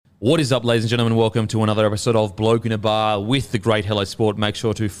What is up, ladies and gentlemen? Welcome to another episode of Bloke in a Bar with the great Hello Sport. Make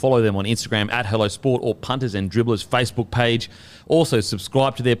sure to follow them on Instagram at Hello Sport or Punters and Dribblers Facebook page. Also,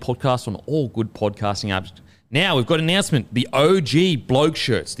 subscribe to their podcast on all good podcasting apps. Now, we've got an announcement. The OG Bloke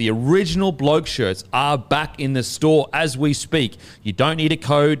shirts, the original Bloke shirts, are back in the store as we speak. You don't need a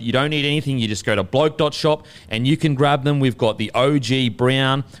code. You don't need anything. You just go to bloke.shop and you can grab them. We've got the OG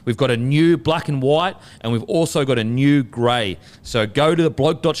brown. We've got a new black and white. And we've also got a new grey. So go to the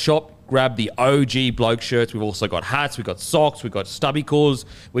bloke.shop. Grab the OG Bloke shirts. We've also got hats, we've got socks, we've got stubby cores,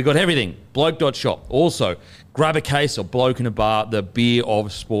 we've got everything. Bloke.shop. Also, grab a case of Bloke in a Bar, the beer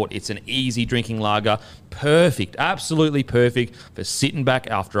of sport. It's an easy drinking lager. Perfect, absolutely perfect for sitting back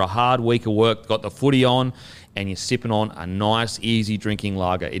after a hard week of work, got the footy on, and you're sipping on a nice, easy drinking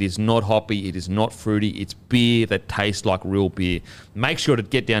lager. It is not hoppy, it is not fruity, it's beer that tastes like real beer. Make sure to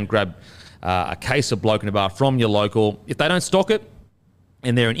get down, grab a case of Bloke in a Bar from your local. If they don't stock it,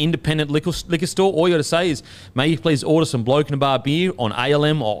 and they're an independent liquor store, all you got to say is, may you please order some Bloke in a Bar beer on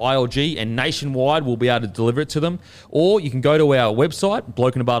ALM or ILG, and nationwide we'll be able to deliver it to them. Or you can go to our website,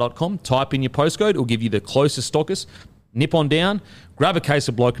 blokeinabar.com, type in your postcode, it'll give you the closest stockist, nip on down, grab a case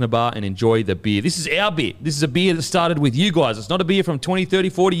of Bloke in a Bar and enjoy the beer. This is our beer. This is a beer that started with you guys. It's not a beer from 20, 30,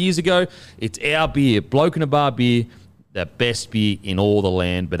 40 years ago. It's our beer, Bloke in a Bar beer, the best beer in all the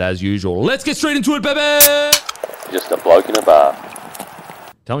land. But as usual, let's get straight into it, baby! Just a Bloke in a Bar.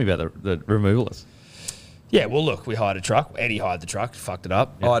 Tell me about the removalists. Yeah, well, look, we hired a truck. Eddie hired the truck, fucked it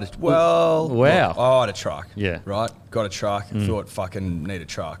up. Wow. I hired a truck. Yeah. Right? Got a truck and thought, fucking need a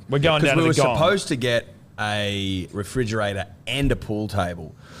truck. We're going down to the Because we were Gong. supposed to get a refrigerator and a pool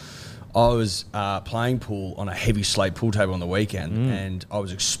table. I was playing pool on a heavy slate pool table on the weekend, and I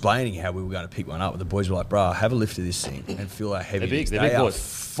was explaining how we were going to pick one up. The boys were like, bruh, have a lift of this thing and feel how heavy They're big, it is. they're They big are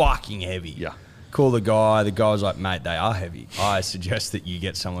boys. fucking heavy. Yeah. Call the guy. The guy was like, mate, they are heavy. I suggest that you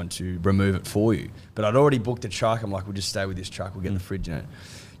get someone to remove it for you. But I'd already booked a truck. I'm like, we'll just stay with this truck. We'll get the fridge in it.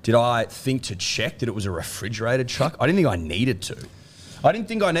 Did I think to check that it was a refrigerated truck? I didn't think I needed to. I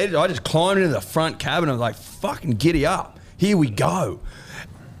just climbed into the front cabin and was like, fucking giddy up. Here we go.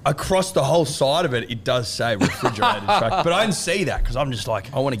 Across the whole side of it, it does say refrigerated truck. But I didn't see that because I'm just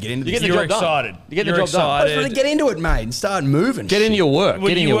like, I want to get into this. the You're job done. excited. You get the You're job done. I just excited. want to get into it, mate, and start moving. Get into your work. Well,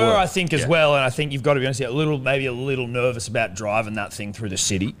 Get in you your were, work. I think, as well, and I think you've got to be honest, maybe a little nervous about driving that thing through the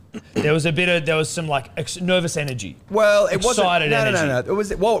city. There was some like nervous energy. Well, it wasn't. Excited No. energy. It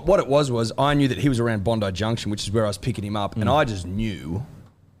was what it was I knew that he was around Bondi Junction, which is where I was picking him up, and I just knew,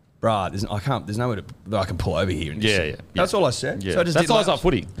 bruh, there's nowhere that I can pull over here. And just Yeah. That's all I said. Yeah. So I just That's did eyes laps. up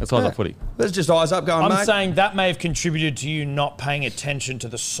footy. That's eyes up footy. Let's just eyes up going, I'm mate. saying that may have contributed to you not paying attention to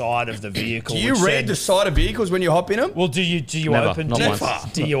the side of the vehicle. Do you which read said- the side of vehicles when you hop in them? Well, do you Never, open? not do, once.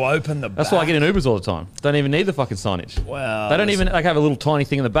 do you open the? That's back? why I get in Ubers all the time. Don't even need the fucking signage. Well, They don't listen. even have a little tiny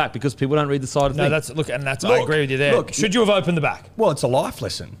thing in the back because people don't read the side of No, thing. that's look, and that's I Look, agree with you there. look, Should you have opened the back? Well, it's a life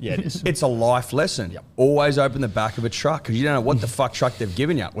lesson. Yeah, it is. It's a life lesson. Yep. Always open the back of a truck because you don't know what the fuck truck they've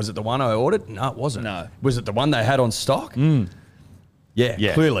given you. Was it the one I ordered? No, it wasn't. No. Was it the one they had on stock? Yeah,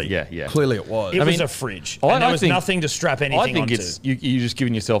 Yeah, clearly. yeah. Clearly it was. It was mean, a fridge, I and there was think- nothing to strap anything I think onto. it's you're just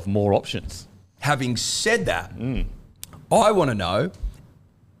giving yourself more options. Having said that, I want to know,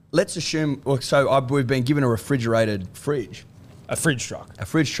 let's assume, we've been given a refrigerated fridge, a fridge truck. a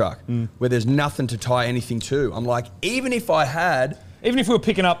fridge truck, where there's nothing to tie anything to. I'm like, even if I had, Even if we were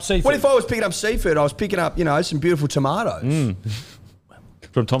picking up seafood. what if I was picking up seafood? I was picking up, some beautiful tomatoes.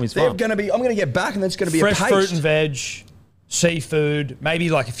 From Tommy's They're farm. going to be, I'm going to get back and there's going to be fresh a paste. fruit and veg, seafood, maybe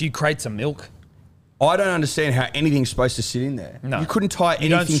like a few crates of milk? I don't understand how anything's supposed to sit in there. No. You couldn't tie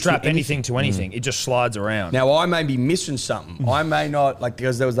You anything don't strap to anything to anything. It just slides around. Now, I may be missing something. I may not,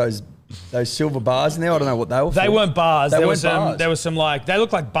 because there was those silver bars in there. I don't know what they were They for. weren't bars. They There weren't was some. bars. There was some like they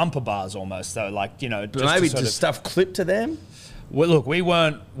looked like bumper bars almost though. Like But just maybe to sort just of, stuff clipped to them. Well, look,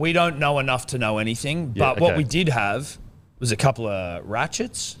 we don't know enough to know anything. Yeah, But what okay. we did have was a couple of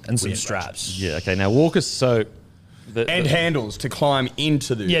ratchets and some straps. Yeah, okay. Now walk us And handles to climb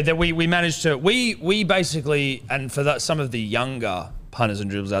into the... Yeah, that we managed to we basically, and for some of the younger punters and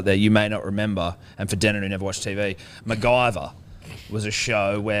dribblers out there, you may not remember, and for Denon who never watched TV, MacGyver was a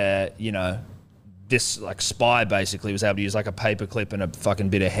show where this like spy basically was able to use like a paper clip and a fucking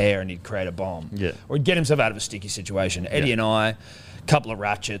bit of hair and he'd create a bomb. Yeah. Or he'd get himself out of a sticky situation. Eddie and I, a couple of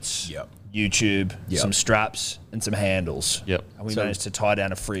ratchets, Yep. YouTube, Yep. some straps, and some handles. Yep. And we So- managed to tie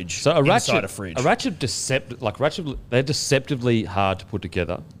down a fridge. So inside a fridge. they're deceptively hard to put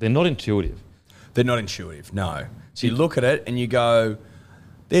together. They're not intuitive. They're not intuitive, no. So you look at it and you go,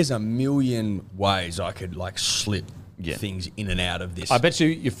 there's a million ways I could like slip Yeah. things in and out of this. I bet you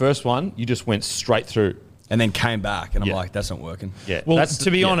your first one, you just went straight through. and then came back, and I'm Yeah. like, that's not working. Yeah. Well, to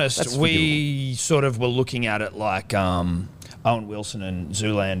be yeah, honest, that's we sort of were looking at it like Owen Wilson and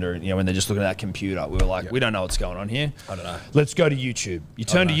Zoolander, when they're just looking at that computer. We were like, we don't know what's going on here. I don't know. Let's go to YouTube. You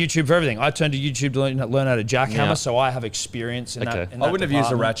turn to YouTube for everything. I turned to YouTube to learn how to jackhammer, Yeah. so I have experience in Okay. that. I wouldn't have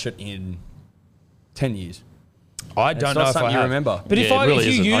used a department. ratchet in 10 years. I don't It's know not if I something you have. remember. But if Yeah, it really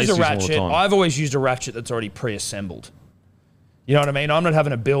you isn't. I use used a to use them all the ratchet, time. I've always used a ratchet that's already pre-assembled. You know what I mean? I'm not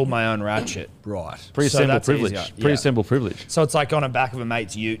having to build my own ratchet. Right. Pre-assembled that's privilege. easier, yeah. Pre-assembled privilege. So it's like on the back of a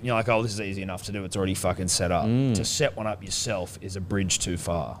mate's ute, and you're like, oh, this is easy enough to do. It's already fucking set up. To set one up yourself is a bridge too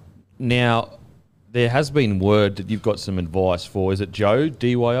far. Now, there has been word that you've got some advice for, is it Joe,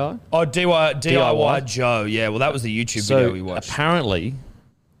 DYI? Oh, DIY Joe. Yeah, well, that was the YouTube video we watched. Apparently,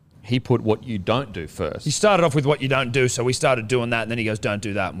 he put what you don't do first. He started off with what you don't do, so we started doing that, and then he goes, don't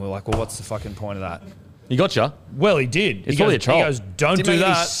do that. And we're like, well, what's the fucking point of that? He gotcha. Well, he did. It's probably a troll. He goes, don't Didn't do make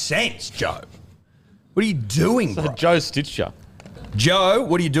any that. sense, Joe. What are you doing, bro? Joe stitched you. Joe,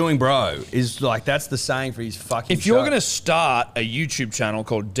 what are you doing, bro? Is like, that's the saying for his fucking If you're show. going to start a YouTube channel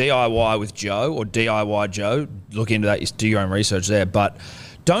called DIY with Joe or DIY Joe, look into that. You do your own research there. But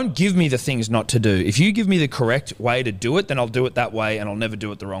don't give me the things not to do. If you give me the correct way to do it, then I'll do it that way and I'll never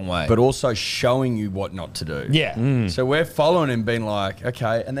do it the wrong way. But also showing you what not to do. yeah. So we're following him, being like,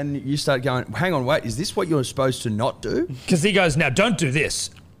 okay, and then you start going, hang on, wait, is this what you're supposed to not do? Because he goes, now don't do this.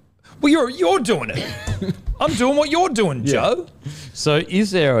 Well, you're doing it. I'm doing what you're doing, Joe. So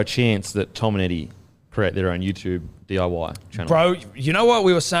is there a chance that Tom and Eddie create their own YouTube DIY channel? Bro, you know what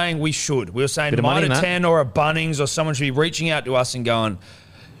we were saying? We should. We were saying Bit of money Mitre in that. 10 or a Bunnings or someone should be reaching out to us and going,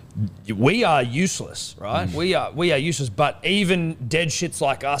 we are useless, right? Mm. We are useless, but even dead shits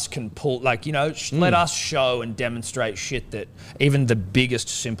like us can pull, like, let us show and demonstrate shit that even the biggest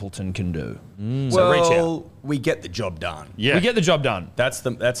simpleton can do. So reach out. Well, we get the job done. Yeah. We get the job done. That's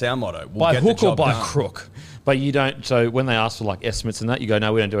our motto. We'll By get the hook or job by done. crook. But you don't, so when they ask for like estimates and that, you go,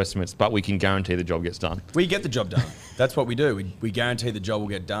 no, we don't do estimates, but we can guarantee the job gets done. We get the job done. That's what we do. We guarantee the job will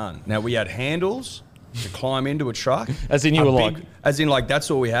get done. Now, we had handles to climb into a truck. As in you were like- As in like, that's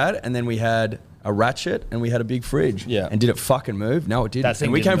all we had. And then we had a ratchet and we had a big fridge. Yeah. And did it fucking move? No, it didn't. That thing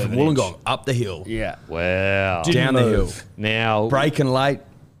And we didn't came from move an Wollongong inch. up the hill, Yeah. Wow. Didn't down the hill, move. Now, breaking late.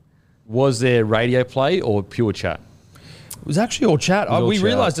 was there radio play or pure chat? It was actually all chat. all We chat.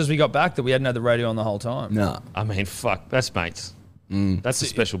 realised as we got back that we hadn't had the radio on the whole time. No. I mean, fuck, that's mates. That's a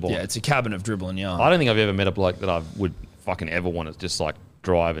special bond. Yeah, it's a cabin of dribbling yarn. I don't think I've ever met a bloke that I would fucking ever want to just like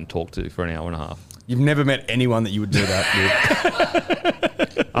drive and talk to for an hour and a half. You've never met anyone that you would do that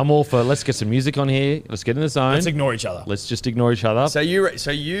with. I'm all for let's get some music on here. Let's get in the zone. Let's ignore each other. Let's just ignore each other. So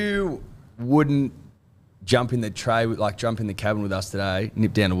you wouldn't jump in the tray, jump in the cabin with us today,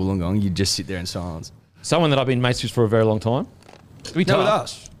 nip down to Wollongong. You'd just sit there in silence. Someone that I've been mates with for a very long time. We No, talk- with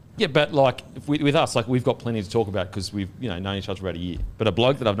us. Yeah, but like with us, like we've got plenty to talk about because we've known each other for about a year. But a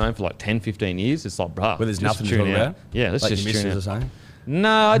bloke that I've known for like 10, 15 years, it's like, bruh. Where there's just nothing to tune talk out. about. Yeah, let's Like just your tune missus out. or something. No,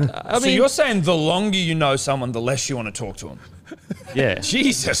 I So mean, you're saying the longer you know someone, the less you want to talk to them. yeah.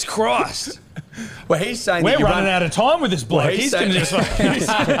 Jesus Christ. Well, he's saying We're that you running run- out of time with this bloke. Well, he's he's going to saying- just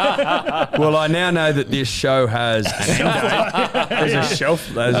Well, I now know that this show has an end date. There's a shelf.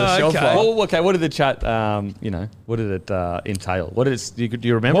 There's a shelf okay. life. Well, okay. What did the chat? What did it entail? What did it? Do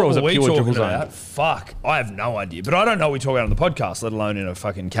you remember? What or was were it we pure talking dribble zone? about? Fuck. I have no idea. But I don't know what we talk about on the podcast, let alone in a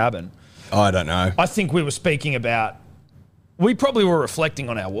fucking cabin. I don't know. I think we were speaking about. We probably were reflecting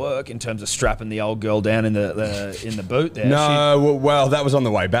on our work in terms of strapping the old girl down in the boot there. No, well, that was on the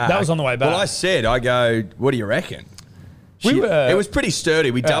way back. That was on the way back. Well, I go, what do you reckon? It was pretty sturdy.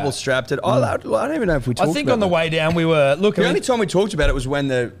 We double strapped it. I don't even know if we talked I think about on the that. way down we were The only time we talked about it was when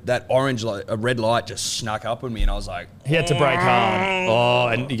that orange, a red light just snuck up on me, and I was like, he had to break hard. Oh,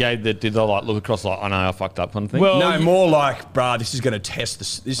 and you gave did they like look across like I know I fucked up kind of thing? Well, no, more like, bruh, this is going to test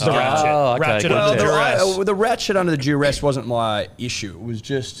this. This is The ratchet. Oh, okay, Ratchet gotcha. under duress. the ratchet under the duress wasn't my issue. It was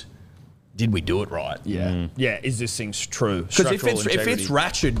just, did we do it right? Yeah. Yeah, is this thing true? Because if it's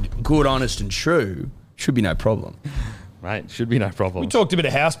ratchet, good, honest, and true, should be no problem. Right, should be no problem. We talked a bit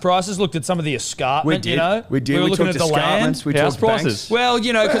of house prices, looked at some of the escarpment, We did. you know? We did. We were We looking talked at the land. escarpments. We House talked prices. banks. Well,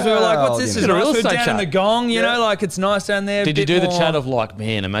 because we were like, what's this? Well, Is you know. nice. Real We're estate down chat. in the gong, you Yeah. know, like it's nice down there. Did you bit do the more- chat of like,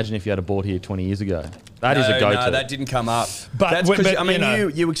 man, imagine if you had a board here 20 years ago? That is a go-to. No, that didn't come up. But- That's because, but, I mean, you know.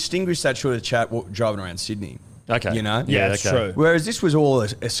 you extinguished that sort of chat driving around Sydney. Okay. You know? Yeah, that's true. Whereas this was all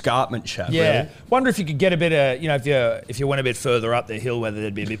escarpment chat. Yeah. Really. Wonder if you could get a bit of, if you went a bit further up the hill, whether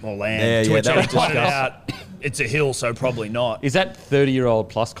there'd be a bit more land. Yeah, to yeah, which that I was pointed discussed. out, it's a hill, so probably not. Is that 30-year-old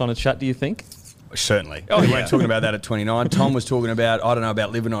plus kind of chat, do you think? Certainly. Oh, We yeah. weren't talking about that at 29. Tom was talking about, I don't know,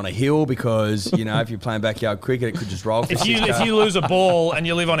 about living on a hill because, you know, if you're playing backyard cricket, it could just roll for If you 6K. if you lose a ball and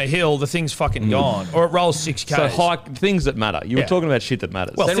you live on a hill, the thing's fucking gone, or it rolls 6K. So things that matter. You were Yeah. talking about shit that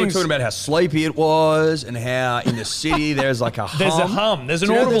matters. Well, Then we were things- talking about how sleepy it was and how in the city there's like a hum. There's a hum. There's an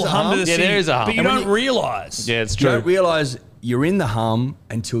Do you know audible there's a hum to the hum? Yeah, city, there is a hum. but you And when don't you- realise. yeah, it's You true. don't realise you're in the hum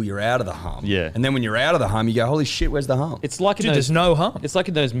until you're out of the hum. Yeah. And then when you're out of the hum, you go, holy shit, where's the hum? It's like in Dude, those, there's no hum. It's like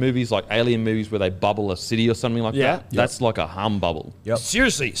in those movies, like alien movies, where they bubble a city or something like Yeah. that. That's like a hum bubble. Yep.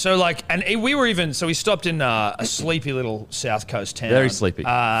 Seriously. So like, and we were even, so we stopped in a sleepy little South Coast town. Very sleepy.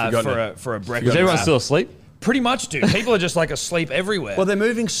 Forgotten for a breakfast. Is everyone wrap. still asleep? Pretty much, dude. People are just like asleep everywhere. Well, they're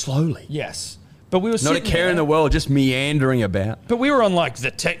moving slowly. yes. But we were Not a sitting care in the there, world, just meandering about. But we were on like the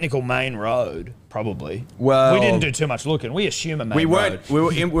technical main road, probably. Well- we didn't do too much looking. We assume a main We road.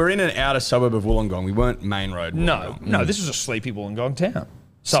 weren't. We're in an outer suburb of Wollongong. We weren't main road. No, Wollongong. no, this was a sleepy Wollongong town.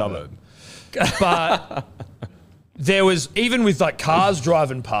 Suburb. But there was, even with like cars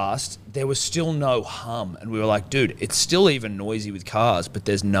driving past, there was still no hum. And we were like, dude, it's still even noisy with cars, but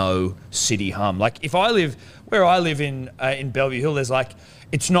there's no city hum. Like if I live, where I live in Bellevue Hill, there's like,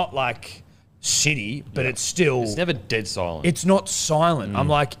 it's not like city, but it's still, It's never dead silent. it's not silent. I'm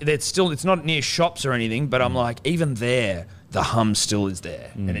like, it's not near shops or anything, but I'm like, even there, the hum still is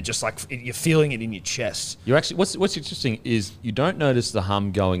there. And it just like, you're feeling it in your chest. You actually, what's interesting is you don't notice the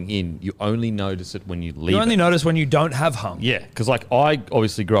hum going in. You only notice it when you leave. You only it. notice when you don't have hum. Yeah, because like I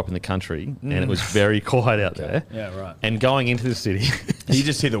obviously grew up in the country and it was very quiet out there. Yeah, right. And going into the city, You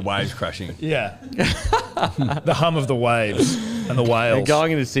just hear the waves crashing. Yeah. The hum of the waves and the whales. and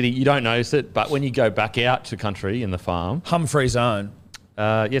going into the city, you don't notice it. But when you go back out to country in the farm, hum-free zone.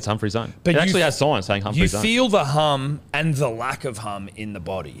 yeah, it's Humphrey Zone. But It you actually f- has signs saying Humphrey You Zone. feel the hum and the lack of hum in the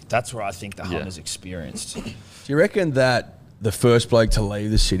body. That's where I think the hum Yeah. is experienced. Do you reckon that the first bloke to leave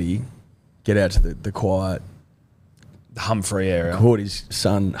the city, get out to the quiet, The hum-free area. caught his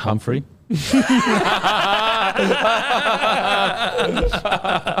son Humphrey?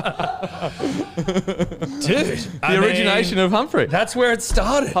 Dude. the origination of Humphrey. That's where it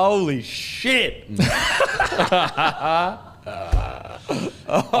started. Holy shit!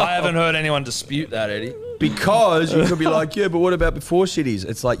 I haven't heard anyone dispute that, Eddie. Because you could be like, yeah, but what about before cities?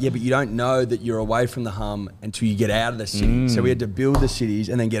 It's like, yeah, but you don't know that you're away from the hum until you get out of the city. So we had to build the cities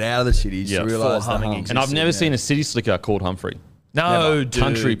and then get out of the cities Yeah, to realise the full humming hum. exists. And I've never seen a city slicker called Humphrey. No, Never. dude.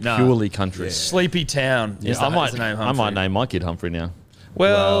 Country, no. purely country. Sleepy town. Yeah, Is I the might, name I Humphrey. might name my kid Humphrey now.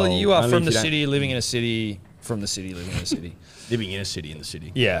 Well, Well, you are only from if the you don't- city, living in a city, from the city, living in a city. Living in a city in the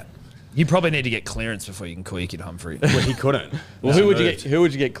city. Yeah. You probably need to get clearance before you can call your kid Humphrey. Well, he couldn't. Well, who would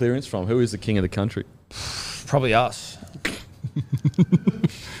you get clearance from? Who is the king of the country? Probably us.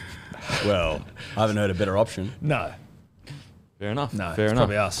 Well, I haven't heard a better option. No. Fair enough. No. fair it's enough.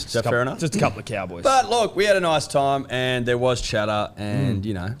 Probably us. Just that a couple- fair enough? Just a couple of cowboys. But look, we had a nice time and there was chatter and,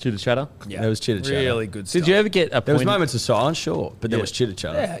 you know, Chitter chatter. yeah. there was chitter chatter. Really good stuff. Did you ever get a There was point? moments of silence, sure, but there Yeah. was chitter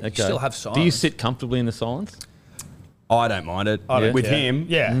chatter. Yeah, you still have silence. Do you sit comfortably in the silence? I don't mind it. I don't With care. him,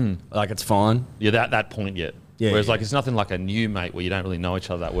 Yeah. like it's fine. You're that point yet. Yeah, Whereas yeah. like it's nothing like a new mate where you don't really know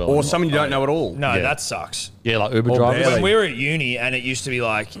each other that well. Or anymore. someone you don't know at all. No, Yeah. that sucks. Yeah, like Uber Or drivers. barely. When we were at uni and it used to be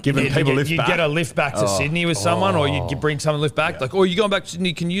like Giving you'd people get, lift you'd back. get a lift back to Sydney with someone, or you'd bring someone lift back. Like, oh, you're going back to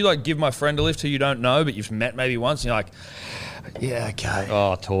Sydney? Can you like give my friend a lift who you don't know but you've met maybe once? And you're like, yeah, okay.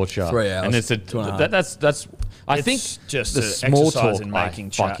 Oh, torture. 3 hours, And it's a 2.5. that's. I It's think just the an small exercise talk. in I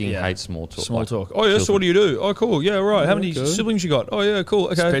making chat, fucking yeah. hate small talk. Small Like, talk. Oh yeah, so what do you do? Oh cool. Yeah, right. How many Okay. siblings you got? Oh yeah, cool.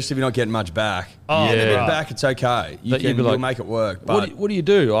 Okay. Especially if you're not getting much back. Oh, you get a bit right. back, it's okay. You But you'd can be like, you'll make it work. What But what do you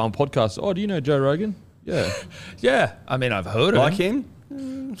do? Oh, I'm podcast. Oh, do you know Joe Rogan? Yeah, Yeah. I mean, I've heard of like him.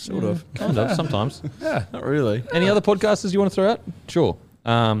 him, sort of. kind of sometimes. Not really. Any other podcasters you want to throw out? Sure.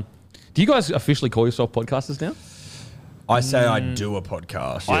 Do you guys officially call yourself podcasters now? I say I do a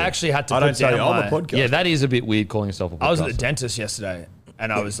podcast. I actually had to I put don't say down I'm a my- podcast. Yeah, that is a bit weird calling yourself a podcaster. I was at the dentist yesterday,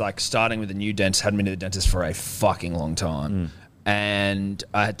 and I was like starting with a new dentist. Hadn't been to the dentist for a fucking long time, and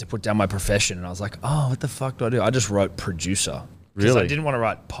I had to put down my profession. And I was like, "Oh, what the fuck do I do?" I just wrote producer. 'Cause Really? I didn't want to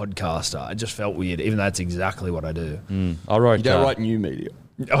write podcaster. It just felt weird, even though that's exactly what I do. I wrote. You don't write new media.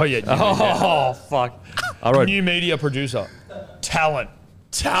 Oh yeah, Oh fuck! I wrote. new media producer, talent.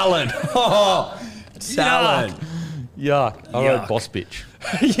 Talent. Oh, talent. Yuck! I wrote Yuck. boss bitch.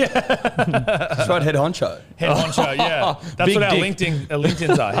 That's right, head honcho. Head honcho, yeah. That's Big what our dick.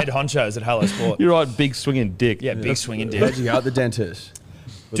 LinkedIn's are. Head honchos at Hello Sport. You write big swinging dick. Yeah, big swinging dick. Where'd you go at the dentist?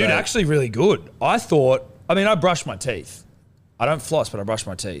 Dude, actually really good. I brush my teeth. I don't floss, but I brush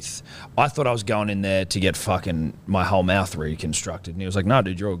my teeth. I thought I was going in there to get fucking my whole mouth reconstructed. And he was like, no,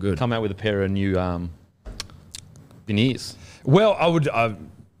 dude, you're all good. Come out with a pair of new veneers. Well,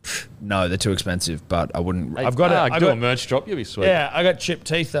 No, they're too expensive, but I wouldn't. Hey, I've got I it. do a merch drop. You'll be sweet. Yeah, I got chipped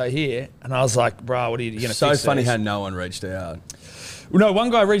teeth though here, and I was like, bro, what are you going to So fix funny these? how no one reached out. No, one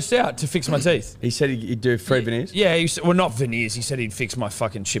guy reached out to fix my teeth. He said he'd do free veneers. Yeah, well, not veneers. He said he'd fix my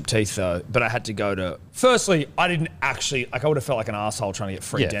fucking chipped teeth though, but I had to go to. Firstly, I didn't actually like. I would have felt like an asshole trying to get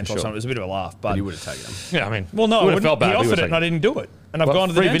free Yeah, for dental or sure. something. It was a bit of a laugh, but But he would have taken them. Yeah, I mean, well, no, I would have wouldn't. felt bad. He if offered it, would've and I taken didn't do it. And I've Well, gone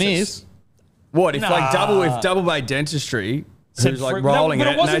to the free dentist. veneers. What if like Nah. if double bay dentistry Said who's like free- rolling no,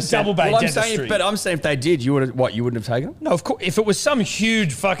 but it? it and they wasn't said- double bay well, dentistry. I'm saying if they did, you would have what? You wouldn't have taken them? No, of course. If it was some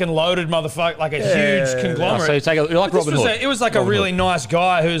huge fucking loaded motherfucker, like a Yeah. huge conglomerate. So you take you're like But this Robin was Hood. it was like Robin a really Hood. nice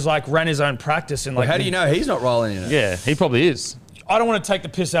guy who's like ran his own practice and like. How do you know he's not rolling in it? Yeah, he probably is. I don't want to take the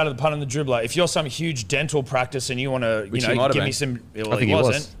piss out of the pun and the dribbler. If you're some huge dental practice and you want to, Which you he know, might have give been. me some, well, I think he he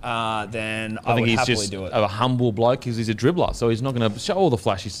wasn't, then I, I think would he's happily just do it. a humble bloke because he's a dribbler, so he's not going to show all the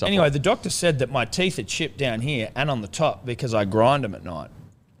flashy stuff. Anyway, the doctor said that my teeth are chipped down here and on the top because I grind them at night.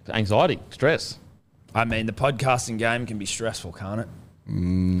 Anxiety, stress. I mean, the podcasting game can be stressful, can't it?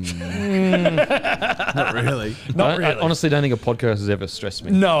 Not really. Not I really. honestly don't think a podcast has ever stressed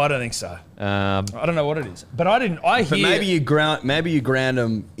me. No, I don't think so. Um, I don't know what it is, but I didn't. I But hear. maybe you ground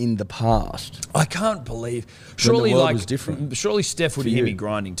them in the past. I can't believe. Surely, world like, was different. surely Steph would For hear you. me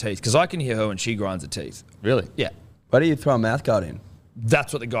grinding teeth because I can hear her when she grinds her teeth. really? Yeah. Why do you throw a mouth guard in?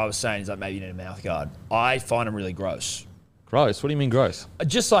 That's what the guy was saying. Is like maybe you need a mouth guard. I find them really gross. Gross. What do you mean gross?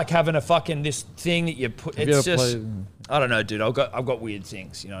 Just like having a fucking this thing that you put. Have you It's ever just. played- I don't know, dude. I've got weird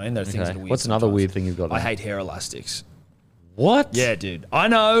things, you know, and there are things that are weird. What's another sometimes. weird thing you've got? I then? hate hair elastics. What? Yeah, dude. I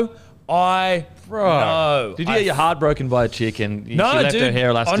know. No. Did you get your heart broken by a chick and she No, left dude. her hair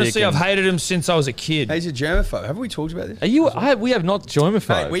elastic? Honestly, I've and- hated him since I was a kid. He's a germaphobe. Haven't we talked about this? Are you? We have not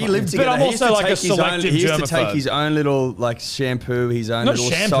germaphobe. Mate, we lived But together. I'm He used also to like a take his own- selective He used to germaphobe. take his own little like shampoo, his own Not little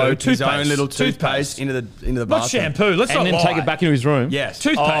shampoo, soap, his own toothpaste. little Toothpaste. toothpaste into the Not bathroom. shampoo. Let's and not then lie. take it back into his room. Yes.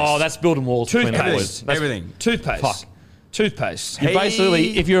 Toothpaste. Oh, that's building walls. between the Toothpaste. boys. That's- Everything. Toothpaste. Fuck. Toothpaste. You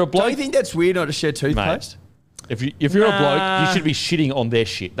basically, if you're a bloke, Don't you think that's weird not to share toothpaste? if you're a bloke, Nah. you should be shitting on their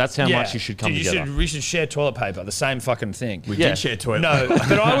shit. That's how much you should come Dude, together. we should share toilet paper. The same fucking thing. We Yeah. did share toilet. No,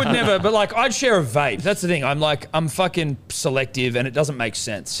 but I would never. But like, I'd share a vape. That's the thing. I'm fucking selective, and it doesn't make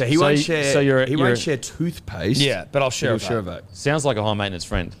sense. So he So won't you- share. so you're- he you're- won't share toothpaste. Yeah, but I'll share He'll a share a vape. vape. Sounds like a high maintenance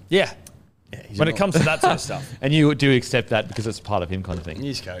friend. Yeah. He's When a it comes to that sort of stuff, And you do accept that because it's part of him kind of thing.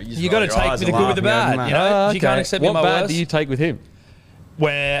 You just go. you got to take the good with the bad. You know, if you can't accept me What my bad worst. do you take with him?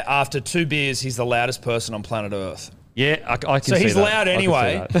 Where after 2 beers, he's the loudest person on planet Earth. Yeah, I can So see he's that. loud I can see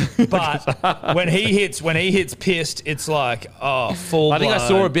anyway, that. but when he hits pissed, it's like full. I think I blown.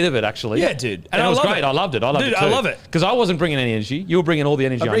 saw a bit of it actually. Yeah, dude. And it I was love great. it. I loved it. Dude, it I too. love it. Because I wasn't bringing any energy. You were bringing all the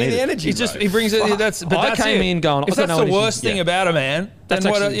energy I bring needed. the energy. He brings it. That's but I that's came it. in going, If I don't that's know the anything. worst thing Yeah. about a man, then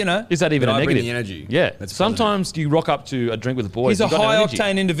what actually- you know? Is that even But a I bring negative? the energy. Yeah. That's Sometimes you rock up to a drink with the boys. He's a you've got no high energy.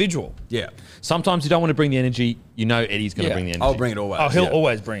 octane individual. Yeah. Sometimes you don't want to bring the energy. You know Eddie's going to Yeah. bring the energy. I'll bring it always. Oh, he'll yeah.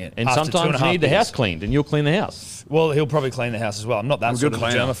 always bring it. And after sometimes 2.5 you need the beers. house cleaned, and you'll clean the house. Well, he'll probably clean the house as well. I'm not that I'm a sort good of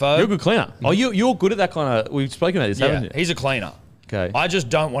a cleaner. germaphobe. You're a good cleaner. Oh, you're good at that kind of. We've spoken about this, haven't Yeah, you? he's a cleaner. Okay. I just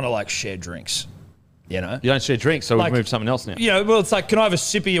don't want to like share drinks. You know. You don't share drinks, so Like- we've moved something else now. You know, well, it's like, can I have a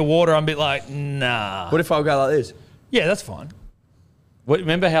sip of your water? I'm a bit like, nah. What if I go like this? Yeah, that's fine.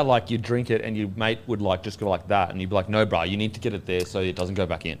 Remember how like you drink it and your mate would like just go like that, and you'd be like, "No, bro, you need to get it there so it doesn't go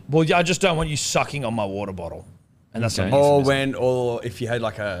back in." Well, yeah, I just don't want you sucking on my water bottle. And that's Okay. not Or if you had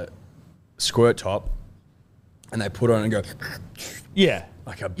like a squirt top, and they put it on and go yeah.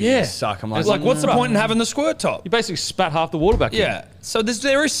 like a big Yeah. suck. I'm It's like, what's the point in having the squirt top? You basically spat half the water back in. Yeah. So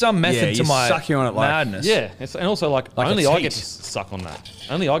there is some method Yeah, to you're my sucking on it like- madness. Yeah, and also like Like a only I teat. get to suck on that.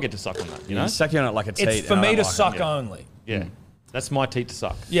 Only I get to suck on that. You know? You're sucking on it like a teat. It's for and I me to don't like suck it. yeah. only. Yeah, that's my teat to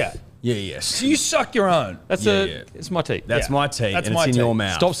suck. Yeah. Yeah, yes. So you suck your own. That's Yeah, yeah. it's my teat. That's Yeah. my teat, That's and my it's in teat. your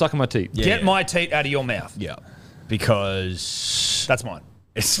mouth. Stop sucking my teat. Yeah. Get my teat out of your mouth. Yeah, because That's mine.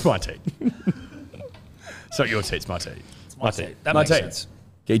 it's my teat. It's not your teat, it's my teat. It's my teat. That My makes teat. sense.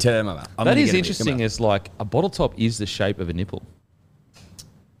 Can you tell that, Mama? I'm That gonna is get a bit. interesting. Come on. Is like a bottle top is the shape of a nipple.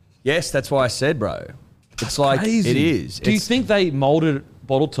 Yes, that's why I said, bro. It's like Crazy. it is. Do you It's- think they molded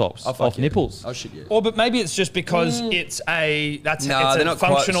bottle tops Oh, fuck off yeah. nipples? Oh shit, yeah. Or, but maybe it's just because it's a that's No, it's they're a not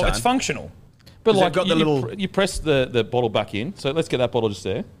quite functional. the It's same. functional. But 'Cause like they've got the little- you press the bottle back in. So let's get that bottle just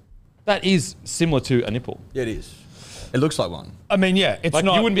there. That is similar to a nipple. Yeah, it is. It looks like one. I mean, yeah, it's Like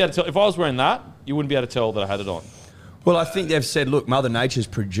not. you wouldn't be able to tell if I was wearing that. You wouldn't be able to tell that I had it on. Well, I think they've said, look, Mother Nature's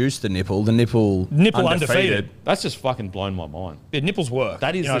produced the nipple. The nipple undefeated. That's just fucking blown my mind. Yeah, nipples work.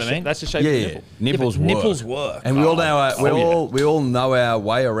 That is you know the what I mean. That's the shape Yeah, of a yeah. nipple. Nipples but work. nipples work. And we all know our, Oh, yeah. we all know our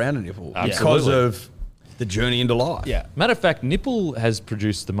way around a nipple because Absolutely. of the journey into life. yeah. Matter of fact, nipple has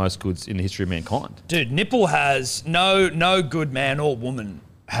produced the most goods in the history of mankind. Dude, nipple has no good man or woman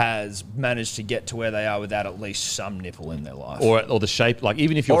has managed to get to where they are without at least some nipple in their life. or the shape, like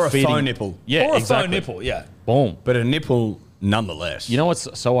even if you're Or a feeding faux nipple. yeah, or a exactly. faux nipple, yeah. Boom. But a nipple nonetheless. You know what's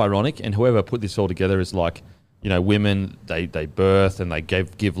so ironic, and whoever put this all together is like, you know, women they birth and they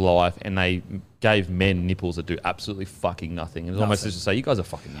give life, and they gave men nipples that do absolutely fucking nothing. It's almost just to say you guys are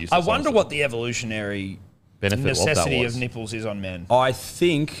fucking useless. I wonder honestly. what the evolutionary benefit necessity of of that was. nipples is on men. I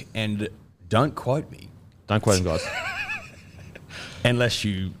think, and don't quote me, Don't quote him, guys. unless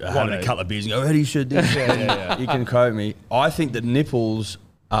you are having a no. couple of beers and go, Eddie should this. You can quote me. I think that nipples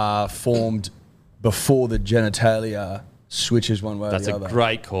are formed before the genitalia switches one way or That's the a other.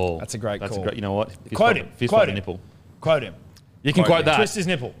 great call. That's a great call. You know what? Fist Quote bump- him. Fist Quote bump a him. nipple. Quote him. You can Quote quote me. that. Twist his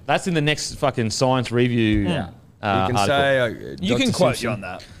nipple. That's in the next fucking science review. You can article. say, You Dr. can quote Simpson, you on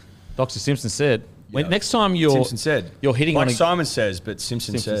that. Dr. Simpson said. When, Yeah. next time Simpson said. you're hitting like on a, Simon says, but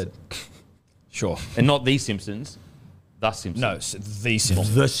Simpson Simpson said. Sure. and not the Simpsons, the Simpsons. No, the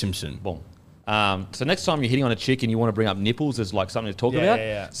Simpsons. The Simpson. Boom. So next time you're hitting on a chick and you want to bring up nipples as like something to talk Yeah, about, yeah,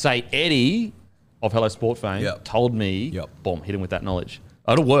 yeah. say Eddie of Hello Sport fame Yep. told me, Yep. boom, hit him with that knowledge.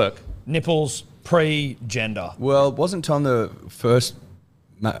 It'll work. Nipples pre-gender. Well, wasn't Tom the first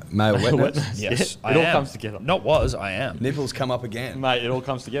male witness? Yes, Yeah, I it all am. comes together. Not was, I am. Nipples come up again. Mate, it all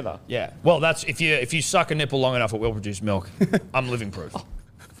comes together. Yeah. Well, that's if you suck a nipple long enough, it will produce milk. I'm living proof.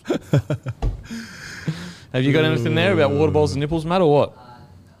 Have you got anything there about water bowls and nipples, Matt, or what?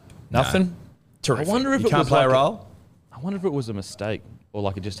 Nothing. I Terrific. wonder if You it can't was play like a role? I wonder if it was a mistake or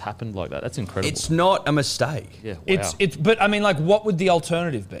like it just happened like that. That's incredible. It's not a mistake. yeah, wow. It's but I mean, like, what would the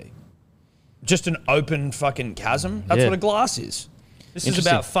alternative be? Just an open fucking chasm? That's Yeah. what a glass is. This is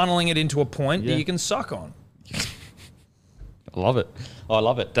Interesting. about funneling it into a point Yeah. that you can suck on. I love it. I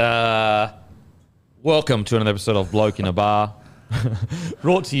love it. Welcome to another episode of Bloke in a Bar.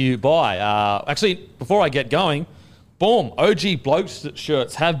 Brought to you by... actually, before I get going, boom, OG Bloke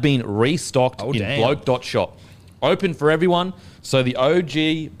shirts have been restocked in damn. bloke.shop. Open for everyone. So the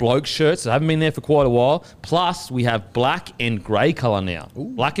OG Bloke shirts that haven't been there for quite a while. Plus, we have black and grey colour now.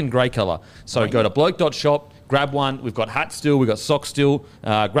 Black and grey colour. So go to bloke.shop, grab one. We've got hats still. We've got socks still.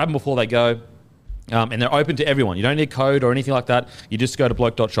 Grab them before they go. And they're open to everyone. You don't need a code or anything like that. You just go to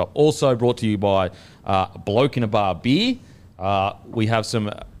bloke.shop. Also brought to you by Bloke in a Bar Beer. We have some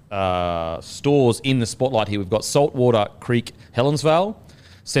stores in the spotlight here. We've got Saltwater Creek, Helensvale,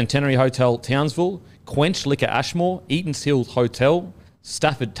 Centenary Hotel, Townsville, Quench Liquor, Ashmore, Eaton's Hill Hotel,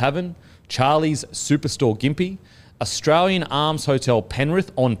 Stafford Tavern, Charlie's Superstore, Gympie, Australian Arms Hotel,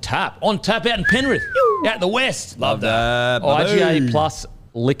 Penrith, on tap out in Penrith, out the west. Love that. IGA Plus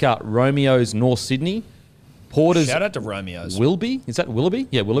Liquor, Romeo's, North Sydney, Porter's, Shout out to Romeo's. Willoughby. Is that Willoughby?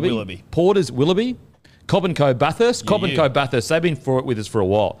 Yeah, Willoughby. Willoughby. Porter's Willoughby. Cobb and Co. Bathurst. Cobb and yeah. Co. Bathurst. They've been with us for a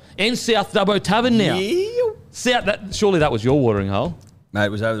while. And South Dubbo Tavern now. South, surely that was your watering hole. Mate, it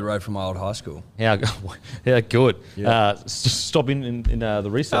was over the road from my old high school. How good. Stop in the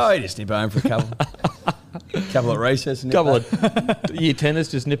recess. Oh, you just nip home for a couple. Couple of recess. And nip Couple back. of year tenors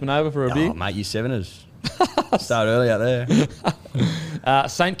just nipping over for a Oh, beer. mate, you seveners. Start early out there.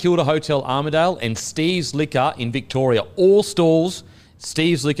 St Kilda Hotel Armidale and Steve's Liquor in Victoria. All stalls,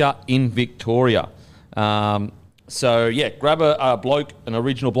 Steve's Liquor in Victoria. So, yeah, grab an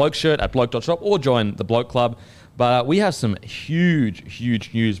original bloke shirt at bloke.shop or join the Bloke Club. But we have some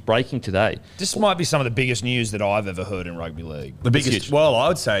huge news breaking today. This might be some of the biggest news that I've ever heard in rugby league. The biggest. huge. Well, I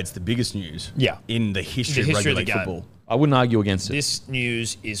would say it's the biggest news. Yeah. In the history, The of history rugby of the league game. football. I wouldn't argue against it. This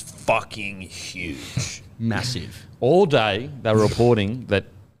news is fucking huge. Massive. All day they were reporting that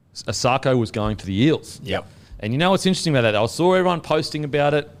Asako was going to the Eels. Yep. And you know what's interesting about that? I saw everyone posting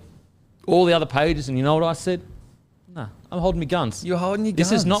about it, all the other pages, and you know what I said? Nah, I'm holding my guns. You're holding your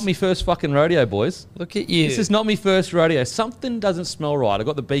This is not me first fucking rodeo, boys. Look at you. This is not me first rodeo. Something doesn't smell right. I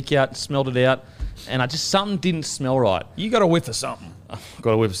got the beak out, smelled it out, and something didn't smell right. You got a whiff of something.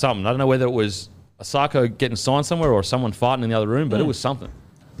 Got away with something. I don't know whether it was Asako getting signed somewhere or someone fighting in the other room, but it was something.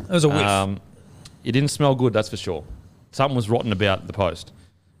 It was a whiff. It didn't smell good, that's for sure. Something was rotten about the post.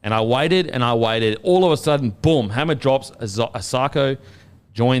 And I waited and I waited. All of a sudden, boom, hammer drops. Asako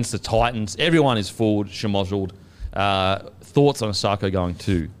joins the Titans. Everyone is fooled, shamozzled. Thoughts on Asako going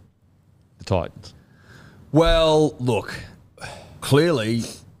to the Titans? Well, look, clearly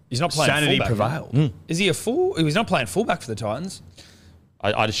He's not playing sanity fullback. prevailed. Is he a full? He's not playing fullback for the Titans.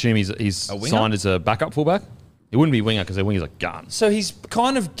 I'd assume he's winger? signed as a backup fullback. It wouldn't be winger because their wingers are guns. So he's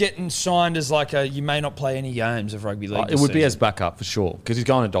kind of getting signed as like you may not play any games of rugby league. It would be as backup for sure because he's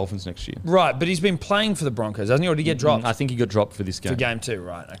going to Dolphins next year. Right, but he's been playing for the Broncos, hasn't he? Or did he get dropped I think he got dropped for this game. for game 2?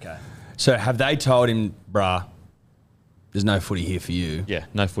 Right, okay. So have they told him, bruh, there's no footy here for you? Yeah,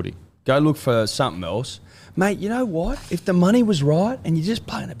 no footy. Go look for something else. Mate, you know what? If the money was right and you're just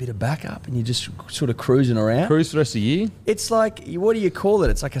playing a bit of backup and you're just sort of cruising around, Cruise the rest of the year. it's like, what do you call it?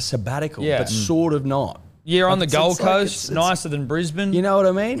 It's like a sabbatical, Yeah. but sort of not. You're on the It's Gold like- Coast, it's- nicer than Brisbane. You know what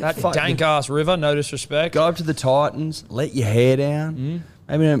I mean? that Fuck, dank ass river, no disrespect. Go up to the Titans, let your hair down,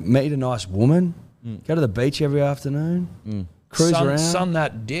 maybe meet a nice woman, go to the beach every afternoon, cruise around. Sun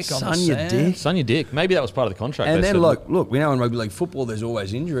that dick on the Sun your sand. dick. Son your dick. Maybe that was part of the contract. And they then said, look, we know in rugby league football there's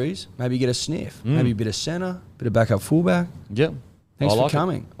always injuries. Maybe you get a sniff. Maybe a bit of centre, bit of backup fullback. Yep. Thanks I for like it.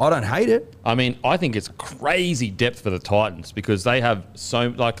 coming. I don't hate it. I mean, I think it's crazy depth for the Titans because they have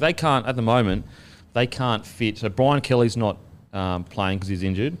they can't, at the moment, they can't fit. So Brian Kelly's not playing because he's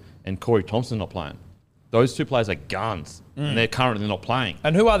injured and Corey Thompson's not playing. Those two players are guns and they're currently not playing.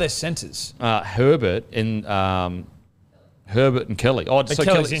 And who are their centres? Herbert and Kelly. Oh, But so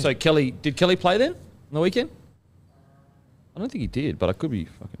Kelly's Kelly, in- so Kelly, did Kelly play then on the weekend? I don't think he did, but I could be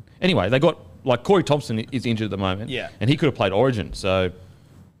fucking. Anyway, they got, like, Corey Thompson is injured at the moment. Yeah. And he could have played Origin. So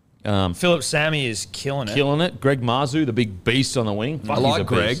Philip Sammy is killing it. killing it. Greg Marzu, the big beast on the wing. Fuck, I he's like a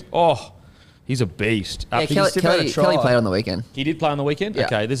Greg. beast. Oh, he's a beast. Yeah, He still had a try. Kelly played on the weekend. He did play on the weekend? Yeah.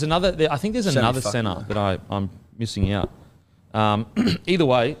 Okay, there's another. I think there's Semi another fucking centre right. that I'm missing out. Either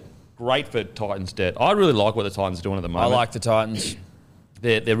way, great for Titans' debt. I really like what the Titans are doing at the I moment. like the Titans.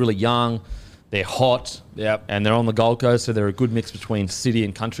 They're really young, they're hot, Yep. and they're on the Gold Coast, so they're a good mix between city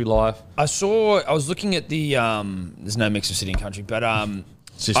and country life. I was looking at the, there's no mix of city and country, but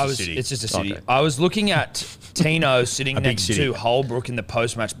It's just a city. It's just a city. Okay. I was looking at Tino sitting big next city. to Holbrook in the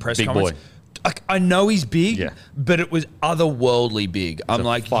post-match press Big conference. boy. I know he's big, Yeah. but it was otherworldly big. I'm a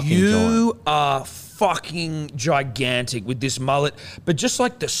like, fucking you are fucking gigantic with this mullet, but just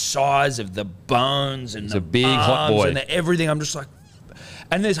like the size of the bones and He's the a big, hot arms boy. and the everything. I'm just like,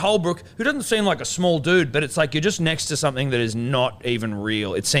 and there's Holbrook, who doesn't seem like a small dude, but it's like you're just next to something that is not even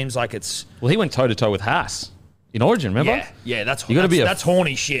real. It seems like it's Well, he went toe to toe with Haas in Origin. Remember? yeah. That's You gotta be a that's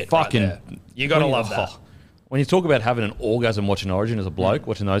horny shit. Fucking. right there. You gotta when love that. When you talk about having an orgasm watching Origin as a bloke,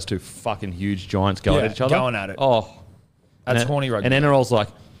 watching those two fucking huge giants go Yeah, at each other, going at it. Oh, That's and, horny rugby. And NRL's like,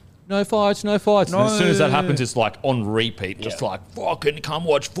 no fights, no fights. And as soon as that No. happens, it's like on repeat, just Yeah. like fucking come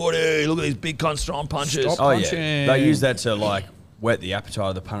watch footy. Look at these big cunts throwing punches. Stop. Oh, yeah. punching. They use that to, like, whet the appetite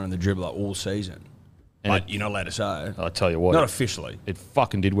of the punter and the dribbler all season. And But it- you're not allowed to say. I tell you what, Not officially. it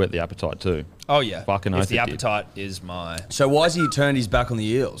fucking did whet the appetite too. Oh yeah, Fucking if oath the it did. appetite is my So why has he turned his back on the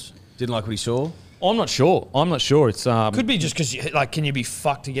Eels? Didn't like what he saw? I'm not sure. It's could be just because like, can you be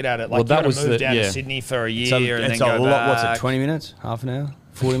fucked to get at it? Like Well, that you was got to move the- down yeah. to Sydney for a year So and it's then a go lot. back. What's it, 20 minutes? Half an hour?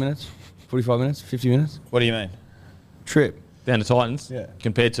 40 minutes? 45 minutes? 50 minutes? What do you mean? Trip. down to Titans. Yeah.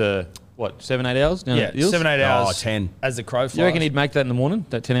 Compared to what 7-8 hours? Down Yeah, to Eels? 7-8 hours. 10. As the crow flies. You reckon he'd make that in the morning?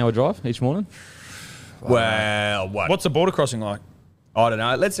 That 10-hour drive each morning? Well, what? What's the border crossing like? I don't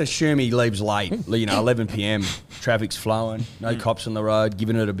know. Let's assume he leaves late. 11 p.m. Traffic's flowing. No cops on the road.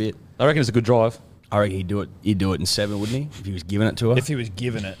 Giving it a bit. I reckon it's a good drive. I reckon he'd do it. He'd do it in 7, wouldn't he? If he was giving it to her. If he was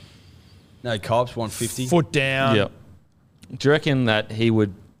given it, No cops. 150. foot down. Yeah. Do you reckon that he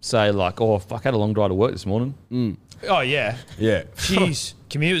would say like, "Oh fuck, I had a long drive to work this morning"? Oh yeah. Yeah. Jeez,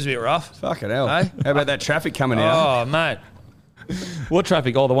 commute was a bit rough. Fucking hell. Hey? How about that traffic coming out? Oh mate, What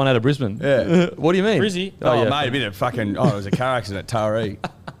traffic? Oh, the one out of Brisbane. Yeah. What do you mean? Brizzy. Oh, yeah. mate, a bit of fucking. Oh, it was a car accident at Taree.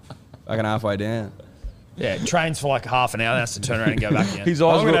 Fucking halfway down. yeah, trains for like half an hour. Then has to turn around and go back again. His I'm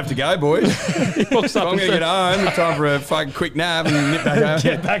eyes going to were- have to go, boys. walks up I'm and going to says- get home. It's time for a fucking quick nap and nip back home.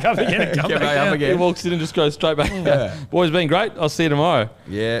 Get back up again and come Get back back up down. He again. walks in and just goes straight back. Yeah. Boys, been great. I'll see you tomorrow.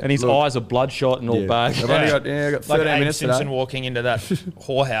 Yeah, And his look. eyes are bloodshot and all bad. I've only got, I got 13 Like Abe minutes Simpson today. walking into that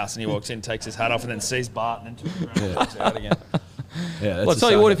whorehouse and he walks in, takes his hat off, and then sees Bart and then turns around and walks out again. Yeah, that's Well, I'll a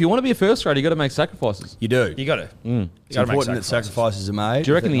tell you what, sucker. if you want to be a first grader, you got to make sacrifices. You do. You got to. It's You got to make important that sacrifices are made.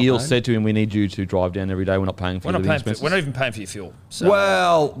 Do you reckon If the they're not Eels made. said to him, "We need you to drive down every day. We're not paying for We're your not living paying. For, expenses"? we're not even paying for your fuel. So.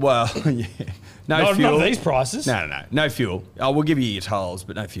 Well, yeah. No not, fuel. not these prices. No. No fuel. Oh, we'll give you your tolls,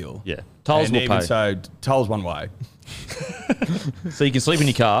 but no fuel. Yeah, tolls and will even pay, so, tolls one way. so you can sleep in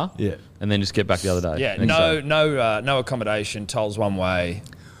your car. Yeah. and then just get back the other day. Yeah, next day. no accommodation. Tolls one way.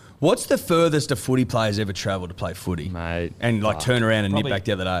 What's the furthest a footy player's ever travelled to play footy? Mate, And like turn around and nip back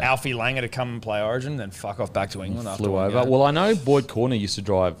the other day. Alfie Langer to come and play Origin, then fuck off back to England. after flew one over. game. Well, I know Boyd Corner used to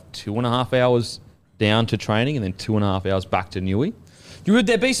drive 2.5 hours down to training and then 2.5 hours back to Newey. Would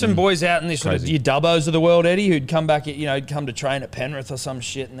there be some boys out in this sort of Crazy. your Dubbos of the world, Eddie, who'd come back, come to train at Penrith or some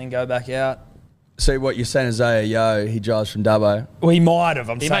shit and then go back out? See what you're saying, Isaiah Yo, he drives from Dubbo. Well, he might have.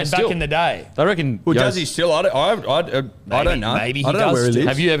 I'm He saying may back still. in the day. I reckon. Well, Yo's- does he still? I don't know. maybe I he don't know does where he still. lives.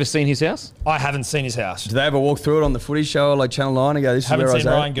 Have you ever seen his house? I haven't seen his house. Do they ever walk through it on the footy show like Channel 9 and go, this Haven't is where seen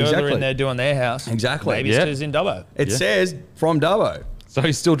I was Ryan at? Girdler Exactly. in there doing their house. Exactly. Maybe Yeah. it's 'cause he's in Dubbo. It Yeah. says from Dubbo. So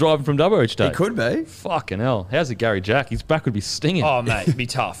he's still driving from Dubbo each day? He could be. Fucking hell. How's it Gary Jack? His back would be stinging. Oh, mate, it'd be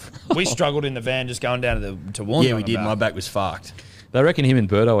tough. We struggled in the van just going down to Wollongong. Yeah, we did. about- My back was fucked. They reckon him and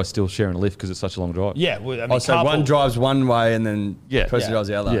Birdo are still sharing a lift because it's such a long drive. Yeah, well, I mean, Oh, so one drives one way and then Yeah. person Yeah. drives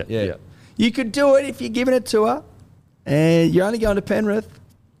the other. Yeah, yeah. You could do it if you're giving it to her. And you're only going to Penrith.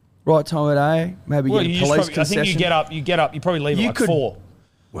 Right time of day. Maybe Well, get you a just police probably, I concession. think you get up, you probably leave You at like could- 4.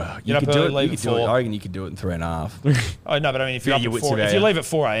 Well, Get you up could do early, it. leave You at could do it. 4. I reckon you could do it in 3.5. Oh, no, but I mean, if you're Figure up your at wits 4, if about. you leave at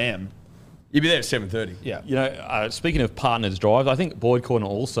 4 a.m., You'd be there at 7:30. yeah. You know, speaking of partners drives, I think Boyd Cordner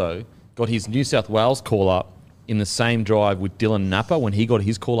also got his New South Wales call up in the same drive with Dylan Napa when he got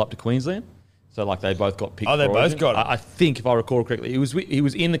his call up to Queensland. So, like, they both got picked. Oh, they for both Origin. got it. I think, if I recall correctly, he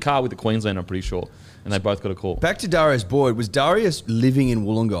was in the car with the Queensland, I'm pretty sure, and they both got a call. Back to Darius Boyd. Was Darius living in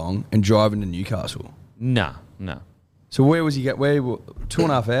Wollongong and driving to Newcastle? No. So where was he?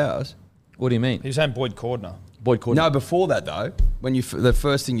 2.5 hours. What do you mean? He was saying Boyd Cordner. Boyd Cordner. No, before that though, when you the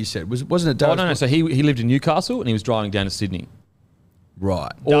first thing you said wasn't it Oh, Darius? no. So he lived in Newcastle and he was driving down to Sydney.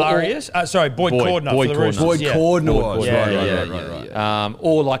 Right. Darius? Sorry, Boyd Cordner Boyd for the Cordner. Roosters. Boyd yeah. Cordner Boyd was. Cordner. Right.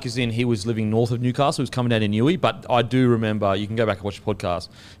 Or like as in he was living north of Newcastle, he was coming down in Newey. But I do remember, you can go back and watch the podcast.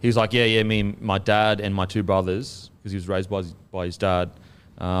 He was like, yeah, me and my dad and my two brothers, because he was raised by his dad.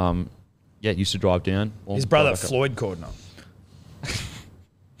 Used to drive down. His brother, drive back up. Floyd Cordner.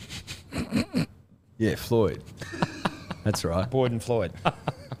 Yeah, Floyd. That's right. Boyd and Floyd.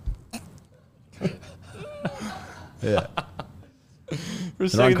 Yeah. For a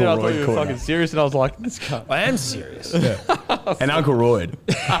second there, I Uncle thought Roy you were Cordner. fucking serious, and I was like, this guy. I am serious. And Uncle Royd.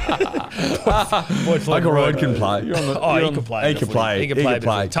 Boyd Floyd. Uncle Royd can play. He could play. He could play. He could play. a bit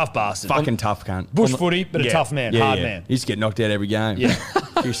of footy. Tough bastard. Fucking tough cunt. Bush footy, but a Yeah. tough man. Yeah, Hard yeah. man. He used to get knocked out every game. Yeah.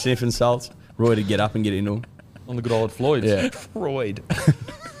 A few sniff insults. Royd would get up and get into him. On the good old Floyds. Yeah. Freud.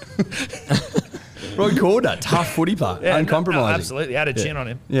 Royd Cordner, tough footy player. Yeah, uncompromising. no, absolutely. Had a chin on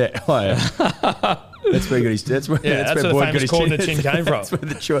him. Yeah. Oh, yeah. That's where he got his. That's where. Yeah, that's where the Boyd famous got his Cordner chin came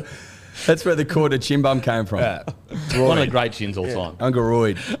from. That's where the Cordner chin bum came from. Yeah. One of the great chins all time. Uncle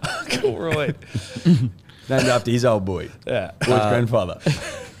Royd, Cool, Royd. named after his old boy, Yeah. Boyd's grandfather.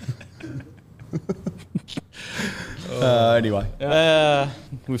 Anyway,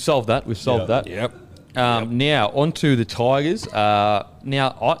 We've solved that. We've solved that. Yep. Now, on to the Tigers. You guys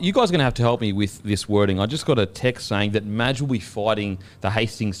are going to have to help me with this wording. I just got a text saying that Madge will be fighting the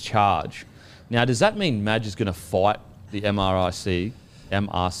Hastings charge. Now, does that mean Madge is going to fight the MRC,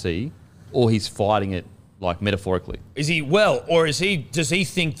 or he's fighting it, like, metaphorically? Is he or does he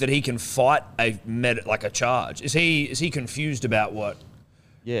think that he can fight like a charge? Is he confused about what?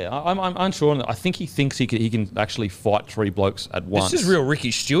 Yeah, I'm unsure on that. I think he thinks he can actually fight three blokes at once. This is real Ricky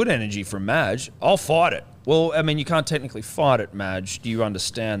Stewart energy from Madge. I'll fight it. Well, I mean, you can't technically fight it, Madge. Do you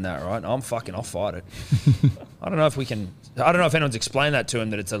understand that, right? I'll fight it. I don't know if we can. I don't know if anyone's explained that to him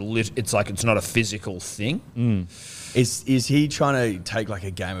that it's not a physical thing. is he trying to take like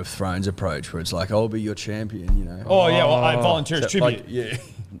a Game of Thrones approach where it's like, I'll be your champion, you know? Oh yeah, well, I volunteer as So, tribute. like, yeah.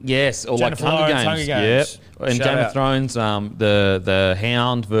 Yes, or Jennifer like Lawrence, Hunger Hunger Games. Games. Yep. In Shout Game out. of Thrones, the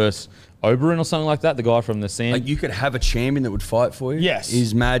Hound versus Oberyn or something like that, the guy from the Sand. Like you could have a champion that would fight for you. Yes.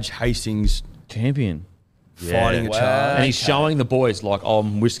 Is Madge Hastings champion. fighting a Wow. charge? And he's showing the boys, like, oh,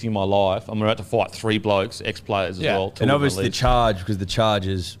 I'm risking my life. I'm about to fight three blokes, ex-players as Yeah. well. And obviously the charge, because the charge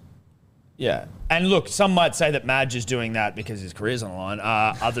is Yeah. And look, some might say that Madge is doing that because his career's on the line.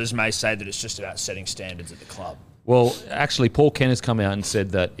 Others may say that it's just about setting standards at the club. Well, actually, Paul Kent has come out and said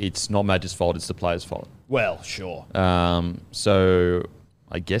that it's not Madge's fault, it's the players' fault. Well, sure. So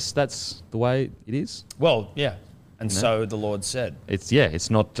I guess that's the way it is. Well, yeah. And so the Lord said. It's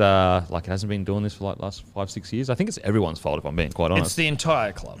not like it hasn't been doing this for like last 5-6 years. I think it's everyone's fault, if I'm being quite honest. It's the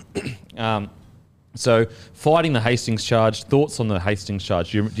entire club. So fighting the Hastings charge, thoughts on the Hastings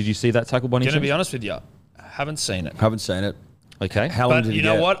charge? Did you see that tackle by any Going to be chance? honest with you, haven't seen it. haven't seen it. Okay. How long But did you he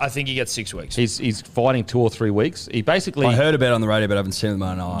know get? what? I think he gets 6 weeks. He's fighting 2 or 3 weeks. He basically I heard about it on the radio, but I haven't seen it with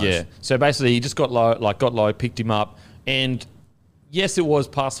my own eyes. Yeah. So basically, he just got low, picked him up, and yes, it was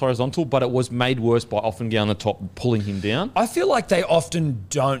past horizontal, but it was made worse by Offengar on the top pulling him down. I feel like they often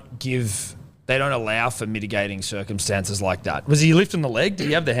don't allow for mitigating circumstances like that. Was he lifting the leg? Did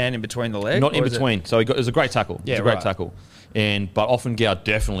he have the hand in between the leg? Not in Or is it- between. So it was a great tackle. Yeah, it was a great right. tackle. But Offengar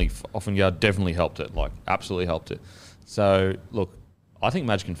definitely helped it. Like absolutely helped it. So look, I think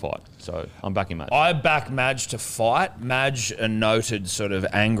Madge can fight. So I'm backing Madge. I back Madge to fight. Madge, a noted sort of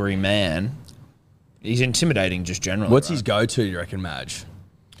angry man. He's intimidating just generally. What's right? his go-to, you reckon, Madge?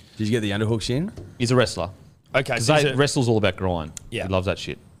 Did you get the underhooks in? He's a wrestler. Okay, Because so, he's a- wrestle's all about grind. Yeah. He loves that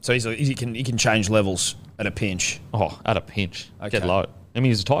shit. so he can change levels at a pinch. Oh, at a pinch. Get Okay. low. I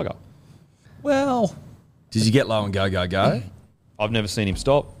mean, he's a tiger. Well, Did you get low and go? I've never seen him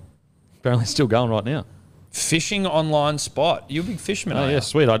stop. Apparently, it's still going right now. Fishing online spot. You're a big fisherman, Oh are yeah, you?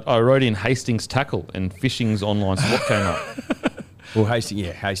 sweet. I wrote in Hastings tackle and fishing's online spot came up. Well,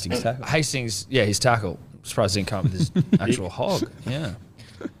 Hastings tackle. Hastings, yeah, his tackle. I'm surprised he didn't come up with his actual hog. Yeah.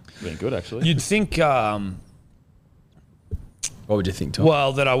 Been good actually. You'd think, What would you think, Tom?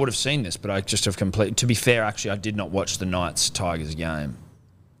 well, that I would have seen this, but I just have completely. To be fair, actually, I did not watch the Knights Tigers game.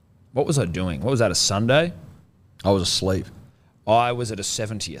 What was I doing? What was that, a Sunday? I was asleep. I was at a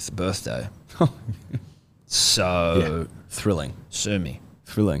 70th birthday. So, Thrilling. sue me.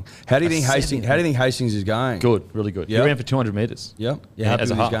 Thrilling. How do you think Hastings is going? Good, really good. Yeah. He ran for 200 metres. Yep. You happy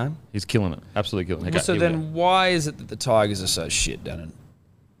as a with his half. game? He's killing it. Absolutely killing it. Well, so Okay, here we then why is it that the Tigers are so shit, Dannon?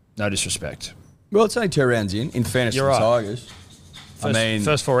 No disrespect. Well, it's only 2 rounds in fairness You're to the right. Tigers.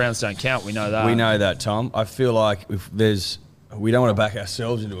 First 4 rounds don't count. We know that. We know that, Tom. I feel like we don't want to back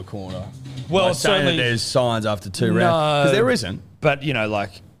ourselves into a corner. Well, By saying certainly- that there's signs after 2 No. rounds. Because there isn't. But, you know,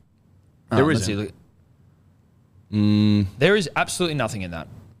 like... There let's isn't. see, There is absolutely nothing in that.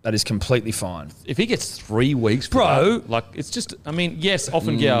 That is completely fine. If he gets 3 weeks, for Bro. that, like it's just. I mean, yes,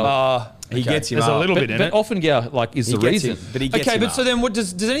 Offengow. He gets him There's up. a little bit in but it. Offengow like is He the gets reason. him, but he gets Okay, him but up. so then what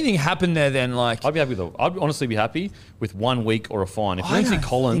does anything happen there then? Like, I'd be happy with. I'd honestly be happy with 1 week or a fine. If I Lindsay don't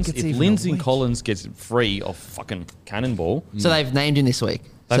Collins, think it's if even a Lindsay week. Collins gets free of fucking cannonball, So they've named him this week.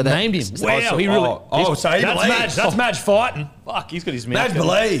 they've so named him. Wow, So he really. so he that's believes. Madge. That's Madge fighting. Fuck, he's got his mouth. Madge going.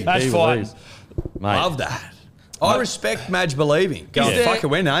 believe. Madge He fighting. believes. Mate. Love that. I respect Madge believing. Going, there- fuck it,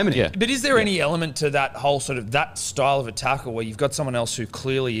 we're naming Yeah. it. But is there any element to that whole sort of that style of a tackle where you've got someone else who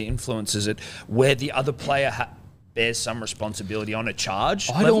clearly influences it, where the other player bears some responsibility on a charge?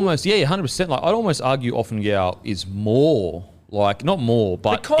 I'd level? almost, 100%. Like, I'd almost argue Offengow is more, like, not more,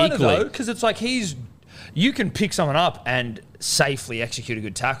 but kind equally. of though, because it's like you can pick someone up and safely execute a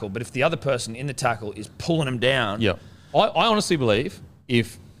good tackle, but if the other person in the tackle is pulling them down, Yeah. I honestly believe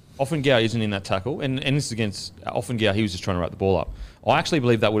if Offengow isn't in that tackle, and this is against Offengow, he was just trying to wrap the ball up. I actually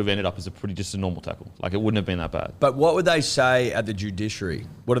believe that would have ended up as just a normal tackle. Like, it wouldn't have been that bad. But what would they say at the judiciary?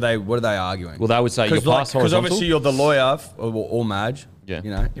 What are they arguing? Well, they would say you're past Because horizontal. obviously you're the lawyer or Madge. Yeah. You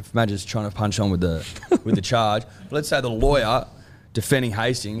know, if Madge is trying to punch on with the charge, but let's say the lawyer defending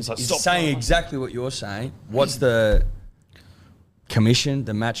Hastings like, is stop saying going. exactly what you're saying. What's the commission,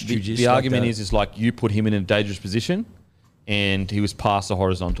 the match judiciary? The argument is like you put him in a dangerous position, and he was past the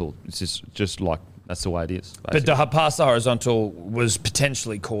horizontal. It's just like that's the way it is. but basically. the pass the horizontal was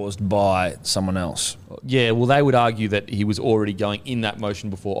potentially caused by someone else. Yeah, well, they would argue that he was already going in that motion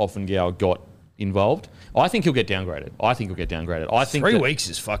before Offengow got involved. I think he'll get downgraded. I think 3 weeks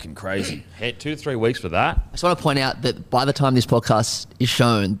is fucking crazy. 2 to 3 weeks for that. I just want to point out that by the time this podcast is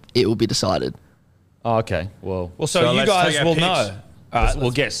shown, it will be decided. Oh, okay, well, Well, so So you let's guys take our will picks. know. All right,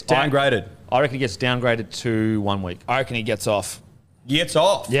 we'll guess. Downgraded. I reckon he gets downgraded to 1 week. I reckon he gets off. Gets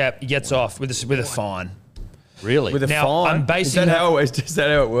off. Yeah, he gets off with a fine. Really? With a Now, fine. I'm basing that- Is that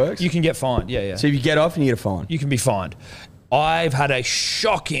how it works? You can get fined. Yeah. So if you get off and you get a fine. You can be fined. I've had a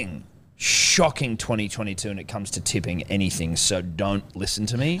shocking 2022 when it comes to tipping anything, so don't listen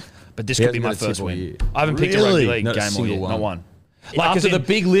to me. But this He could be hasn't my got a tip first all win. year. I haven't picked a Really? rugby league Not a game all single year. one. Not one. After as the in-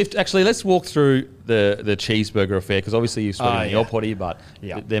 big lift, actually, let's walk through the cheeseburger affair because obviously you've spoken in yeah. your potty, but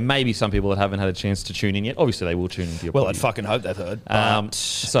Yeah. there may be some people that haven't had a chance to tune in yet. Obviously, they will tune into your Well, potty. I'd fucking hope they've heard.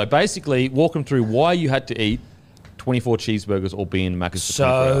 So basically, walk them through why you had to eat 24 cheeseburgers or be in Macca's for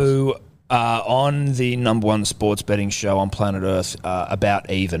 24 hours. So, on the number one sports betting show on planet Earth, About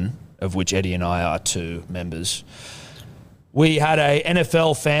Even, of which Eddie and I are 2 members, we had a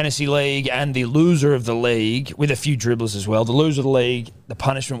NFL fantasy league, and the loser of the league, with a few dribblers as well, the loser of the league, the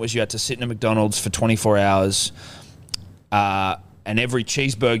punishment was you had to sit in a McDonald's for 24 hours, and every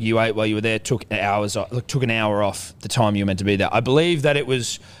cheeseburger you ate while you were there took an hour off the time you were meant to be there. I believe that it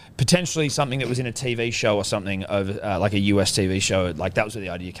was potentially something that was in a TV show or something over like a US TV show. Like that was where the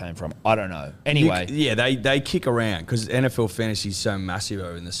idea came from. I don't know. Anyway, they kick around because NFL fantasy is so massive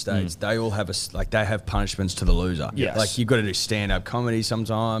over in the States. They all have they have punishments to the loser. Yes. Like you've got to do stand up comedy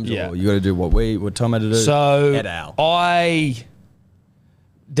sometimes, Yeah. or you got to do what Tom had to do. so Et al.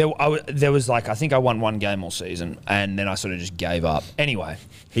 there was like I think I won 1 game all season, and then I sort of just gave up. Anyway,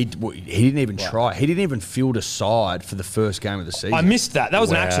 He didn't even try. He didn't even field a side for the first game of the season. I missed that. That was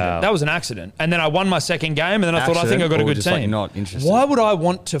an Wow. accident. That was an accident. And then I won my second game, and then I thought, I think I got a Accident, or good just, like, team. not interested? Why would I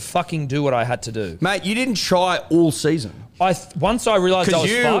want to fucking do what I had to do? Mate, you didn't try all season. Once I realised I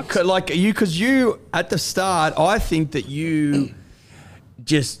was fucked. Because you at the start, I think that you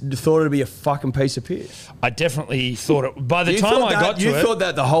just thought it'd be a fucking piece of piss. I definitely thought it. By the You time thought I got to you it, thought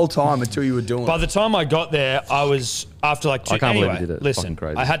that the whole time until you were doing by it. the time I got there, I was after like 2. I can't believe anyway, you did it. Listen, Fucking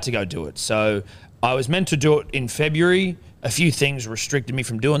crazy. I had to go do it. So I was meant to do it in February, a few things restricted me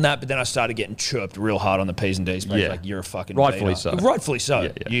from doing that, but then I started getting chirped real hard on the P's and D's page, Yeah. like you're a fucking Rightfully beater. so. Rightfully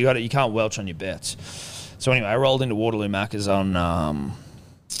so. Yeah. You can't welch on your bets. So anyway, I rolled into Waterloo Macca's on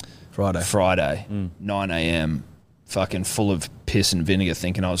Friday, 9 a.m. Fucking full of piss and vinegar,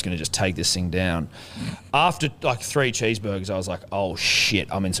 thinking I was going to just take this thing down. After like 3 cheeseburgers, I was like, oh shit,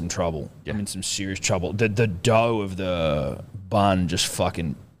 I'm in some trouble. I'm in some serious trouble. The dough of the bun just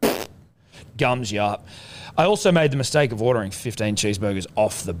fucking gums you up. I also made the mistake of ordering 15 cheeseburgers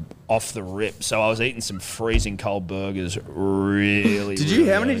off the rip. So I was eating some freezing cold burgers really,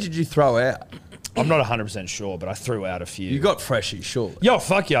 How many did you throw out? I'm not 100% sure, but I threw out a few. You got freshies, surely. Yo,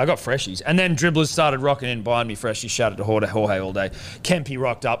 fuck yeah, I got freshies. And then dribblers started rocking in, buying me freshies, shouted to Jorge all day. Kempy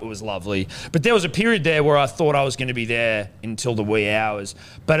rocked up, it was lovely. But there was a period there where I thought I was going to be there until the wee hours.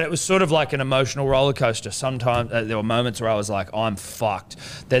 But it was sort of like an emotional roller coaster. Sometimes there were moments where I was like, I'm fucked.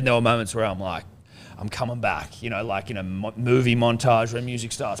 Then there were moments where I'm like, I'm coming back. You know, like in a movie montage where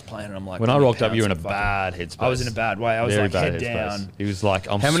music starts playing and I'm like... When I rocked up, you were in a fucking- bad headspace. I was in a bad way. I was Very like bad head headspace. down. He was like,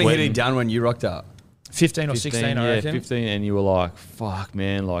 I'm How many sweating. had he done when you rocked up? 15 or 16, I reckon. 15, and you were like, fuck,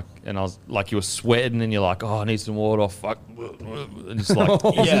 man, like, and I was like, you were sweating, and you're like, oh, I need some water, fuck, and it's like,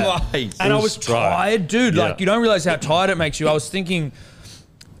 Yeah. mate, And I was straight. tired, dude. Yeah. Like, you don't realize how tired it makes you. I was thinking,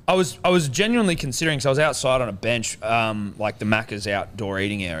 I was genuinely considering, because I was outside on a bench, like the Macca's outdoor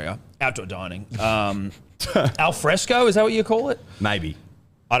eating area, outdoor dining. Al fresco, is that what you call it? Maybe.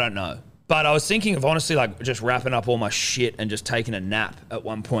 I don't know. But I was thinking of honestly like just wrapping up all my shit and just taking a nap at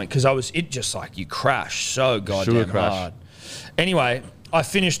one point, because it just like you crash so goddamn Sugar crash. hard. Anyway, I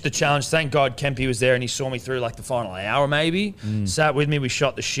finished the challenge. Thank God Kempy was there and he saw me through like the final hour maybe. Sat with me, we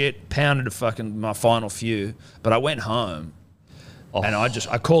shot the shit, pounded my final few. But I went home and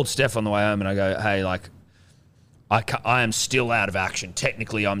I called Steph on the way home and I go, hey, like, I am still out of action.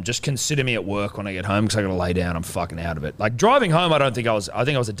 Technically, just consider me at work when I get home because I got to lay down. I'm fucking out of it. Like driving home, I think I was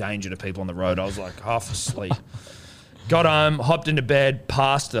a danger to people on the road. I was like half asleep. Got home, hopped into bed,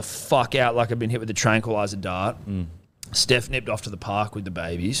 passed the fuck out like I'd been hit with a tranquilizer dart. Steph nipped off to the park with the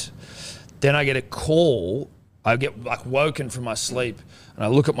babies. Then I get a call. I get like woken from my sleep and I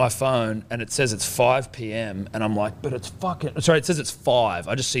look at my phone and it says it's 5 p.m. and I'm like, but it's fucking... Sorry, it says it's 5.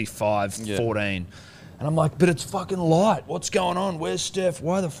 I just see 5:14. And I'm like, but it's fucking light. What's going on? Where's Steph?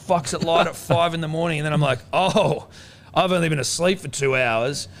 Why the fuck's it light at 5 in the morning? And then I'm like, oh, I've only been asleep for 2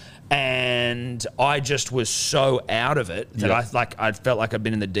 hours. And I just was so out of it that I felt like I'd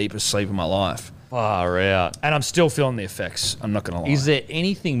been in the deepest sleep of my life. Far out. And I'm still feeling the effects. I'm not going to lie. Is there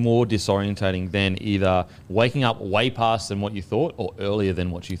anything more disorientating than either waking up way past than what you thought or earlier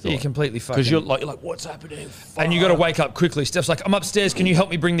than what you thought? You're completely fucking... Because you're like, what's happening? And you got to wake up quickly. Steph's like, I'm upstairs. Can you help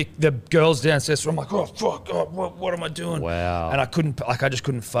me bring the girls downstairs? So I'm like, oh, fuck. Oh, what am I doing? Wow. And I just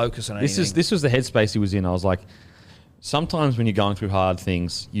couldn't focus on anything. This was the headspace he was in. I was like, sometimes when you're going through hard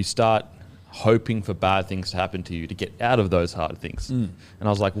things, you start hoping for bad things to happen to you to get out of those hard things. And I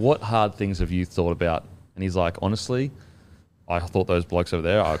was like, what hard things have you thought about? And he's like, honestly, I thought those blokes over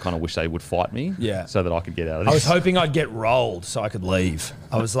there, I kind of wish they would fight me so that I could get out of this. I was hoping I'd get rolled so I could leave.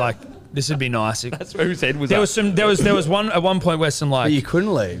 I was like, this would be nice. That's where his head was There at. was some. There was one at one point where some like... But you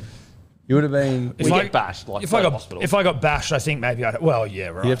couldn't leave. You would have been... We get bashed, like, if go I to got hospital. if I got bashed, I think maybe I'd... Well, yeah,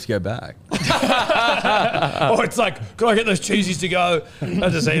 right. You have to go back. Or it's like, can I get those cheesies to go? I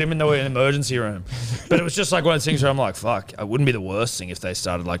just eat them in the emergency room. But it was just like one of those things where I'm like, fuck, it wouldn't be the worst thing if they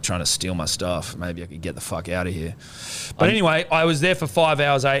started like trying to steal my stuff. Maybe I could get the fuck out of here. But anyway, I was there for 5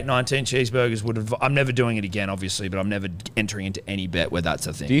 hours, 19 cheeseburgers. I'm never doing it again, obviously, but I'm never entering into any bet where that's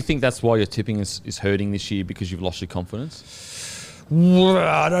a thing. Do you think that's why your tipping is hurting this year because you've lost your confidence?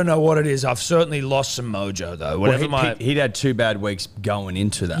 I don't know what it is. I've certainly lost some mojo though. Whatever He'd had 2 bad weeks going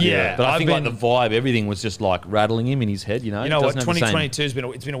into that. Yeah. But I I've think been- like the vibe, everything was just like rattling him in his head, you know? You know what? Doesn't have the same-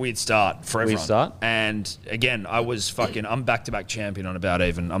 2022 it's been a weird start for everyone. Weird start? And again, I'm back-to-back champion on About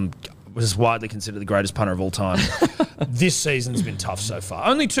Even. Was widely considered the greatest punter of all time. This season's been tough so far.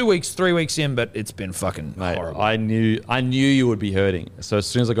 Only 3 weeks in, but it's been fucking Mate, horrible. I knew you would be hurting. So as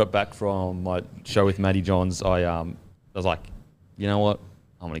soon as I got back from my show with Matty Johns, I was like, you know what?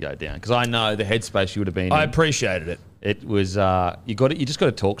 I'm going to go down. Because I know the headspace you would have been I in. appreciated it. It was, you just got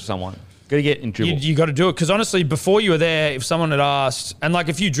to talk to someone. Got to get in dribble. You got to do it because honestly, before you were there, if someone had asked, and like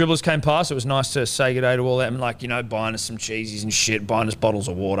a few dribblers came past, it was nice to say good day to all them, like, you know, buying us some cheesies and shit, buying us bottles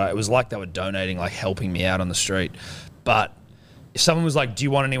of water. It was like they were donating, like helping me out on the street. But if someone was like, do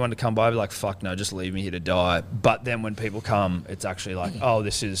you want anyone to come by? I'd be like, fuck no, just leave me here to die. But then when people come, it's actually like, oh,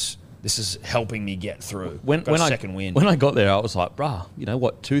 this is This is helping me get through. When Got a I second win. when I got there, I was like, bruh, you know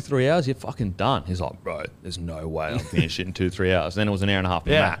what? 2-3 hours, you're fucking done. He's like, bro, there's no way I'm finished it in 2-3 hours. Then it was an hour and a half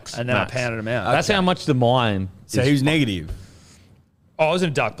max. and then max. I pounded him out. That's how much the mind. So is he was negative. Oh, I was in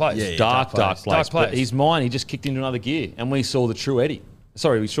a dark place. Yeah. dark dark place. place. Dark place. But his mind, he just kicked into another gear, and we saw the true Eddie.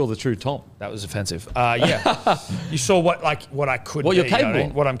 Sorry, we saw the true Tom. That was offensive. Yeah, you saw what I could. What be, you're you know capable what I mean?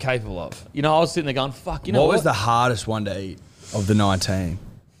 of. What I'm capable of. You know, I was sitting there going, fuck, you know What what? was the hardest one to eat of the 19?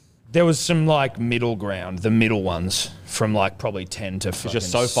 There was some like middle ground, the middle ones from like probably 10 to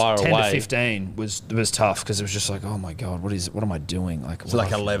just so far 10 away. to 15 was tough because it was just like, oh my god, what am I doing? Like It's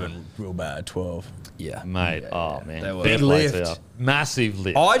like 11, real bad, 12. Yeah, Mate, Yeah, oh, yeah. man. They were- Fair Big play to lift. you. Massive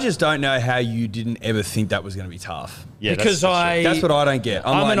lift. I just don't know how you didn't ever think that was going to be tough. Yeah, because That's what I don't get.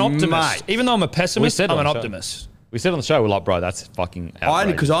 I'm like, an optimist. mate, Even though I'm a We pessimist, said I'm on an the show. optimist. We said on the show, we're like, bro, that's fucking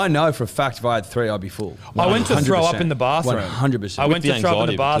outrageous. Because I know for a fact if I had 3, I'd be full. I went to throw up 100%. in the bathroom. 100%. I went the to throw up in anxiety the of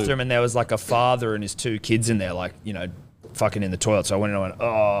it too. bathroom, and there was like a father and his 2 kids in there, like, you know, fucking in the toilet. So I went and I went,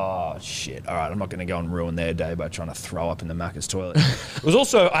 oh shit! All right, I'm not going to go and ruin their day by trying to throw up in the Macca's toilet. It was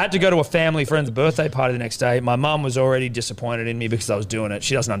also I had to go to a family friend's birthday party the next day. My mum was already disappointed in me because I was doing it.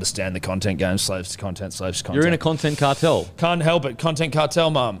 She doesn't understand the content game. Slaves to content. Slaves to content. You're in a content cartel. Can't help it. Content cartel,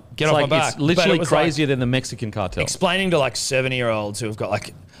 mum. Get It's off like, my back. it's But literally it was like crazier than the Mexican cartel. explaining to like 70-year-olds who have got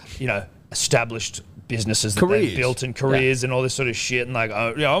like, you know, established businesses that Careers. they've built and careers and all this sort of shit, and like,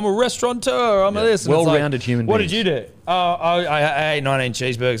 oh, you know, I'm a restaurateur, I'm a this. And it's Well-rounded like, human What beings. did you do? Oh, I ate 19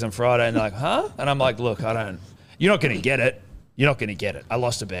 cheeseburgers on Friday, and they're like, huh? And I'm like, look, you're not going to get it. You're not going to get it. I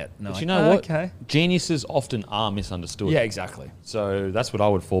lost a bet. No, But you know what? Okay. Geniuses often are misunderstood. Yeah, exactly. So that's what I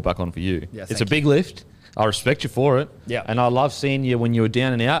would fall back on for you. Yeah, it's a thank big lift. I respect you for it. Yeah. And I love seeing you when you were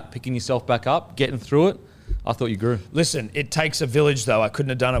down and out, picking yourself back up, getting through it. I thought you grew. Listen, it takes a village, though. I couldn't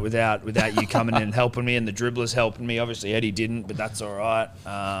have done it without you coming in and helping me, and the dribblers helping me. Obviously, Eddie didn't, but that's all right.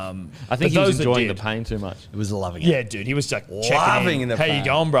 I but think he was those that enjoying the did- pain too much. It was loving it. Yeah, dude, he was like checking Loving in. the How you pain.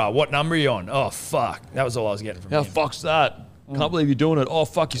 going, bro? What number are you on? Oh, fuck. That was all I was getting from How him. fuck's that? Can't believe you're doing it. Oh,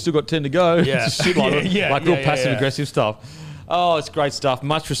 fuck, you still got 10 to go. Yeah. Just shit like, like real yeah, passive yeah. aggressive stuff. Oh, it's great stuff.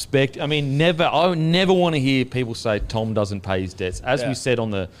 Much respect. I mean, I would never want to hear people say Tom doesn't pay his debts. As Yeah. we said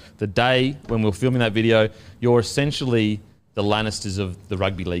on the day when we were filming that video, you're essentially the Lannisters of the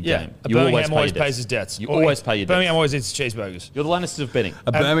rugby league Yeah, game. Birmingham always your pays his debts. You Or always pay your debts. Birmingham always eats cheeseburgers. You're the Lannisters of betting.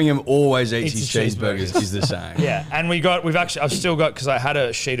 A Birmingham always eats Eats his his cheeseburgers is the saying. Yeah, and I've still got, because I had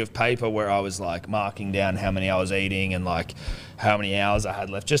a sheet of paper where I was like marking down how many I was eating and like how many hours I had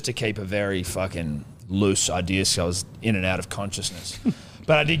left, just to keep a very fucking loose idea, so I was in and out of consciousness.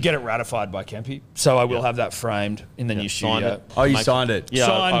 But I did get it ratified by Kempy, so I will have that framed in the new Signed studio. it. Oh, you Make- signed it? Yeah,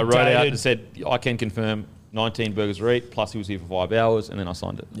 Signed, I wrote out dated. and said, I can confirm 19 burgers were eat, plus he was here for 5 hours, and then I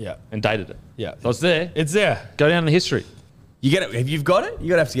signed it. Yeah. And dated it. Yeah. So it's there. It's there. Go down in the history. You get it. If you've got it, you're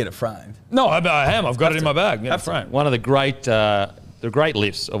going to have to get it framed. No, I am. I've got it in my bag. Yeah, framed. One of the great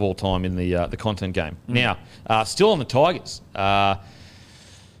lifts of all time in the content game. Now, still on the Tigers.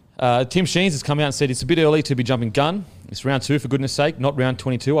 Tim Sheens has come out and said it's a bit early to be jumping gun. It's round 2, for goodness sake, not round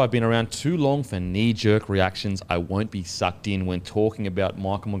 22. I've been around too long for knee-jerk reactions. I won't be sucked in when talking about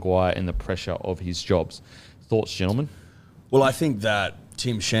Michael Maguire and the pressure of his jobs. Thoughts, gentlemen? Well, I think that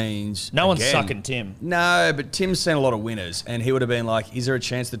Tim Sheens... No one's again- sucking Tim. No, but Tim's seen a lot of winners, and he would have been like, is there a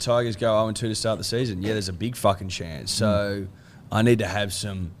chance the Tigers go 0-2 to start the season? Yeah, there's a big fucking chance. So I need to have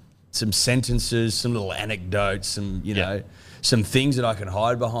some sentences, some little anecdotes, some, you know, some things that I can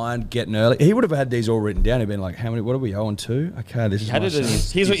hide behind getting early. He would have had these all written down. He'd been like, what are we, 0-2? Okay, this is Had my it in sense.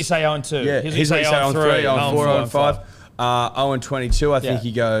 his- Here's what you say on 2. Yeah, Here's what you say on 3, 0-3, 0-4, 0-5. 0-22, I think Yeah.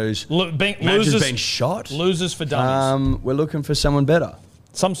 he goes, Losers manager's been shot. Losers for dummies. We're looking for someone better.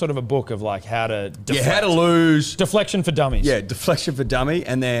 Some sort of a book of like how to deflect. Yeah, how to lose. Deflection for dummies. Yeah, deflection for dummy,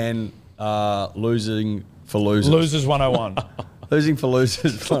 and then losing for losers. Losers 101. Losing for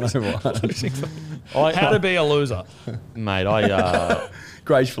losers 101. How to be a loser. Mate,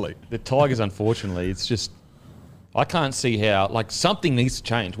 Gracefully. the Tigers, unfortunately, it's just... I can't see how... Like, something needs to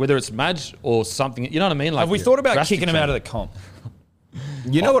change. Whether it's Madge or something... You know what I mean? Like, Have we thought about drastic kicking him out of change. the comp?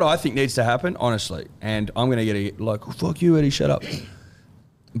 You know what I think needs to happen, honestly, and I'm going to get like, oh, fuck you, Eddie, shut up.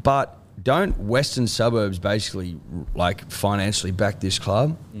 But don't Western suburbs basically like financially back this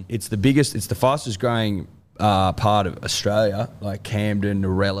club? It's the biggest, it's the fastest growing part of Australia, like Camden,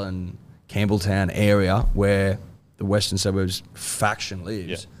 Narellan, Campbelltown area where the Western suburbs faction lives.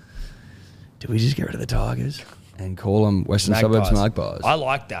 Yeah. Do we just get rid of the Tigers and call them Western suburbs Magpies? I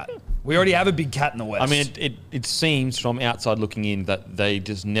like that. We already have a big cat in the West. I mean, it seems from outside looking in that they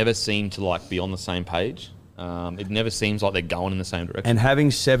just never seem to like be on the same page. It never seems like they're going in the same direction. And having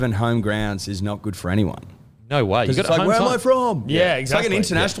 7 home grounds is not good for anyone. No way. You Because got it's it like, home where am time. I from? Yeah, It's like exactly. an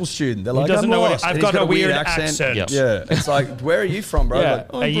international student. They're He like, doesn't I'm know what lost. I've And got he's a weird accent. Yep. Yeah, it's like, where are you from, bro? Yeah.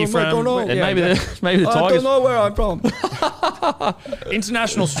 Like, Are you from- McDonald. And Yeah, maybe exactly. the I Tigers. don't know where I'm from.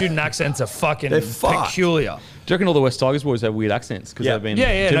 International student accents are fucking They're fucked. peculiar. Do you reckon all the West Tigers boys have weird accents because Yeah. they've been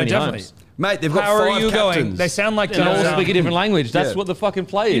Yeah, too no, many definitely. homes? Mate, they've got How are 5 you captains. going? They sound like And all those, speak a different language. That's Yeah. what the fucking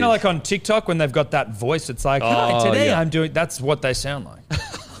play is. you know, like on TikTok when they've got that voice. It's like, hi, Oh, today yeah. I'm doing. That's what they sound like.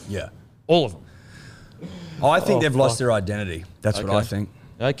 Yeah. All of them. I think they've lost their identity. That's what Okay. I think.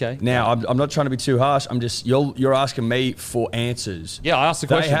 Okay. Now, I'm not trying to be too harsh. I'm just, you're asking me for answers. Yeah, I asked the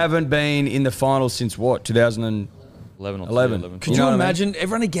They question. haven't been in the finals since what, 2011? 11 or 11. 11. Could You know you what I mean? imagine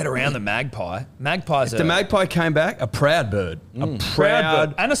everyone to get around the magpie? Magpies are The magpie came back, a proud bird. A proud proud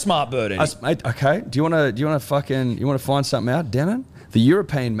bird and a smart bird. Eddie. Mate, okay. Do you want to find something out, Denon? The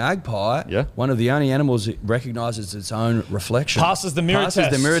European magpie, Yeah. one of the only animals that recognises its own reflection. Passes the mirror Passes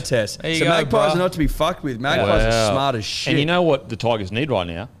test. the mirror test. There you So go, magpies bruh. are not to be fucked with. Magpies are Wow. smart as shit. And you know what the Tigers need right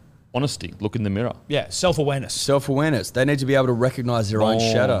now? Honesty. Look in the mirror. Yeah, self-awareness. self-awareness. They need to be able to recognise their own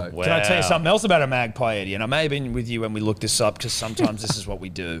Oh, shadow. wow. Can I tell you something else about a magpie, Eddie? And I may have been with you when we looked this up because sometimes this is what we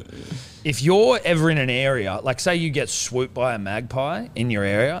do. If you're ever in an area, like say you get swooped by a magpie in your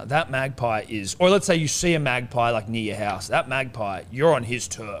area, that magpie is, or let's say you see a magpie like near your house, that magpie, you're on his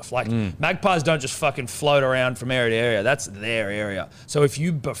turf. Like magpies don't just fucking float around from area to area. That's their area. So if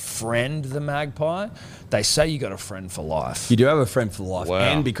you befriend the magpie, they say you got a friend for life. You do have a friend for life. Wow.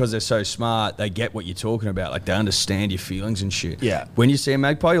 And because they're so smart, they get what you're talking about. Like, they understand your feelings and shit. Yeah. When you see a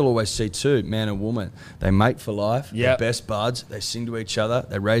magpie, you'll always see two, man and woman. They mate for life. Yep. They're best buds. They sing to each other.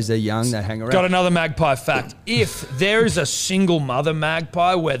 They raise their young. They hang around. Got another magpie fact. If there is a single mother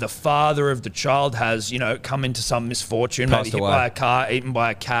magpie where the father of the child has, come into some misfortune, Passed maybe hit away. by a car, eaten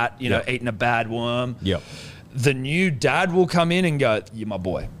by a cat, Yep. eaten a bad worm, Yep. the new dad will come in and go, "You're my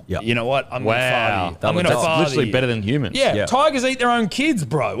boy. Yep. You know what? I'm going to father you. I'm going to That's father literally you." better than humans. Yeah, Yeah. tigers eat their own kids,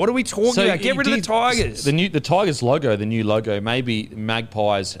 bro. What are we talking about? Get rid of the tigers. The Tigers logo, the new logo, maybe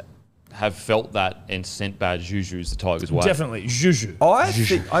magpies have felt that and sent bad jujus the Tigers' way. Definitely. Juju.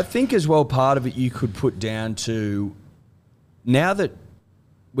 I think as well, part of it you could put down to now that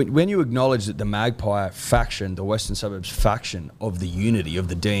when you acknowledge that the Magpie faction, the Western Suburbs faction of the unity, of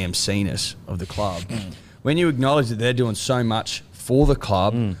the DMC-ness of the club, when you acknowledge that they're doing so much for the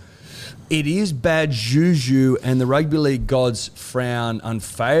club, it is bad juju, and the rugby league gods frown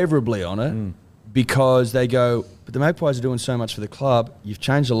unfavourably on it because they go, but the Magpies are doing so much for the club. You've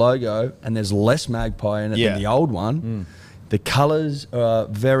changed the logo, and there's less magpie in it Yeah. than the old one. The colours are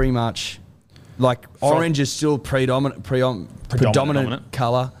very much like orange is still predominant Predominant.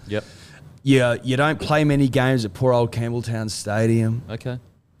 colour. Yep. Yeah, you don't play many games at poor old Campbelltown Stadium, Okay.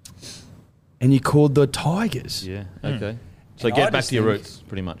 and you called the Tigers. Yeah. Okay. So And I get back just to your think- roots,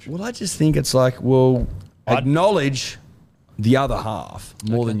 pretty much. Well, I just think it's like, well, acknowledge the other half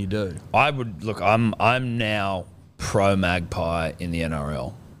more than you do. I would look. I'm now pro magpie in the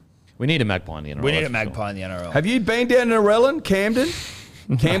NRL. We need a magpie in the NRL. We need a that's for sure. magpie in the NRL. Have you been down to Narellan, Camden,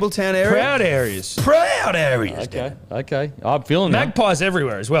 Campbelltown area? Proud areas. Proud areas. Okay. Okay. I'm feeling that. Magpies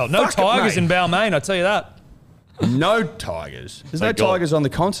everywhere as well. No Fuck it, tigers mate. in Balmain, I tell you that. No tigers. There's no Thank God. tigers on the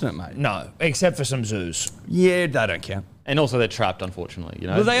continent, mate. No, except for some zoos. Yeah, they don't count. And also they're trapped, unfortunately. You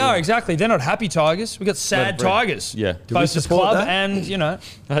know. Well, they are, exactly. They're not happy tigers. We've got sad Blood bread. tigers. Yeah. Do we Closest support club that? and,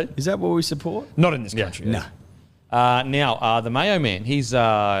 Hey? Is that what we support? not in this Yeah. country. No. Now, the Mayo man, he's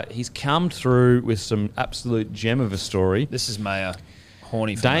come through with some absolute gem of a story. This is Mayor.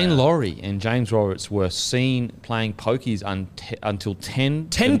 Horny for Dane Mayor. Laurie and James Roberts were seen playing pokies until 10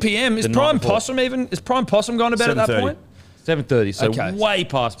 10 p.m. Is Prime Possum gone to bed at that 7:30. point? 7:30, so Okay. way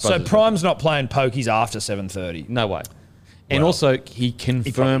past So buzzers. Prime's not playing pokies after 7:30. No way. And Well, also, he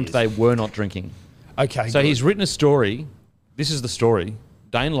confirmed is. they were not drinking. Okay. So good. he's written a story. This is the story.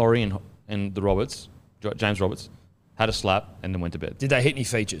 Dane Laurie and the Roberts, James Roberts, had a slap and then went to bed. Did they hit any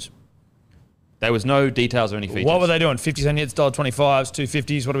features? There was no details of any features. What were they doing? 50-cent hits, $1.25s,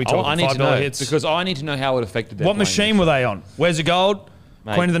 250s? What are we talking? I need to know $5 hits. because I need to know how it affected their What playing. machine were they on? Where's the gold?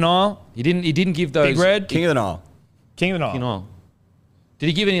 Mate. Queen of the Nile? He didn't give those. Big Red? King of the Nile. King of the Nile. You know. Did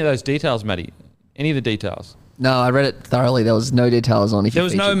he give any of those details, Matty? Any of the details? No, I read it thoroughly. There was no details on if There you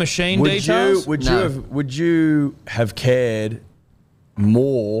was no featured. machine Would details? would you have cared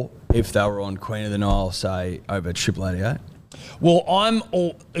more if they were on Queen of the Nile, say, over Triple 88? Well, I'm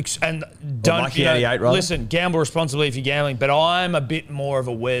all and don't Lucky 88 rather? listen. Gamble responsibly if you're gambling, but I'm a bit more of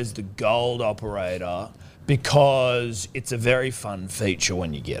a where's the gold operator because it's a very fun feature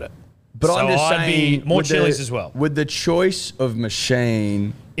when you get it. But So I'm just I'd be saying, more with the- chilies as well. With the choice of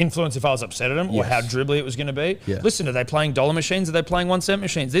machine, Influence if I was upset at them or Yes. how dribbly it was going to be. Yeah. Listen, are they playing dollar machines? Are they playing 1 cent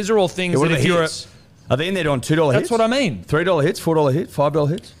machines? These are all things what that are if the you're hits? Are they in there doing $2 hits? That's what I mean. $3 hits, $4 hits, $5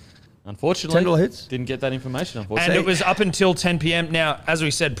 hits. Unfortunately, $10 hits? Didn't get that information. And Unfortunately, it was up until 10 p.m. Now, as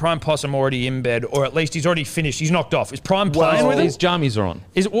we said, Prime Possum already in bed, or at least he's already finished. He's knocked off. Is Prime playing with him? his jammies are on.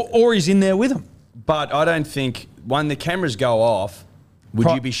 Or he's in there with him? But I don't think, when the cameras go off, would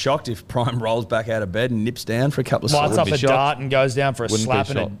you be shocked if Prime rolls back out of bed and nips down for a couple of Lights slaps? up be a shocked. dart and goes down for a Wouldn't be slap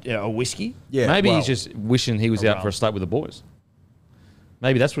and shocked. a whiskey? Yeah, Maybe well, he's just wishing he was out for a slap with the boys.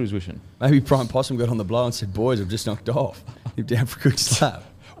 Maybe that's what he's wishing. Maybe Prime Possum got on the blow and said, boys, I've just knocked off. Nip down for a good slap.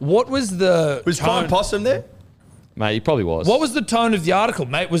 What was the Was Prime Possum there? Mate, he probably was. What was the tone of the article,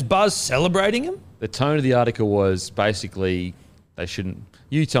 mate? Was Buzz celebrating him? The tone of the article was basically they shouldn't.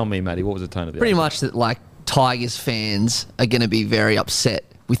 You tell me, Matty, what was the tone of the Pretty article? much that, like, Tigers fans are going to be very upset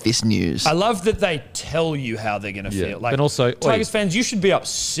with this news. I love that they tell you how they're going to Yeah. feel. Like, And also- Tigers wait. fans, you should be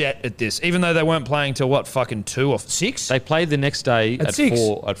upset at this, even though they weren't playing till what, fucking 2 or 6? They played the next day At at 6.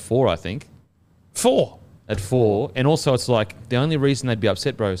 4. At 4, I think. 4. At 4, and also it's like the only reason they'd be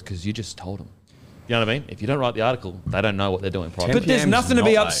upset, bro, is because you just told them. You know what I mean? If you don't write the article, they don't know what they're doing. Privately. But there's PM's nothing to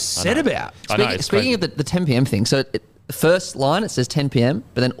be not late. upset I know. about. I know, it's Speaking crazy. of the 10 p.m. thing, so the first line, it says 10 p.m.,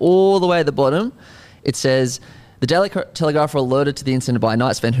 but then all the way at the bottom, it says, the Daily Telegraph were alerted to the incident by a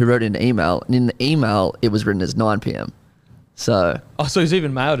Knights fan who wrote in an email, and in the email, it was written as 9 p.m. So, Oh, so he's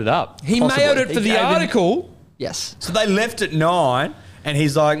even mailed it up. He Possibly. mailed it He for the gave him- article. yes. So they left at 9, and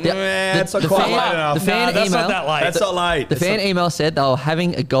he's like, it's not the quite fan- late enough. the fan Nah, that's email, not that late. That's not late. The It's fan not- email said they were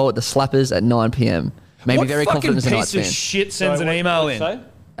having a go at the Slappers at 9 p.m. Made What me very fucking confident as a piece Knights of fan. shit sends Sorry, an email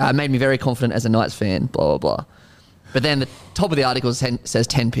in? Made me very confident as a Knights fan, blah, blah, blah. But then the top of the article says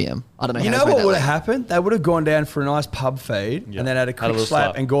 10 p.m. I don't know You how know it's made what that would late. have happened? They would have gone down for a nice pub feed Yeah. and then had a Had a quick little slap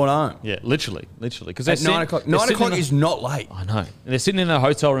slap. and gone home. Yeah, literally. Because At 9 o'clock. 9 o'clock is not late. I know. And they're sitting in a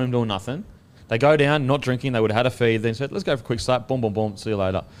hotel room doing nothing. They go down, not drinking. They would have had a feed. Then said, let's go for a quick slap. Boom, boom, boom. See you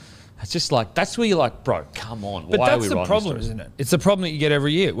later. It's just like, that's where you're like, bro, come on. But Why are that's we the writing problem, this story? isn't it? It's the problem that you get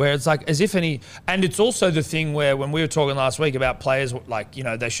every year, where it's like as if any, and it's also the thing where when we were talking last week about players, like, you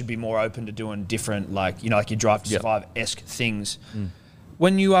know, they should be more open to doing different, like, you know, like your Drive to Yep. Survive-esque things.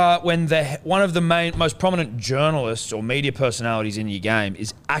 When one of the most prominent journalists or media personalities in your game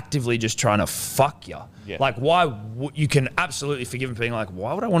is actively just trying to fuck you. Yeah. Like, you can absolutely forgive him being like,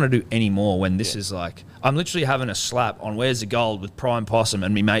 why would I want to do any more when this is like, I'm literally having a slap on Where's the Gold with Prime Possum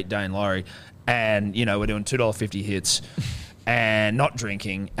and me mate Dane Laurie, and, you know, we're doing $2.50 hits and not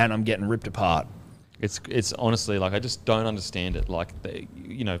drinking, and I'm getting ripped apart. It's honestly like, I just don't understand it. Like,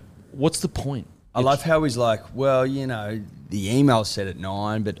 you know, what's the point? I love how he's like, well, you know, the email said at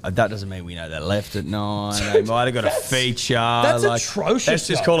 9, but that doesn't mean we know they left at 9. They might have got a feature. That's atrocious, Let's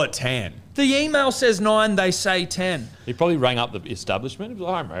just though. call it 10. The email says 9, they say 10. He probably rang up the establishment. He was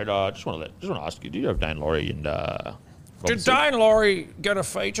like, "Hi, mate. Just want to ask you, do you have Dane Laurie and Did Dane Laurie get a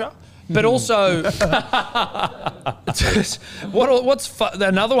feature? But also,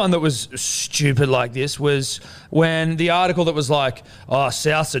 another one that was stupid like this was when the article that was like, oh,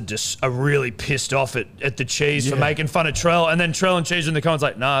 Souths are really pissed off at the Cheese for making fun of Trell, and then Trell and Cheese in the comments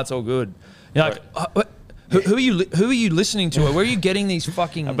like, nah, it's all good. You're like, who are you listening to? Where are you getting these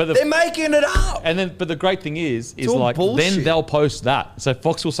fucking? But They're making it up. but the great thing is all like bullshit. then they'll post that. So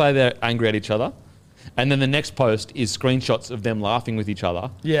Fox will say they're angry at each other, and then the next post is screenshots of them laughing with each other.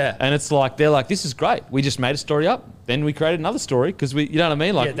 Yeah. And it's like they're like, this is great. We just made a story up. Then we created another story because you know what I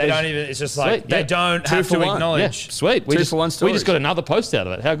mean? Like Yeah, they don't even. It's just like Sweet, they yeah. don't 2 have for to 1. yeah, acknowledge. sweet. We 2 just for 1 we stories. just got another post out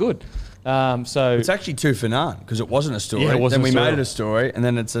of it. How good. So It's actually 2 for none because it wasn't a story. Yeah, it wasn't then we a story. made it a story, and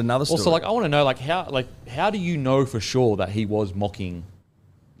then it's another story. also, like, I want to know, how do you know for sure that he was mocking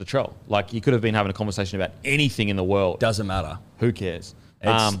the Trell? Like, he could have been having a conversation about anything in the world. doesn't matter. Who cares?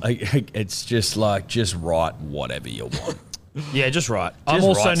 It's just like, just write whatever you want. Yeah, just right. I'm Just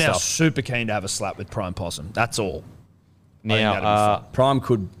also right now stuff. super keen to have a slap with Prime Possum. That's all. now, Prime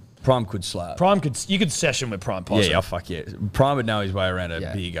could slap. You could session with Prime Possum. Yeah, fuck yeah. Prime would know his way around a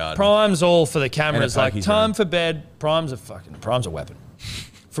Yeah. beer garden. Prime's all for the cameras. And a Like, pokies time room. for bed. Prime's a weapon.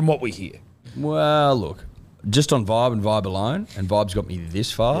 From what we hear. Well, look, just on Vibe and Vibe alone, and Vibe's got me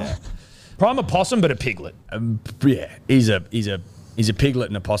this far. Prime a possum, but a piglet. Yeah, he's a piglet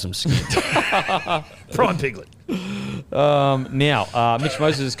in a possum skin. Prime piglet. now, Mitch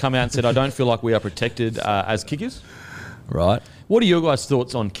Moses has come out and said, I don't feel like we are protected as kickers. Right. What are your guys'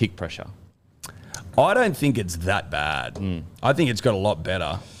 thoughts on kick pressure? I don't think it's that bad. I think it's got a lot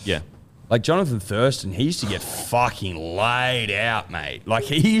better. Yeah. Like Jonathan Thurston, he used to get fucking laid out, mate. Like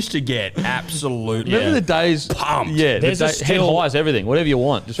he used to get absolutely. Remember the days? Pumped. Yeah, There's the a head still- highs, everything, whatever you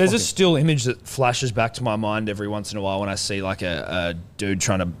want. Just There's a fucking- still image that flashes back to my mind every once in a while when I see like a dude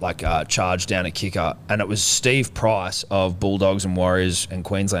trying to charge down a kicker, and it was Steve Price of Bulldogs and Warriors and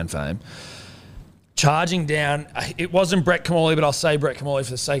Queensland fame. charging down. It wasn't Brett Kamali, but I'll say Brett Kamali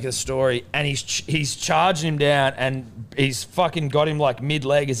for the sake of the story. And he's charging him down, and he's fucking got him like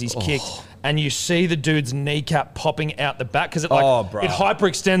mid-leg as he's kicked. And you see the dude's kneecap popping out the back because it it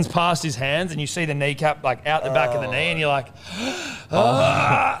hyperextends past his hands, and you see the kneecap like out the back of the knee, and you're like,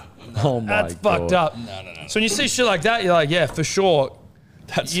 Oh my that's God. fucked up. No. So when you see shit like that, you're like, yeah, for sure.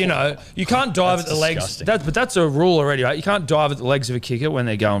 You can't dive at the legs. But that's a rule already, right? You can't dive at the legs of a kicker when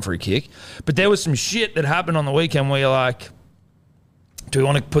they're going for a kick. But there was some shit that happened on the weekend where you're like, do we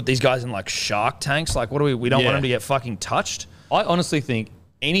want to put these guys in like shark tanks? Like, what do we don't want them to get fucking touched? I honestly think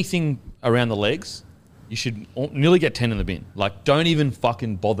anything around the legs, you should nearly get 10 in the bin. Like, don't even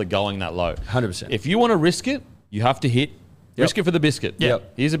fucking bother going that low. 100%. If you want to risk it, you have to hit. Risk it for the biscuit.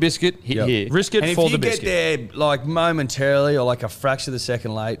 Yep. Here's a biscuit. Hit here. Risk it And for if the you biscuit. get there like momentarily or like a fraction of the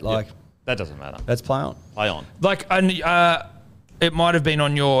second late, like That doesn't matter. that's play on. Play on. Like, it might have been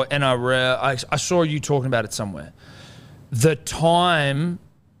on your NRL. I saw you talking about it somewhere. The time.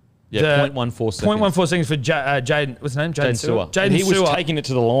 Yeah, 0.14 seconds. 0.14 seconds for Jaden. What's his name? Jaden Sewer. Jaden And he was Sewer. taking it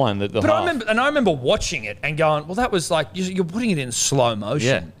to the line. The But half. I remember watching it and going, well, that was like you're putting it in slow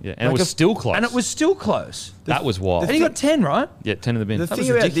motion. Yeah. And it was still close. And it was still close. That was wild. And he got 10, right? Yeah, 10 in the bin. The That thing was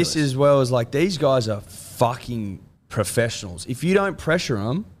about ridiculous. this as well is like these guys are fucking professionals. If you don't pressure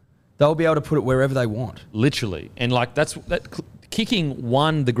them, they'll be able to put it wherever they want. Literally. And like kicking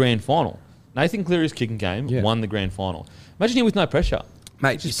won the grand final. Nathan Cleary's kicking game won the grand final. Imagine him with no pressure.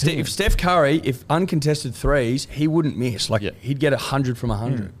 Mate, if Steph Curry, if uncontested threes, he wouldn't miss. Like he'd get 100 from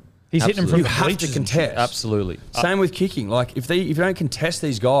 100. He's hitting them from You the have to bleachers and shit. contest. Absolutely. Same with kicking. Like if you don't contest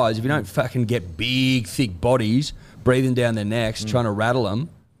these guys, if you don't fucking get big, thick bodies breathing down their necks, trying to rattle them,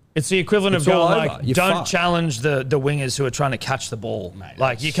 It's the equivalent It's of all going over. like, You're don't fucked. challenge the wingers who are trying to catch the ball. Mate,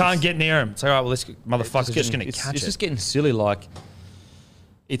 like, it's you can't get near him. It's like, all right, well, this motherfucker's just going to catch It's it. just getting silly. Like,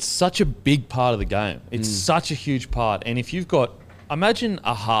 it's such a big part of the game. It's such a huge part. And if you've got, imagine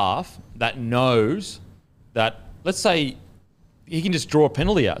a half that knows that, let's say, he can just draw a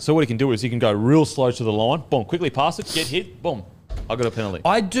penalty out. So what he can do is he can go real slow to the line, boom, quickly pass it, get hit, boom, I got a penalty.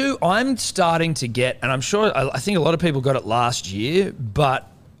 I'm starting to get, and I'm sure, I think a lot of people got it last year, but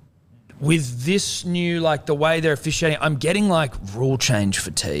with this new, like the way they're officiating, I'm getting like rule change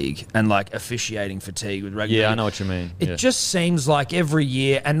fatigue and like officiating fatigue with rugby. Yeah, I know what you mean. It Yeah. just seems like every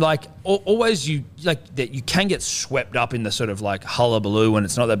year, and like always, you like that you can get swept up in the sort of like hullabaloo when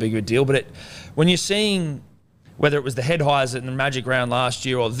it's not that big of a deal. But when you're seeing, whether it was the head highs in the Magic round last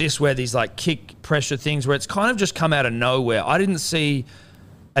year or this, where these like kick pressure things, where it's kind of just come out of nowhere. I didn't see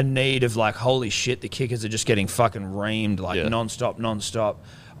a need of like, holy shit, the kickers are just getting fucking reamed like nonstop.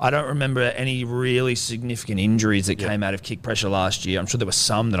 I don't remember any really significant injuries that came out of kick pressure last year. I'm sure there were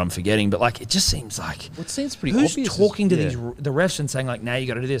some that I'm forgetting, but like it just seems like What seems pretty who's obvious is- talking to yeah. the refs and saying like, now you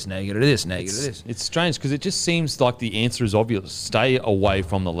got to do this, now you got to do this, now you got to do this. It's strange because it just seems like the answer is obvious. Stay away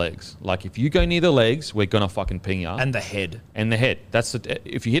from the legs. Like, if you go near the legs, we're going to fucking ping you. And the head. And the head. That's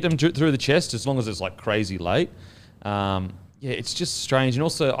if you hit them through the chest, as long as it's like crazy late. Yeah, it's just strange. And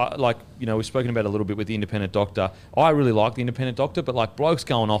also, we've spoken about it a little bit with the independent doctor. I really like the independent doctor, but like blokes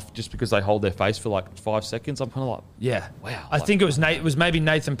going off just because they hold their face for like 5 seconds, I'm kind of like, Yeah. Wow, I like- think it was maybe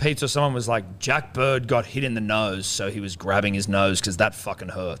Nathan Peets or someone was like, Jack Bird got hit in the nose, so he was grabbing his nose because that fucking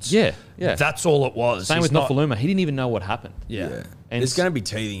hurts. Yeah. That's all it was. same He's with Nofaluma. He didn't even know what happened. Yeah. And There's going to be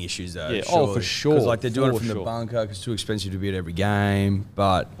teething issues though. Yeah, oh, for sure, Because like they're doing it for from the sure. bunker because it's too expensive to be at every game.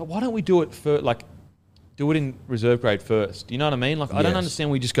 But But why don't we do it do it in reserve grade first? You know what I mean? Like, I don't Yes.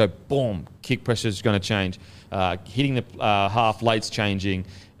 understand. We just go, boom, kick pressure is going to change. Hitting the half late's changing.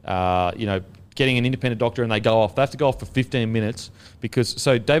 Getting an independent doctor and they go off. They have to go off for 15 minutes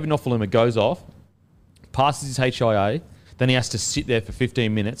so David Nofaluma goes off, passes his HIA, then he has to sit there for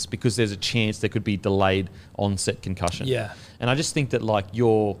 15 minutes because there's a chance there could be delayed onset concussion. Yeah. And I just think that like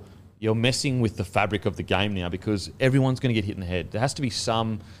you're messing with the fabric of the game now because everyone's going to get hit in the head. There has to be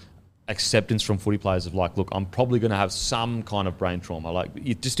some acceptance from footy players of like, look, I'm probably going to have some kind of brain trauma. Like,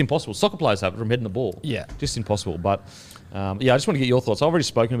 it's just impossible. Soccer players have it from hitting the ball. Yeah. Just impossible. But I just want to get your thoughts. I've already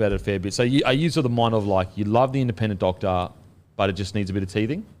spoken about it a fair bit. So are you sort of the mind of like, you love the independent doctor, but it just needs a bit of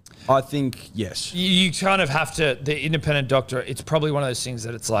teething? I think yes. You kind of have to, the independent doctor, it's probably one of those things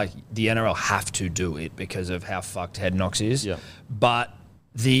that it's like the NRL have to do it because of how fucked Head Knocks is. Yeah. But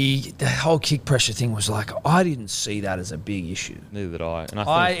the whole kick pressure thing was like, I didn't see that as a big issue. Neither did I. And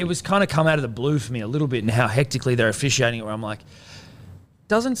I think It was kind of come out of the blue for me a little bit and how hectically they're officiating it where I'm like,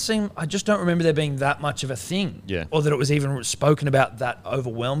 I just don't remember there being that much of a thing. Yeah. Or that it was even spoken about that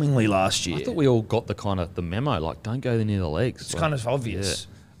overwhelmingly last year. I thought we all got the memo, like, don't go near the legs. It's kind of obvious.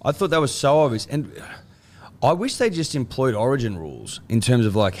 I thought that was so obvious, and I wish they just employed origin rules in terms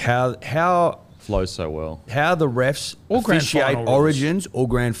of like how Flows so well. how the refs Or grand officiate final rules. origins or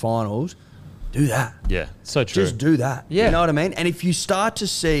grand finals, do that. Yeah, so true. Just do that. Yeah. You know what I mean? And if you start to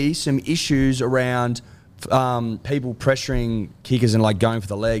see some issues around people pressuring kickers and like going for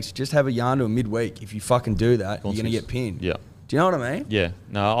the legs, just have a yarn to them midweek. If you fucking do that, you're going to get pinned. Yeah. Do you know what I mean? Yeah,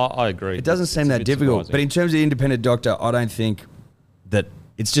 no, I agree. It doesn't seem It's a that bit difficult. surprising. But in terms of the independent doctor, I don't think that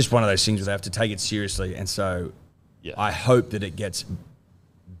it's just one of those things where they have to take it seriously. And so Yeah. I hope that it gets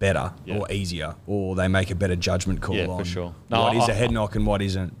better Yeah. or easier, or they make a better judgment call Yeah, for on sure. No, what is I- a head knock and what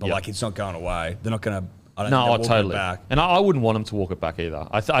isn't. But Yeah. like, it's not going away. They're not going to. I don't No, think they'll walk it totally. back. And I wouldn't want them to walk it back either.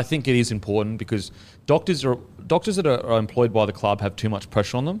 I think it is important because doctors that are employed by the club have too much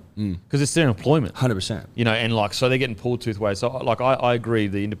pressure on them because it's their employment. 100%. You know, and like, so they're getting pulled tooth ways. So like, I agree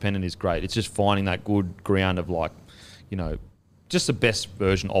the independent is great. It's just finding that good ground of like, you know, just the best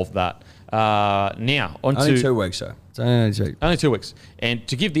version of that. Now, on Only to 2 weeks, though. It's only 2 weeks. only 2 weeks. And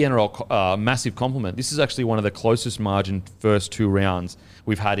to give the NRL a massive compliment, this is actually one of the closest margin first 2 rounds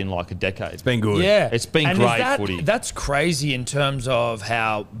we've had in like a decade. It's been good. Yeah, It's been And great is footy. That's crazy in terms of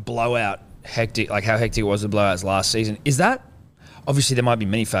how hectic it was the blowouts last season. Is that obviously there might be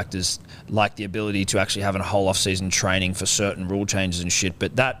many factors like the ability to actually have a whole off-season training for certain rule changes and shit,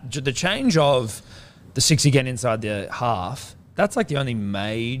 but the change of the 6 again inside the half. That's like the only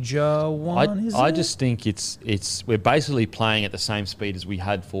major one. Is I it? just think it's we're basically playing at the same speed as we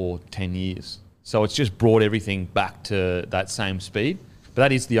had for 10 years. So it's just brought everything back to that same speed. But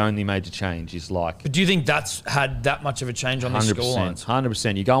that is the only major change is like But do you think that's had that much of a change on the 100%. scorelines?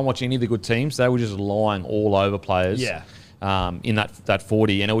 100%. You go and watch any of the good teams, they were just lying all over players. Yeah. In that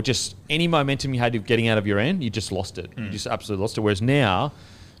 40, and it would just any momentum you had of getting out of your end, you just lost it. Mm. You just absolutely lost it. Whereas now,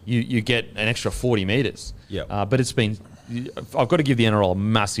 you get an extra 40 meters. Yep. But it's been. I've got to give the NRL a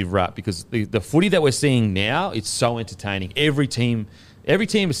massive rap because the footy that we're seeing now, it's so entertaining. Every team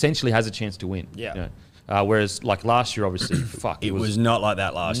essentially has a chance to win. Yeah. You know? Whereas like last year, obviously, fuck, It was not like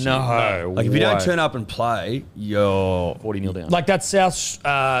that last year. no. Like, if you don't way. turn up and play, you're 40-0 down. Like that South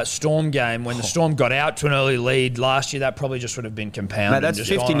Storm game when the Storm got out to an early lead last year, that probably just would have been compounded. Mate, that's and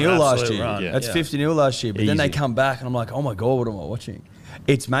just gone 50-0 on an last absolute year. run. Yeah. That's Yeah. 50-0 last year. But then they Easy. come back and I'm like, oh my God, what am I watching?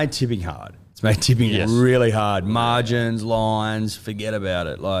 It's made tipping hard. It's made tipping Yes. really hard. Margins, lines, forget about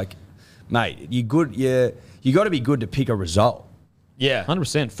it. Like, mate, you got to be good to pick a result. Yeah.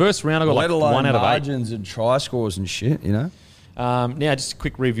 100%. First round, I got like Let alone 1 out of 8. margins and try scores and shit, you know? Now, just a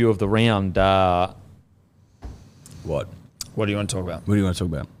quick review of the round. What? What do you want to talk about? What do you want to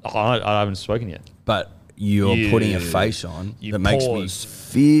talk about? I haven't spoken yet. But you're You- putting a face on you that makes me paused.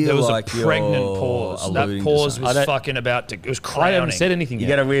 feel There was like a pregnant you're pause. That alluding to pause something. was I don't- fucking about to. It was I crowning. haven't said anything You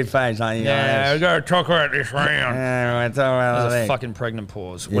yet. got a weird face, don't you? Yeah, we gotta talk about this round. Yeah, we're talking about That was a that. fucking pregnant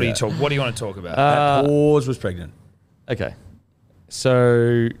pause. What do Yeah. you talk? What do you want to talk about? That pause was pregnant. Okay.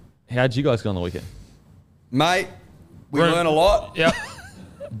 So, how'd you guys go on the weekend? Mate, we We're- learn a lot. Yep.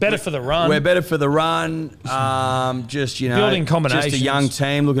 Better for the run. We're better for the run. Just, you know, Building combinations. Just a young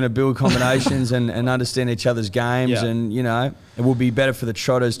team looking to build combinations and understand each other's games. Yeah. And, you know, it will be better for the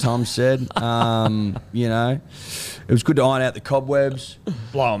trot, as Tom said. You know, it was good to iron out the cobwebs.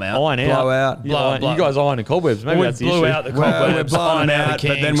 Blow them out. Iron out. Blow out. You, Blow- iron- blow. you guys iron the cobwebs. Maybe We that's the blew issue. out the Well, we're cobwebs. blowing iron them out out, the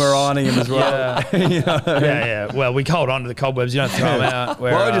but then kinks. we're ironing them as well. Yeah. You know what I mean? Yeah. Well, we hold on to the cobwebs. You don't throw them out.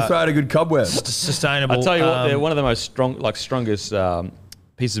 We're, Why would you throw out a good cobweb? sustainable. I'll tell you what, they're one of the most strongest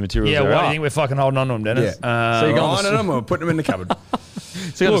pieces of material Yeah, there why do are. you think we're fucking holding on to them, Dennis? Yeah. So you We're go on the ironing them or putting them in the cupboard.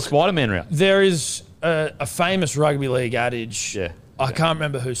 So you got the Spider-Man route. There is a famous rugby league adage. Yeah. I can't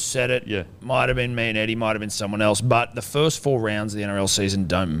remember who said it. Yeah. Might have been me and Eddie, might have been someone else. But the first 4 rounds of the NRL season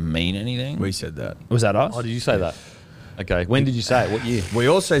don't mean anything. We said that. Was that us? Oh, did you say that? Okay. When did you say it? What year? We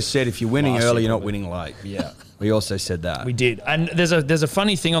also said if you're winning Last early, year, you're not probably. winning late. Yeah. We also said that. We did. And there's a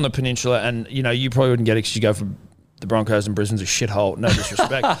funny thing on the peninsula, and you know, you probably wouldn't get it because you go from the Broncos and Brisbane's a shithole, no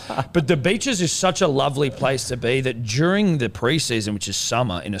disrespect. But the beaches is such a lovely place to be that during the preseason, which is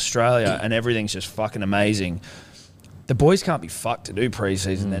summer in Australia, and everything's just fucking amazing, the boys can't be fucked to do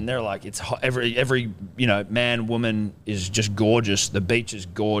preseason. Then they're like, it's hot. Every you know, man, woman is just gorgeous. The beach is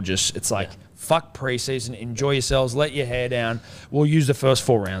gorgeous. It's like, fuck preseason, enjoy yourselves, let your hair down. We'll use the first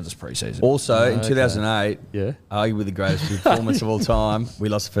 4 rounds as preseason. Also, in 2008, Yeah. arguably the greatest performance of all time, we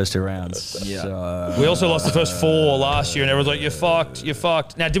lost the first 2 rounds. Yeah. So, We also lost the first 4 last year, and everyone's like, "You're fucked, you're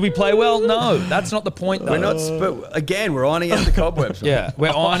fucked." Now, did we play well? No, that's not the point, though. we're not. But again, we're ironing out the cobwebs. Yeah,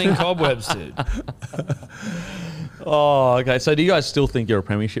 we're ironing cobwebs, dude. Oh, okay. So do you guys still think you're a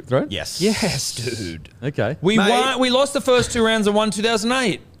premiership threat? Yes. Yes, dude. Okay. We Mate. won. We lost the first 2 rounds and won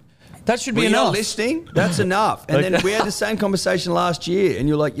 2008. That should be Were you not enough. listening? That's enough. And then Okay. we had the same conversation last year, and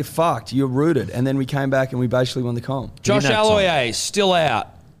you're like, you're fucked, you're rooted. And then we came back and we basically won the comp. Josh didn't have time. Aloiai still out.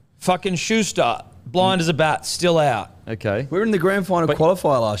 Fucking Schuster, blind as a bat, still out. Okay. We were in the grand final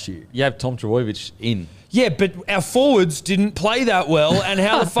qualifier last year. You have Tom Trbojevic in. Yeah, but our forwards didn't play that well, and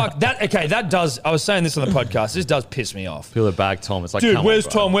how the fuck that? Okay, that does. I was saying this on the podcast. This does piss me off. Feel the bag, Tom. It's like, Dude, come where's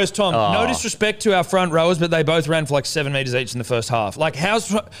on, bro. Tom? Where's Tom? Oh. No disrespect to our front rowers, but they both ran for like 7 meters each in the first half. Like,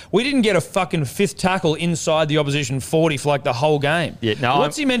 we didn't get a fucking fifth tackle inside the opposition 40 for like the whole game. Yeah, no,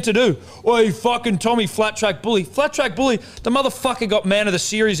 what's he meant to do? Oi, fucking Tommy, flat track bully. Flat track bully. The motherfucker got man of the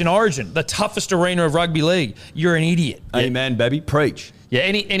series in Origin, the toughest arena of rugby league. You're an idiot. Amen, baby. Preach. Yeah,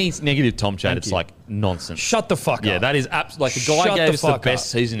 any negative Tom chat, Thank it's you. like nonsense. Shut the fuck Yeah, up. that is absolutely like the guy Shut gave the us the fuck best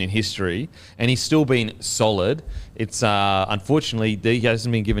up. season in history, and he's still been solid. It's unfortunately he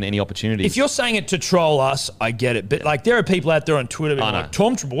hasn't been given any opportunities. If you're saying it to troll us, I get it. But like, there are people out there on Twitter being I know. like,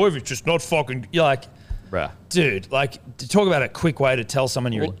 Tom Trbojevic just not fucking. You're like, Bruh. dude, like, to talk about a quick way to tell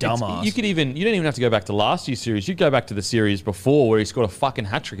someone you're Well, a dumbass. you don't even have to go back to last year's series. You go back to the series before where he scored a fucking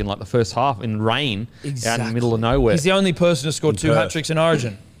hat trick in like the first half in rain out in the middle of nowhere. He's the only person to score 2 Perth. hat tricks in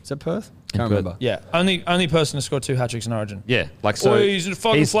Origin. Is that Perth? In Can't Perth. remember. Yeah, only person to score 2 hat tricks in Origin. Yeah, like so. Oi, he's a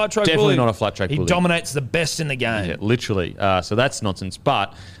fucking flat track definitely bully. not a flat track He bully. dominates the best in the game. Yeah, literally. So that's nonsense.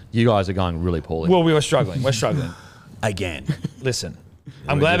 But you guys are going really poorly. Well, we were struggling. We're struggling. Again. Listen,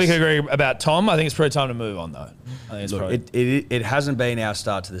 I'm glad we can agree about Tom. I think it's probably time to move on, though. I think it's Look, probably... it hasn't been our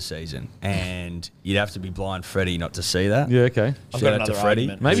start to the season, and you'd have to be blind Freddie not to see that. yeah, okay. I've Shout got out another to Freddie.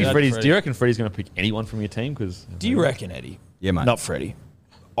 argument. Maybe Shout out to Freddie's. Freddie. Do you reckon Freddie's going to pick anyone from your team? Because Do you reckon, Eddie? Yeah, mate. Not Freddie.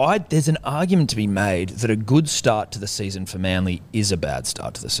 There's an argument to be made that a good start to the season for Manly is a bad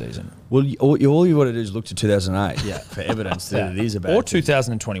start to the season. Well, all you want to do is look to 2008 for evidence that it is a bad Or season.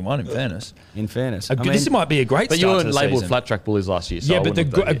 2021, in fairness. In fairness. This might be a great But you start were to the labelled season. flat track bullies last year. So Yeah, I but wouldn't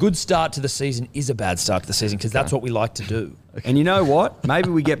have a done it. good start to the season is a bad start to the season because that's what we like to do. And you know what? Maybe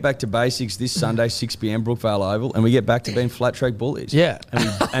we get back to basics this Sunday, 6 p.m, Brookvale Oval, and we get back to being flat track bullies. Yeah.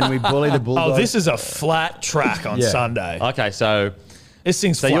 And we bully the Bulldogs. Oh, this is a flat track on Yeah. Sunday. Okay, so This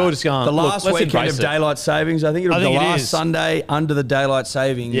thing's so flat. you're just going the look, last let's weekend embrace of it. daylight savings. I think it'll I be the think it last is. Sunday under the daylight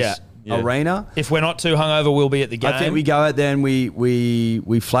savings Yeah. arena. If we're not too hungover, we'll be at the game. I think we go out there and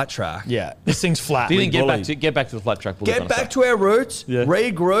we flat track. Yeah, this thing's flat. Do you think bully. get back to the flat track bullies? Get back to our roots, Yeah.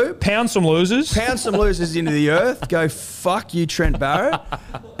 regroup, Pound some losers. pound some losers into the earth, go fuck you, Trent Barrett,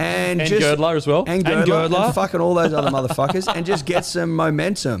 and just Girdler as well. and And Girdler, Girdler. and fucking all those other motherfuckers, and just get some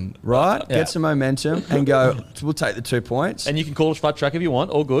momentum, right? Yeah. Get some momentum and go. We'll take the 2 points. And you can call it flat track if you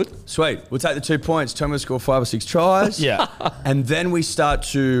want. All good. Sweet. We'll take the 2 points. Tell me to score 5 or 6 tries. Yeah. And then we start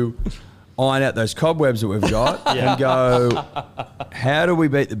to iron out those cobwebs that we've got and go, how do we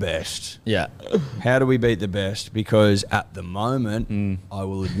beat the best? Yeah. How do we beat the best? Because at the moment, I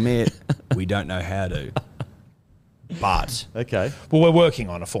will admit, we don't know how to. But Okay. Well, we're working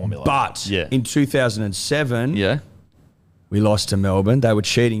on a formula. Yeah. in 2007, Yeah. we lost to Melbourne. They were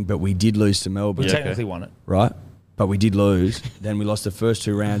cheating, but we did lose to Melbourne. we Yeah. technically won it. Right? But we did lose. Then we lost the first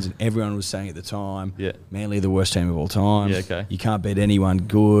 2 rounds, and everyone was saying at the time, Yeah. Manly the worst team of all time. Yeah, okay. You can't beat anyone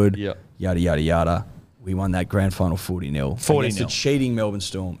good. Yeah. Yada, yada, yada. We won that grand final 40-0. 40-0. Against the cheating Melbourne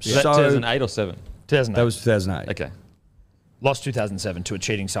Storm. Was that So 2008 or 7? 2008. that was 2008. Okay. Lost 2007 to a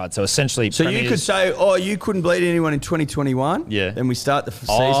cheating side. So essentially, So you could say, oh, you couldn't beat anyone in 2021. Yeah. Then we start the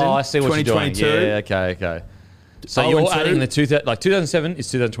season. Oh, I see what you're doing. 2022. Yeah, okay. So 0 you're and 2. adding the 2007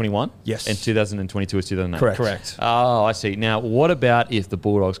 is 2021? Yes. And 2022 is 2008? Correct. correct. Oh, I see. Now, what about if the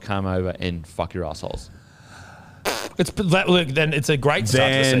Bulldogs come over and fuck your assholes? Look, then it's a great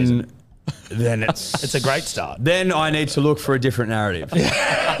start to the season. Then it's It's a great start. Then I need to look for a different narrative.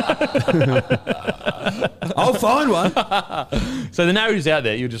 I'll find one. So the narrative's out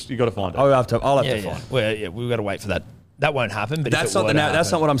there. You got to find it. I'll have to find Yeah. Well, we've got to wait for that. That won't happen. But That's if it not were the to that's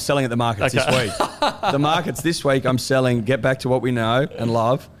happen- not what I'm selling at the markets this week. The markets this week I'm selling get back to what we know and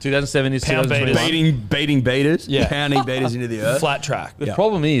love. 2007 is Pound 2021. Beating beaters, Yeah. pounding beaters into the earth. flat track. The Yeah.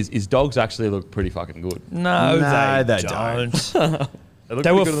 problem is dogs actually look pretty fucking good. No, No, they they don't. look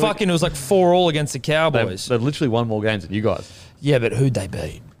They were pretty good. fucking. It was like 4-4 against the Cowboys. They've literally won more games than you guys. Yeah, but who'd they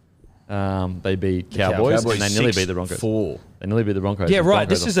beat? They beat Cowboys, and they nearly beat the Broncos. 6-4. They nearly beat the Broncos. Yeah, The right.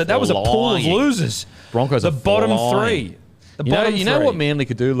 Broncos That was a pool of flying. losers. Broncos the are bottom flying. 3. The bottom You know 3. what Manly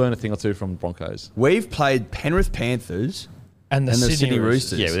could do? Learn a thing or two from Broncos. We've played Penrith Panthers and the Sydney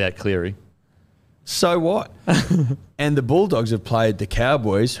Roosters. Yeah, without Cleary. So what? And the Bulldogs have played the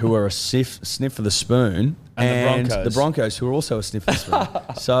Cowboys, who are a sniff of the spoon, And the the Broncos, who are also a sniff of the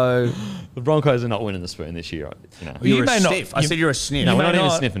spoon. So The Broncos are not winning the spoon this year. You know. You you're may a not- sniff. I you- said you're a sniff. No, you we're may not even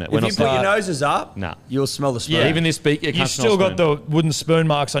not- sniffing it. If We're you not put your sniffing it. noses up, Nah. you'll smell the spoon. Yeah. Even this beak, You've still got the wooden spoon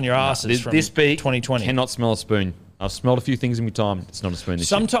marks on your asses This, from this beak 2020. cannot smell a spoon. I've smelled a few things in my time. It's not a spoon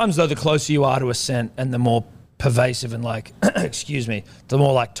this year. Sometimes, though, the closer you are to a scent and the more pervasive and like, excuse me, the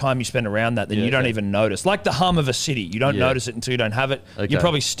more like time you spend around that, then Yeah, you don't okay. even notice. Like the hum of a city, you don't Yeah. notice it until you don't have it. Okay. You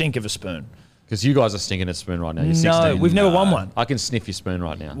probably stink of a spoon. Because you guys are stinking at spoon right now. You're 16. No, we've never won one. I can sniff your spoon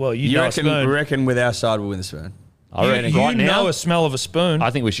right now. Well, you You know a reckon, spoon. reckon with our side we'll win the spoon? I reckon you right now, know a smell of a spoon. I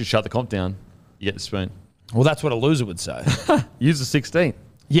think we should shut the comp down. You get the spoon. Well, that's what a loser would say. Use the 16.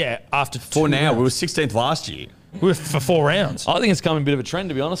 Yeah, after For 2 now, rounds. we were 16th last year. We were for 4 rounds. I think it's becoming a bit of a trend,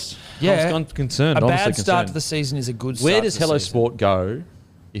 to be honest. Yeah. I was kind of concerned. A honestly bad start concerned. to the season is a good start. Where to does the Hello season. Sport go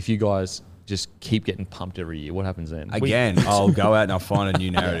if you guys just keep getting pumped every year? What happens then? Again, I'll go out and I'll find a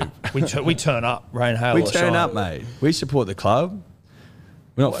new narrative. We turn up, rain, hail, We or turn shine. up, mate. We support the club.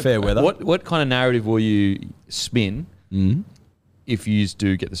 We're not fair weather. What kind of narrative will you spin if you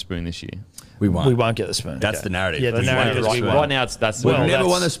do get the spoon this year? We won't. We won't get the spoon. That's the narrative. Yeah, the That's narrative is right. we Right won't. now, that's We've Well, never that's-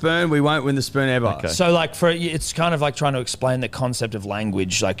 won the spoon. We won't win the spoon ever. Okay. So, like, it's kind of like trying to explain the concept of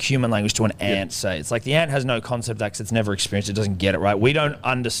language, like human language, to an ant. Say it's like the ant has no concept of that 'cause it's never experienced. It doesn't get it right. We don't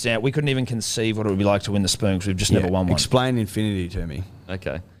understand. We couldn't even conceive what it would be like to win the spoon because we've just never won one. Explain infinity to me.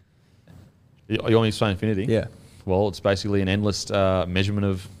 Okay. You want me to explain infinity? Yeah. Well, it's basically an endless measurement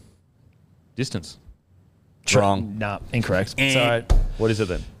of distance. Wrong. Nah, incorrect. So What is it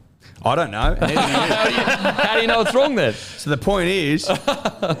then? I don't know. And neither do you. How do you know it's wrong then? So the point is,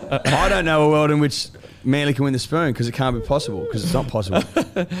 I don't know a world in which Manly can win the spoon because it can't be possible because it's not possible.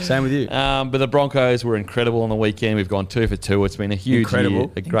 Same with you. But the Broncos were incredible on the weekend. We've gone 2 for 2. It's been a huge Incredible. year,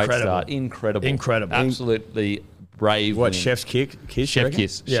 a great Incredible. start. Incredible. Incredible. Absolutely brave. What, win. chef's kiss? You Chef reckon?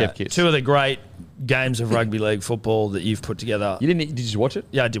 kiss. yeah, Chef kiss. 2 of the great games of rugby league football that you've put together. Did you watch it?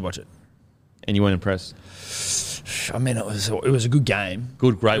 Yeah, I did watch it. And you weren't impressed? I mean, it was a good game.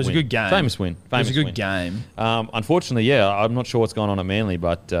 Good, great It was win. a good game. Famous win. Famous it was a good win. game. Unfortunately, yeah, I'm not sure what's going on at Manly,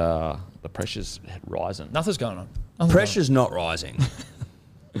 but the pressure's rising. Nothing's going on. Nothing's Pressure's not rising.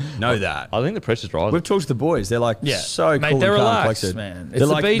 Know that. I think the pressure's rising. We've talked to the boys. They're like Yeah. so Mate, cool. they're and calm and relaxed, collected. man. It's They're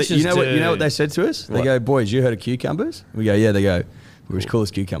the like, beaches, you know what? You know what dude. they said to us? They What? go, "Boys, you heard of cucumbers?" We go, "Yeah." They go, "We're as cool as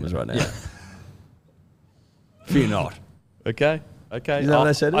cucumbers right now." Fear not. Okay. Okay. Is that what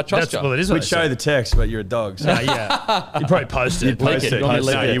they said? I trust That's- you. well, it is what We'd they show said. the text, but you're a dog. So. Yeah. You'd probably post it. You'd leak it. You want me to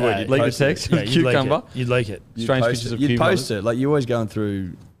leak No, it? you would. Leak You'd the post it. text? Yeah, you'd leak Cucumber? it. You'd leak it. You'd Strange post pictures it. of You'd cucumbers. post it. Like you're always going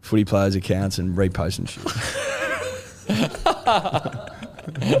through footy players' accounts and reposting shit.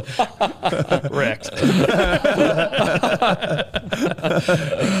 Wrecked.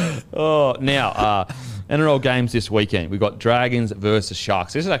 Oh, now, NRL games this weekend. We've got Dragons versus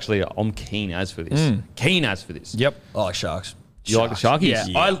Sharks. This is actually, I'm keen as for this. Keen as for this. Yep. I like sharks. You like the Sharkies?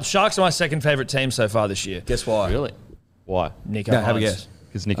 Yeah. Sharks are my second favourite team so far this year. Guess why? Really? Why? Nico No, have a Hines. guess.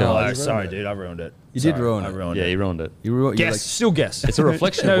 Because Nico Oh, Hines- sorry, dude. I ruined it. You did Sorry, ruin I it. ruined Yeah, it. he ruined it. You're Guess. like, Still guess. It's a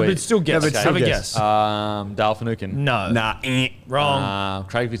reflection no, of but weird. still guess. Yeah, but Have a still guess. guess. Dale Finucane. No. nah. Wrong.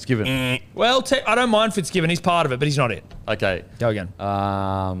 Craig Fitzgibbon. Well, I don't mind Fitzgibbon. He's part of it, but he's not it. Okay. Go again.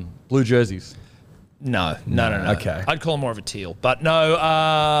 Blue jerseys. No. Okay. I'd call him more of a teal, but no.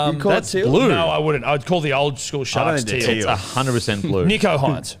 You call it that's teal? blue. No, I wouldn't. I'd call the old school Sharks think teal. they're It's 100% blue. Nico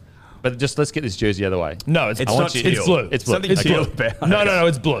Hines. But just let's get this jersey out of the way. No, it's It's blue. not It's teal. blue. It's blue. Something It's teal blue. about No,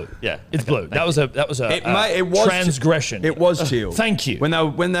 it's blue. Yeah. It's Okay. blue. That was a It was transgression. It was teal. Thank you. When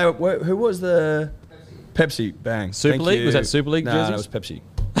they were, who was the Pepsi? Bang. Super Thank League? you. Was that Super League No, jerseys? no, it was Pepsi.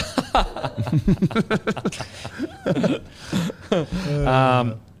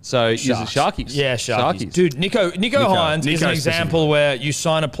 So use the Sharkies. Yeah, Sharkies. Dude, Nico Hines is an Nico example where you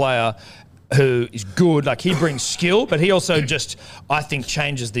sign a player who is good. Like, he brings skill, but he also just, I think,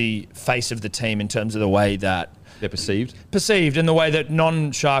 changes the face of the team in terms of the way that They're perceived. perceived and the way that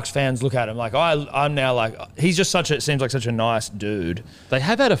non-Sharks fans look at him. Like, I'm now like, he's just seems like such a nice dude. They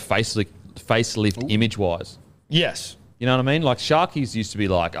have had a facelift image-wise. Yes. You know what I mean? Like, Sharkies used to be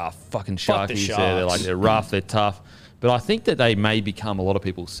like, fucking Fuck the Sharkies. Sharks. They're like, they're rough, they're tough. But I think that they may become a lot of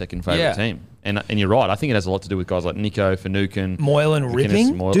people's second favourite Yeah. team. And you're right. I think it has a lot to do with guys like Nico, Finucane. Moylan McInnes,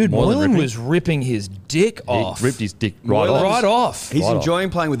 ripping? Dude, Moylan ripping. was ripping his dick He off. ripped his dick right Moylan's- off. right off. He's Right enjoying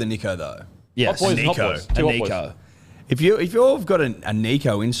playing with the Nico though. Yes. Hot boys, Nico. hot boys. A Two hot boys. Nico. If you've got a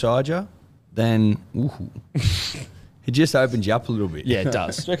Nico inside you, then it just opens you up a little bit. Yeah, it Do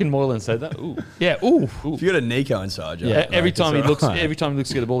does. you reckon Moylan said that? Ooh. Yeah, ooh. If you got a Nico inside you, Yeah, Every time he looks, right. every time he looks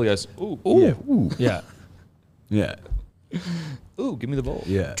to get the ball, he goes, ooh, Yeah, ooh. Yeah. Yeah. ooh, give me the ball.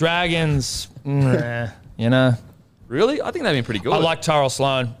 Yeah. Dragons, you know. Really? I think they've been pretty good. I like Tyrell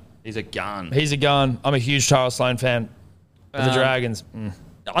Sloan. He's a gun. He's a gun. I'm a huge Tyrell Sloan fan. But the Dragons,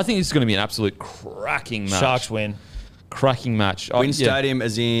 I think this is going to be an absolute cracking match. Sharks win. Cracking match. Win Stadium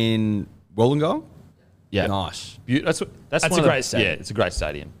as in Wollongong? Yeah. Nice. That's That's one a of the- great stadium. Yeah, it's a great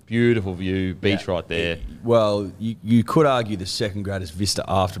stadium. Beautiful view, beach right there. Well, you could argue the second greatest vista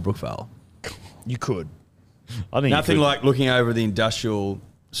after Brookvale. You could. I think Nothing you could- like looking over the industrial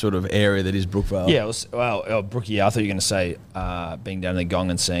sort of area that is Brookvale. Yeah, Brookie, I thought you were going to say being down in the Gong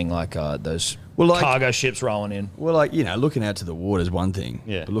and seeing like those cargo ships rolling in. Well, like, looking out to the water is one thing.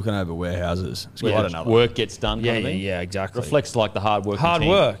 Yeah. But looking over warehouses, it's where quite another. work gets done. Yeah, kind of thing. exactly. Reflects like the hard work. Hard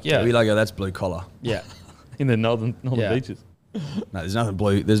work, yeah. We like, oh, that's blue collar. Yeah. in the northern Yeah. beaches. No, there's nothing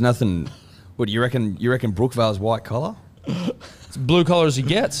blue. There's nothing. What do you reckon? You reckon Brookvale's white collar? It's blue collar as he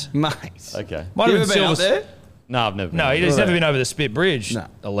gets. Mate. Okay. Might You have ever been been up silver. there? No, I've never. No, been. he's never been over the Spit Bridge. No.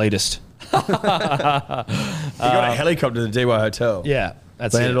 Elitist. He got a helicopter to the DY Hotel. Yeah,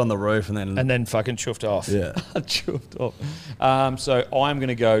 that's Landed it. on the roof and then fucking chuffed off. yeah. Chuffed off. So I'm going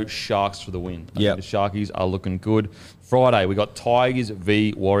to go Sharks for the win. I Yep. think the Sharkies are looking good. Friday, we got Tigers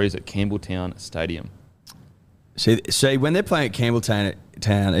v Warriors at Campbelltown Stadium. See, when they're playing at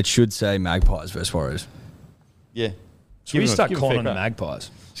Campbelltown, it should say Magpies versus Warriors. Yeah. Should we start calling them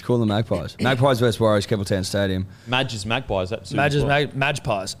Magpies? Just call them Magpies. Magpies versus Warriors, Campbelltown Stadium. Madge's Magpies. That's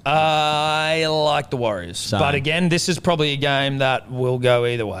Magpies. I like the Warriors. Same. But again, this is probably a game that will go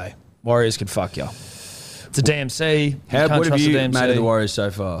either way. Warriors could fuck you. It's a DMC. What have trust the you DMC. made of the Warriors so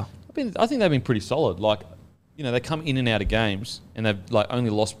far? I think they've been pretty solid. Like, they come in and out of games, and they've like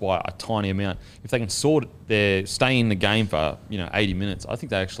only lost by a tiny amount. If they can stay in the game for 80 minutes, I think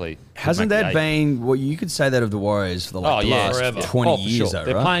they actually Hasn't could make that the eight. been what you could say that of the Warriors for the last forever. 20 for years, sure. though,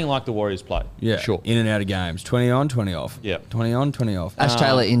 They're right? playing like the Warriors play. Yeah, for sure. in and out of games, 20 on, 20 off. Yeah. 20 on, 20 off. Ash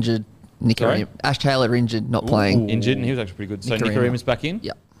Taylor injured. Sorry? Ash Taylor injured, not playing. Injured, and he was actually pretty good. So Nicarima. Nicarima's back in.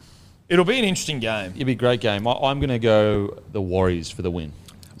 Yeah. It'll be an interesting game. It'll be a great game. I'm going to go the Warriors for the win.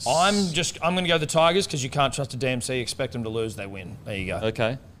 I'm going to go the Tigers because you can't trust a DMC. Expect them to lose, they win. There you go.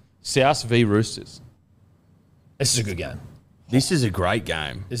 Okay. South v Roosters. This is a good game. This is a great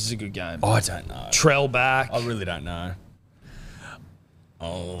game. This is a good game. I don't know. Trell back. I really don't know.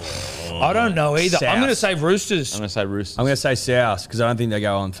 I don't know either. South. I'm going to say Roosters. I'm going to say Roosters. I'm going to say South because I don't think they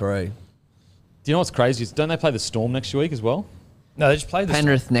go on 3. Do you know what's crazy? Don't they play the Storm next week as well? No, they just played this.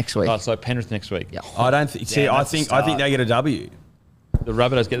 Penrith next week. Oh, so Penrith next week. Yeah. I don't think. See, Damn, I that's a think start. they get a W. The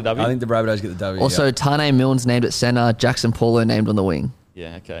Rabbitohs get the W? I think the Rabbitohs get the W. Also, yeah. Tane Milne's named at centre. Jackson Paulo named on the wing.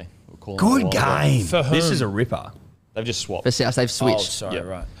 Yeah, okay. We'll call them Good a while. game. For This whom? is a ripper. They've just swapped. For South, they've Oh, switched. sorry, Yeah.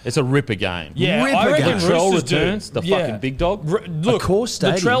 right. It's a ripper game. Yeah, Ripper I reckon game. Latrell Roosters do. returns, the fucking big dog. Look, course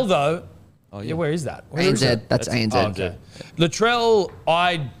stadium. Latrell though. Oh, Yeah, where is that? Where is ANZ, it? that's ANZ. Oh, okay. Latrell,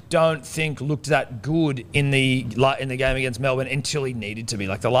 I don't think looked that good in the game against Melbourne until he needed to be.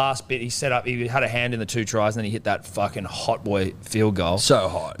 Like the last bit, he set up. He had a hand in the 2 tries, and then he hit that fucking hot boy field goal. So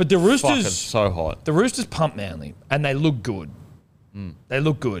hot. But the Fucking Roosters, so hot. the Roosters pump Manly, and they look good. They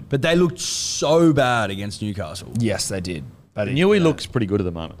look good. But they looked so bad against Newcastle. Yes, they did. But Newey looks pretty good at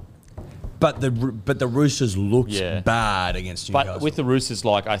the moment. But the Roosters looked Yeah. bad against Newcastle. But with the Roosters,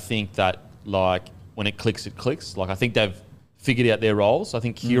 I think that, when it clicks, it clicks. I think they've figured out their roles. I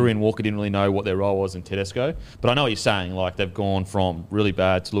think Keary and Walker didn't really know what their role was in Tedesco. But I know what you're saying. They've gone from really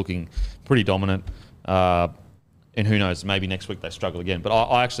bad to looking pretty dominant. And who knows, maybe next week they struggle again. But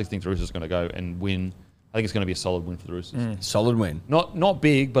I actually think the Roosters are going to go and win. I think it's going to be a solid win for the Roosters. Solid win. Not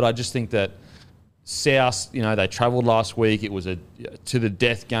big, but I just think that South, they travelled last week. It was a to the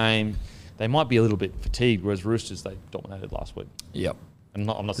death game. They might be a little bit fatigued, whereas Roosters, they dominated last week. Yep. I'm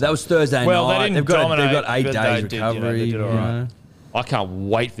not That was Thursday Well, they night. didn't They've got dominate, 8 but days they did, recovery. they did all right. I can't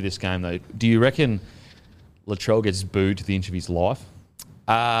wait for this game, though. Do you reckon Latrell gets booed to the inch of his life?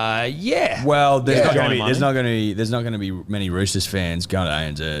 Yeah. Well, there's not Johnny going to be many Roosters fans going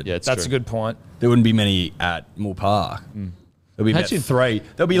to ANZ. Yeah, it's That's true. a good point. There wouldn't be many at Moore Park. There'll be about Imagine- 3.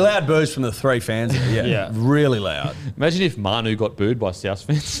 There'll be loud bursts from the 3 fans. Yeah, Yeah. really loud. Imagine if Manu got booed by South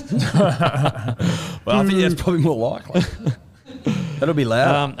fans. Well, I think that's probably more likely. That'll be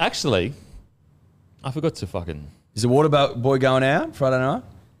loud. Actually, I forgot to fucking... Is the water boy going out Friday night?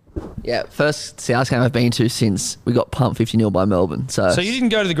 Yeah, first South game I've been to since we got pumped 50-0 by Melbourne. So You didn't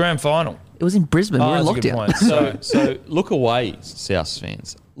go to the grand final. it was in Brisbane. we were in that's a good lockdown. point. So look away, South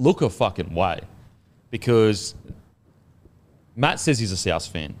fans. Look a fucking way. Because Matt says he's a South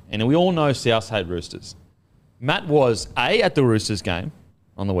fan. And we all know South hate Roosters. Matt was A, at the Roosters game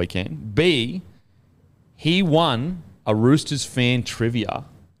on the weekend. B, he won a Roosters fan trivia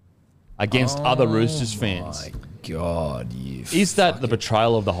against other Roosters fans. My God, you. Is that the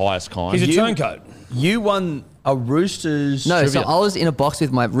betrayal of the highest kind? He's a turncoat. You won a Roosters. No, so Trivia. I was in a box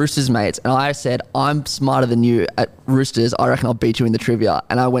with my Roosters mates, and I said, I'm smarter than you at Roosters. I reckon I'll beat you in the trivia.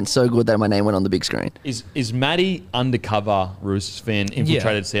 And I went so good that my name went on the big screen. Is Matty undercover Roosters fan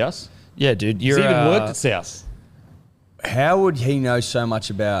infiltrated South? Yeah, dude. Has You're he even worked at South? How would he know so much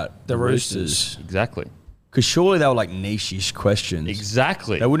about The Roosters. Exactly. Because surely they were like niche-ish questions.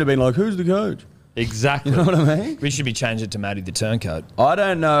 Exactly. They wouldn't have been like, who's the coach? Exactly. You know what I mean? We should be changing it to Matty the Turncoat. I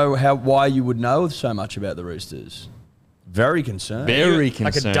don't know why you would know so much about the Roosters. Very concerned. Very Like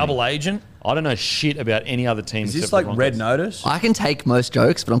concerning. a double agent. I don't know shit about any other team. Is this except the like Red Broncos. Notice? I can take most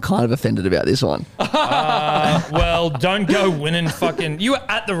jokes, but I'm kind of offended about this one. Well, don't go winning fucking... You were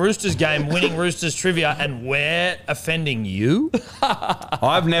at the Roosters game winning Roosters trivia and we're offending you?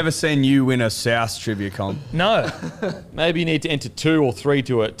 I've never seen you win a South trivia comp. No. Maybe you need to enter 2 or 3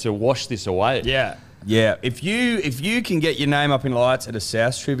 to wash this away. Yeah. Yeah, if you can get your name up in lights at a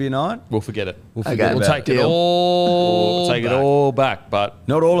South trivia night, We'll forget it. we'll Okay. forget We'll about take it. it all We'll take back. it all back, but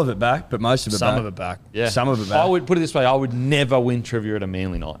Not all of it back, but most of it Some back. of it back. yeah. Some of it back. I would put it this way, I would never win trivia at a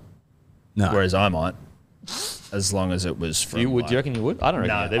Manly night. No. Whereas I might. As long as it was from... Do you like- reckon you would? I don't reckon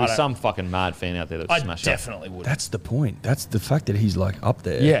No, you would. There I was don't- some fucking mad fan out there that would I smash definitely would. That's the point. That's the fact that he's like up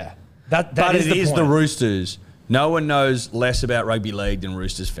there. Yeah. That But it is the the point. Roosters. No one knows less about rugby league than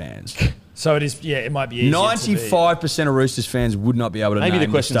Roosters fans. So it is, yeah, it might be easier 95% of Roosters fans would not be able to Maybe name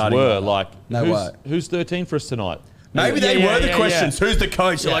the questions starting were lineup. like, No who's, way. who's 13 for us tonight? Maybe they Yeah, were the yeah, questions. yeah. Who's the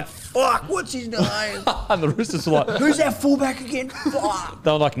coach? You're Yeah. like, fuck, what's his name? And the Roosters were like, Who's our fullback again? Fuck.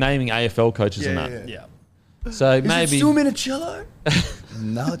 they were like naming AFL coaches and that. Yeah. So Is maybe it still Minicello?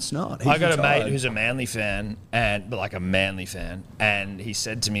 No, it's not. I got a mate who's a Manly fan, but like a Manly fan, and he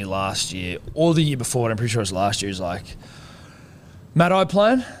said to me last year, or the year before, and I'm pretty sure it was last year, he's like, Matt, I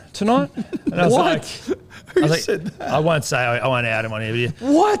playing tonight? And I was like, Who I was said like, that? I won't say, I won't out him on here. But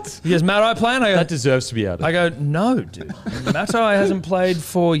what? he goes, Matt, I playing? I That go, deserves to be out. I go, no, dude. Matt hasn't played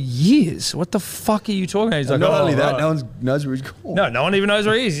for years. What the fuck are you talking about? He's like, Not oh, only that, right. no one knows where he's going. No one even knows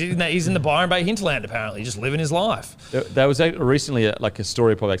where he is. He's in the Byron Bay hinterland, apparently, just living his life. There was recently like a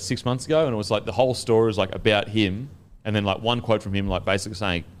story probably like 6 months ago, and it was like the whole story was like about him, and then like one quote from him like basically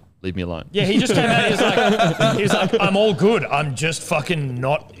saying, "Leave me alone." Yeah, he just came out. He was like, I'm all good. I'm just fucking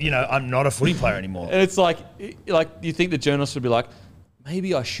not. I'm not a footy player anymore. And it's like you think the journalist would be like,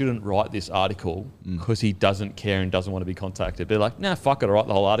 maybe I shouldn't write this article because he doesn't care and doesn't want to be contacted. They're like, nah, fuck it, I'll write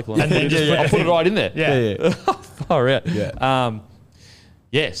the whole article and I'll put it right in there. Yeah. Far out. Yeah.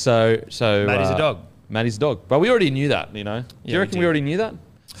 Yeah. So Matty's a dog. Matty's a dog. But we already knew that, you know. Do Yeah, you we reckon did. we already knew that?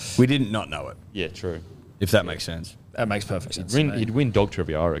 We didn't not know it, Yeah, true. if that makes sense. That makes perfect sense. to me. He'd win dog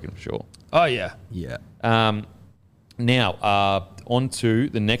trivia, I reckon, for sure. Oh yeah. Yeah. Now, on to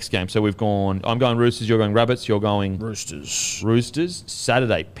the next game. So I'm going Roosters, you're going Rabbits, you're going Roosters.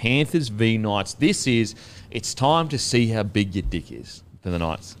 Saturday, Panthers v Knights. It's time to see how big your dick is for the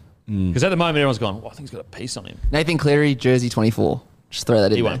Knights. Because at the moment, everyone's going, I think he's got a piece on him. Nathan Cleary, jersey 24. Just throw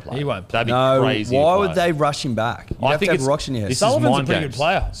that in He there. won't play. He won't play. That'd be No, crazy. why to would play. they rush him back? You have to have rocks in your head. this is Sullivan's a mind pretty games. good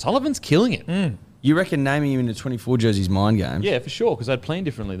player. Sullivan's killing it. You reckon naming him in the 24 jerseys mind game? Yeah, for sure, because they'd play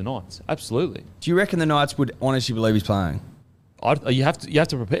differently the Knights. Absolutely. Do you reckon the Knights would honestly believe he's playing? You have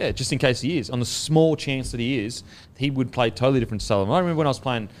to prepare just in case he is. On the small chance that he is, he would play totally different style. I remember when I was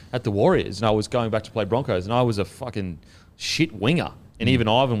playing at the Warriors and I was going back to play Broncos and I was a fucking shit winger. And even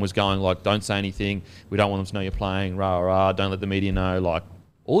Ivan was going like, don't say anything. We don't want them to know you're playing. Rah, rah. Don't let the media know. Like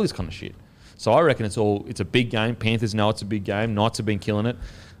all this kind of shit. So I reckon it's a big game. Panthers know it's a big game. Knights have been killing it.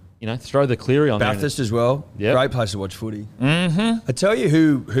 You know, throw the Cleary on there. Bathurst as well. Yep. Great place to watch footy. Mm-hmm. I tell you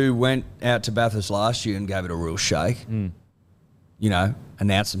who went out to Bathurst last year and gave it a real shake. You know,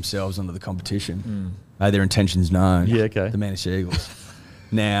 announced themselves under the competition. Made their intentions known. Yeah, okay. The Manly Eagles.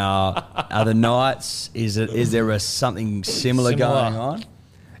 Now, are the Knights, is there something similar going on?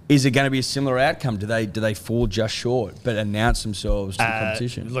 Is it going to be a similar outcome? Do they fall just short but announce themselves to the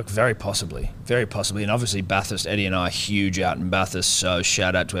competition? Look, very possibly. And obviously Bathurst, Eddie and I are huge out in Bathurst, so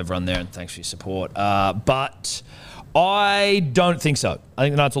shout out to everyone there and thanks for your support. But I don't think so. I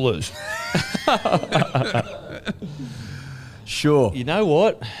think the Knights will lose. Sure. You know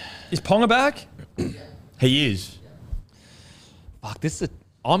what? Is Ponga back? He is. Fuck,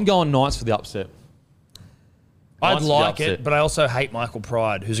 I'm going Knights for the upset. I'd Knights for the like upset. it, but I also hate Michael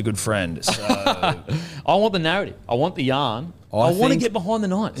Pride, who's a good friend. So I want the narrative. I want the yarn. I want to think- get behind the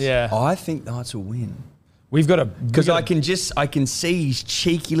Knights. yeah, I think Knights will win. we've got a Because I can see his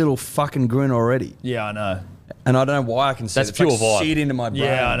cheeky little fucking grin already. Yeah, I know. And I don't know why I can see That's it. It's pure like vibe. see it into my brain.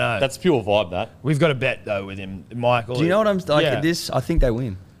 Yeah, I know. That's pure vibe, that. We've got a bet though with him, Michael. Do you know what I'm like Yeah. at this? I think they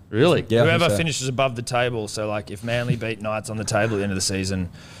win. Really? Yeah, I Whoever think so. finishes above the table, so like if Manly beat Knights on the table at the end of the season,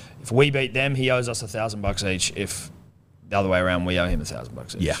 if we beat them, he owes us $1,000 each. If the other way around, we owe him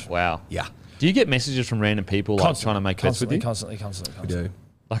 $1,000 each. Yeah. Wow. Yeah, Do you get messages from random people like trying to make bets with you? Constantly. we do.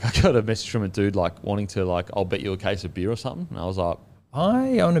 Like I got a message from a dude like wanting to like, I'll bet you a case of beer or something. And I was like,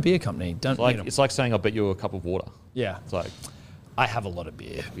 I own a beer company. Don't like need 'em. it's like saying I'll bet you a cup of water. Yeah. It's like, I have a lot of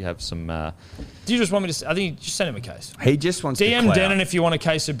beer. We have some. Do you just want me to? I think you just send him a case. He just wants to DM clout. Denon if you want a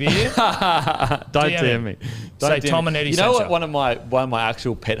case of beer. Don't DM me. Don't Say DM Tom me. and Eddie You know sent what? you. One of my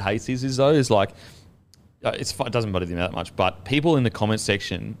actual pet hates is though is like, it doesn't bother me that much, but people in the comment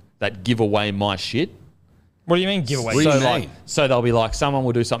section that give away my shit. What do you mean giveaway? What do you So mean? like, so they'll be like, someone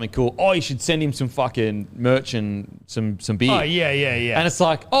will do something cool. Oh, you should send him some fucking merch and some beer. Oh yeah. And it's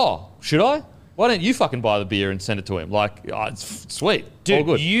like, oh, should I? Why don't you fucking buy the beer and send it to him? Like, oh, it's sweet. All Dude,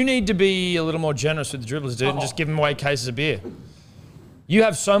 good. you need to be a little more generous with the dribblers, dude, and just give them away cases of beer. You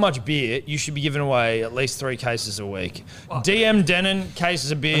have so much beer, you should be giving away at least 3 cases a week. DM Denon,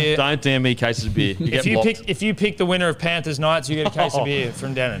 cases of beer. Don't DM me cases of beer. You get blocked. If you pick the winner of Panthers Nights, you get a case of beer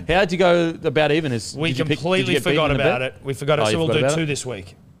from Denon. How'd you go about even? We Did you completely get beaten forgot in the about bet? it. We forgot it, Oh, so you we'll forgot do about 2 it? this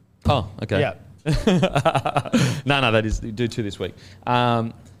week. Oh, okay. Yeah. No, that is do 2 this week.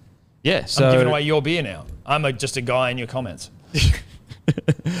 Yeah, so I'm giving away your beer now. I'm just a guy in your comments.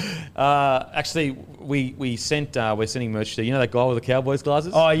 actually, we're sending merch to, you know, that guy with the Cowboys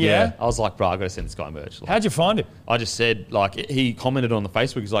glasses. Oh, yeah? I was like, bro, I got to send this guy merch. Like, How'd you find him? I just said, like, he commented on the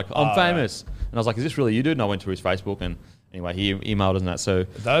Facebook. He's like, I'm famous, and I was like, is this really you, dude? And I went to his Facebook, and anyway, he emailed us and that. So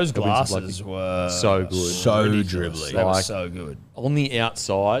Those got Vincent glasses Blakey. were So good. So ridiculous. dribbly. They were Like- so good. On the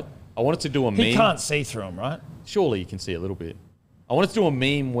outside, I wanted to do a meme. He can't see through them, right? Surely you can see a little bit. I wanted to do a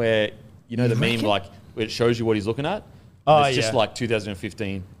meme where, you know, the meme like where it shows you what he's looking at. Oh, It's just yeah. like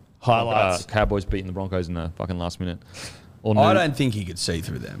 2015 Highlights. Cowboys beating the Broncos in the fucking last minute. Or I no. don't think he could see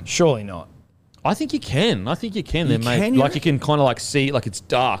through them. Surely not. I think you can. I think you can. They're made can, you like you can kind of like see, like it's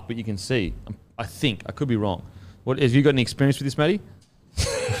dark, but you can see. I think I could be wrong. What have you got any experience with this, Matty?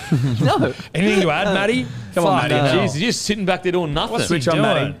 No. Anything to add, Matty? Come on, Matty. Jeez, you're just sitting back there doing nothing. What's Switch he on, doing?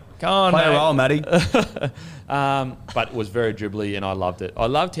 Matty. Come on, Play a mate. role, Matty. But it was very dribbly, and I loved it. I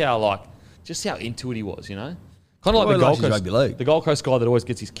loved how like just how into it he was. You know, kind of like Well, the like Gold his Coast, rugby league. the Gold Coast guy that always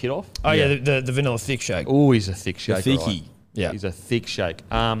gets his kid off. Oh, yeah, the vanilla thick shake. Oh, he's a thick shake. thickie. Yeah. He's a thick shake.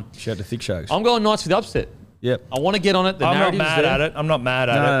 Shout out to Thick Shakes. I'm going Knights for the upset. Yep. I want to get on it. The I'm not narrative's mad there. at it. I'm not mad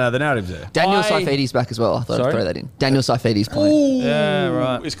at No, the narrative's there. Daniel I- Saifedi's back as well. I thought Sorry? I'd throw that in. Daniel Saifedi's playing. Yeah,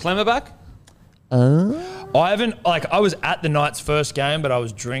 right. Is Clemmer back? I haven't, I was at the Knights' first game, but I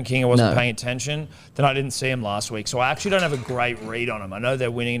was drinking. I wasn't No. paying attention. Then I didn't see him last week. So I actually don't have a great read on him. I know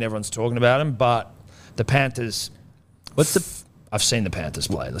they're winning and everyone's talking about him, but the Panthers, What's the? I've seen the Panthers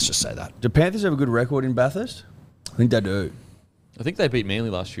play. Let's just say that. Do Panthers have a good record in Bathurst? I think they do. I think they beat Manly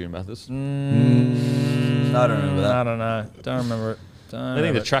last year in Bathurst. I don't remember that. I don't know. Don't remember it. I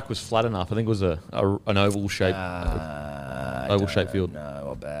think the track was flat enough. I think it was an oval shape, oval shaped field. know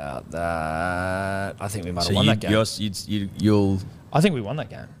about that. I think we might have So won that game. you'll. I think we won that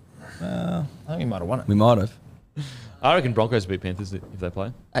game. I think we might have won it. We might have. I reckon Broncos beat Panthers if they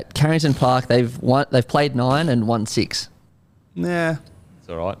play. At Carrington Park, they've played 9 and won 6. Nah. It's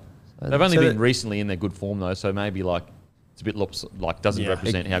all right. They've only So been that- recently in their good form though, so maybe like it's a bit doesn't Yeah.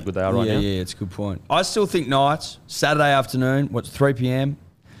 represent how good they are right yeah, now. Yeah, it's a good point. I still think Knights, Saturday afternoon, 3 p.m.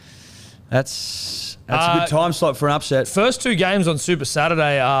 That's a good time slot for an upset. First 2 games on Super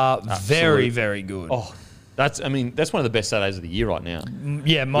Saturday are very, very good. Oh, that's one of the best Saturdays of the year right now.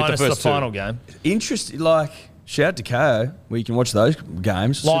 Yeah, minus the first two. final game. Interesting, like, shout out to KO, where you can watch those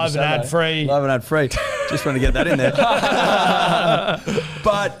games. Live Super and Saturday. ad-free. Live and ad-free. Just want to get that in there.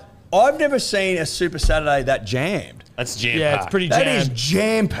 But I've never seen a Super Saturday that jammed. That's jam Yeah, packed. it's pretty That is jammed.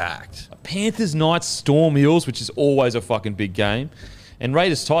 jam-packed. Panthers, Knights, Storm, Eels, which is always a fucking big game, and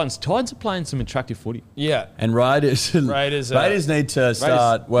Raiders, Titans. Titans are playing some attractive footy. Yeah. And Raiders need to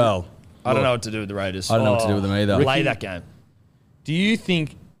start, well, I don't know what to do with the Raiders. I don't know what to do with them either. Play that game. Do you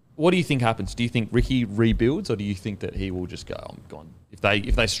think? What do you think happens? Do you think Ricky rebuilds, or do you think that he will just go, "I'm gone"?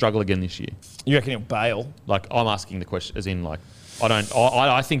 If they struggle again this year, You reckon he'll bail? like I'm asking the question, as in like I don't.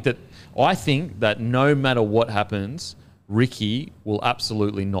 I think that no matter what happens, Ricky will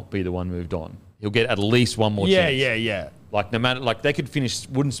absolutely not be the one moved on. He'll get at least one more chance. Yeah. Like no matter, like they could finish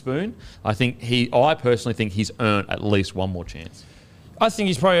wooden spoon. I personally think he's earned at least one more chance. I think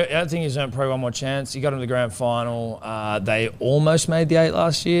he's earned probably one more chance. He got him to the grand final. They almost made the 8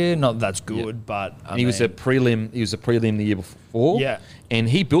 last year. Not that that's good, but He was a prelim. He was a prelim the year before. Yeah. and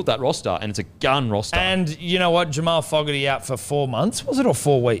he built that roster, and it's a gun roster. And you know what? Jamal Fogarty out for 4 months. Was it or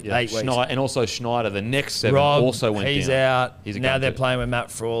 4 weeks? Yeah, 8 weeks. and also Schneider, the next 7 Rob, also went he's down. out. He's a now gun they're too. playing with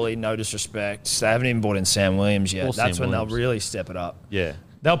Matt Frawley. No disrespect. They haven't even brought in Sam Williams yet. Or That's Sam when Williams. they'll really step it up. Yeah.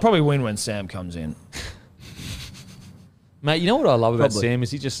 They'll probably win when Sam comes in. Mate, you know what I love about Probably. Sam is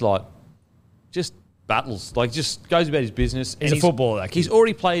he just battles, like just goes about his business. He's a footballer, that kid. He's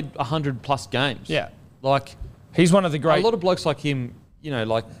already played 100+ games. Yeah. Like He's one of the great. a lot of blokes like him, you know,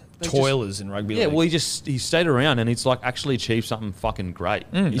 like toilers in rugby Yeah, league. well, he stayed around and he's like actually achieved something fucking great.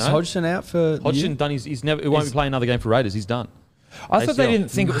 you Is know? Hodgson out for the Hodgson year? done. He won't be playing another game for Raiders. He's done. I thought they ACL.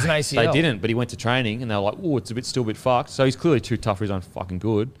 didn't think it was an ACL. They didn't, but he went to training and they were like, "Oh, it's still a bit fucked." So he's clearly too tough for his own fucking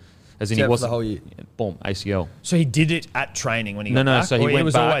good. As in, He's out he for was the whole year. Boom, ACL. So he did it at training when he got No. back? So he or went it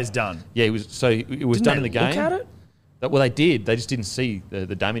was back. always done? Yeah, it was. So it was Didn't done they in the game. look at it? Well, they did. They just didn't see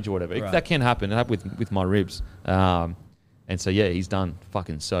the damage or whatever. Right. That can happen. It happened with my ribs. And so yeah, he's done.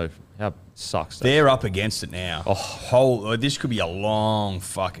 Fucking so. How sucks. That. They're up against it now. This could be a long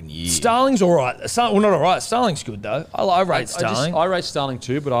fucking year. Starling's all right. Well, not all right. Starling's good, though. I rate Starling. I rate Starling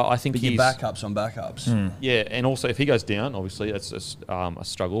too, but I think But he's your backups on backups. Yeah, and also if he goes down, obviously that's a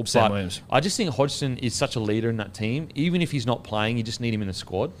struggle. Sam but Williams. I just think Hodgson is such a leader in that team. Even if he's not playing, you just need him in the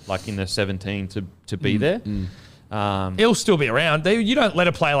squad, like in the 17 to be there. He'll still be around. You don't let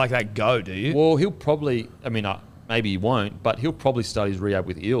a player like that go, do you? Well, he'll probably. I mean, maybe he won't, but he'll probably start his rehab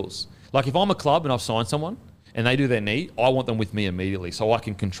with Eels. Like if I'm a club and I've signed someone and they do their knee, I want them with me immediately so I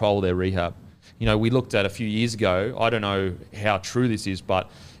can control their rehab. You know, we looked at a few years ago. I don't know how true this is,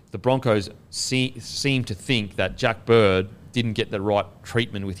 but the Broncos seem to think that Jack Bird didn't get the right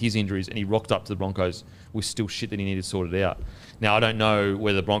treatment with his injuries and he rocked up to the Broncos with still shit that he needed sorted out. Now, I don't know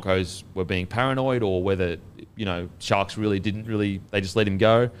whether the Broncos were being paranoid or whether, Sharks they just let him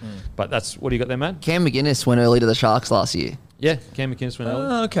go. But that's, what do you got there, man? Cam McGuinness went early to the Sharks last year. Yeah, Cam McInnes went early.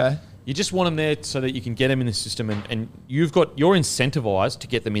 Oh, okay. You just want them there so that you can get them in the system and you're incentivized to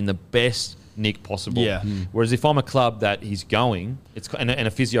get them in the best nick possible. Yeah. Whereas if I'm a club that he's going, and a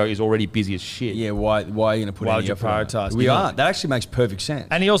physio is already busy as shit. Yeah, why are you going to put Why any would you effort on it? prioritise? We Yeah. aren't. That actually makes perfect sense.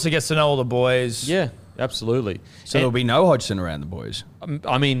 And he also gets to know all the boys. Yeah, absolutely. So there'll be no Hodgson around the boys.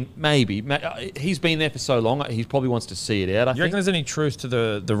 I mean, maybe. He's been there for so long, he probably wants to see it out, I You reckon think. there's any truth to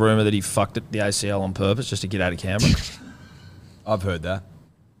the rumour that he fucked the ACL on purpose just to get out of Canberra? I've heard that.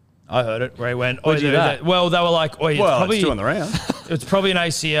 I heard it where he went. Where'd you hear that? Well, they were like, "Oh, It's still on the round. it's probably an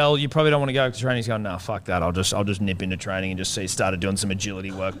ACL. You probably don't want to go to training." He's going, "No, fuck that. I'll just nip into training and just see." Started doing some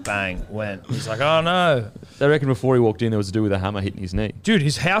agility work. Bang, went. He's like, "Oh no, They reckon before he walked in, there was a dude with a hammer hitting his knee. dude,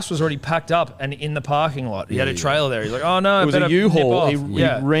 his house was already packed up and in the parking lot. He had a trailer there. He's like, "Oh no, It was better a nip U-Haul. off." He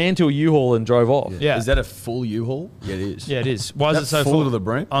ran to a U-Haul and drove off. Yeah. Is that a full U-Haul? Yeah, it is. Yeah, it is. Why is That it so full to the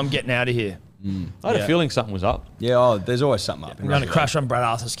brim? I'm getting out of here. I had Yeah. a feeling something was up. Yeah, there's always something up. I'm going to crash on Brad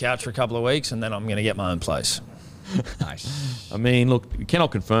Arthur's couch for a couple of weeks, and then I'm going to get my own place. Nice. I mean, look, you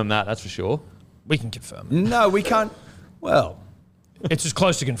cannot confirm that's for sure. We can confirm. No, we can't. Well, It's as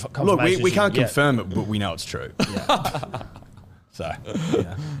close to confirmation. look, we as can't you can get. confirm it, but we know it's true. So,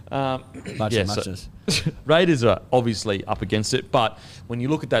 muchness. Raiders are obviously up against it, but when you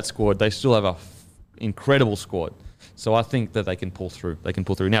look at that squad, they still have an incredible squad. So I think that they can pull through.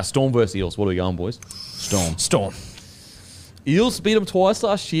 Now, Storm versus Eels. What are we going, boys? Storm. Eels beat them twice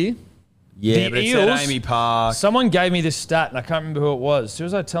last year. Yeah, The but it's at Eels- Amy Park. Someone gave me this stat, and I can't remember who it was. Who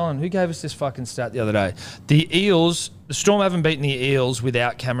was I telling? Who gave us this fucking stat the other day? The Storm haven't beaten the Eels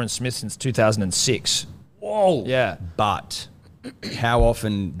without Cameron Smith since 2006. Whoa. Yeah. But how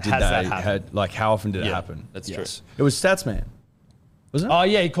often did Has that happened? how often did it Yeah, happen? that's Yes. true. It was Statsman, wasn't it? Oh,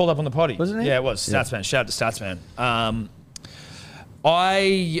 yeah, he called up on the potty. Wasn't he? Yeah, it was. Statsman. Shout out to Statsman.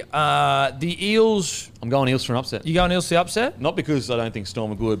 The Eels, I'm going Eels for an upset. you going Eels to the upset? Not because I don't think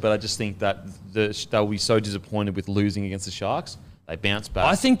Storm are good, but I just think that they'll be so disappointed with losing against the Sharks. They bounce back.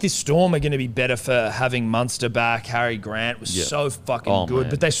 I think this Storm are going to be better for having Munster back. Harry Grant was Yeah. so fucking Oh, good, man.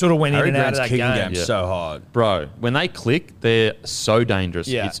 but they sort of went Harry in and out of Grant's that kicking game. game Yeah. so hard. Bro, when they click, they're so dangerous.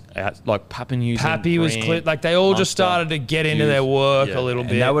 Yeah. It's like Papenhuyzen, Pappy was Grant, clear. Like they all just Munster, started to get into Hughes. their work Yeah. a little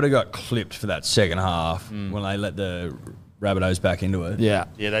bit. And they would have got clipped for that second half when they let the Rabbitohs back into it. Yeah.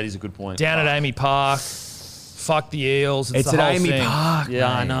 Yeah, that is a good point. Down at Amy Park. Fuck the Eels. It's the at whole Amy thing. Park. Yeah,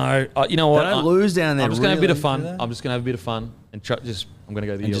 I mate. know. You know what? They don't lose down there. I'm just going to have a bit of really, fun. do they? I'm just going to have a bit of fun and I'm going to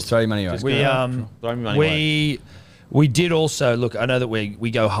go the And Eels. just throw your money away. Just We gonna throw me money away. we did also look. I know that we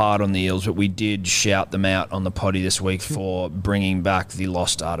go hard on the Eels, but we did shout them out on the potty this week for bringing back the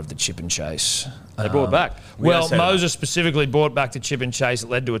lost art of the chip and chase. They brought it back. Well, say that. Moses specifically brought back the chip and chase. It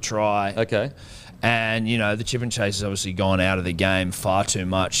led to a try. Okay. And, the chip and chase has obviously gone out of the game far too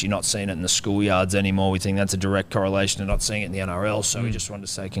much. You're not seeing it in the schoolyards anymore. We think that's a direct correlation to not seeing it in the NRL. So we just wanted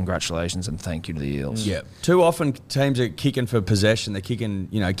to say congratulations and thank you to the Eels. Yeah. Too often teams are kicking for possession. They're kicking,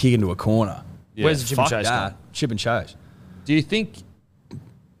 kick into a corner. Yeah. Where's the chip and Fuck chase that. gone? Chip and chase. Do you think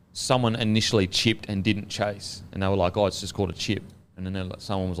someone initially chipped and didn't chase, and they were like, "Oh, it's just called a chip," and then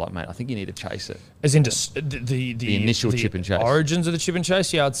someone was like, "Mate, I think you need to chase it." As in the initial chip and chase. Origins of the chip and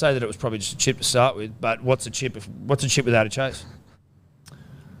chase? Yeah, I'd say that it was probably just a chip to start with. But what's a chip without a chase?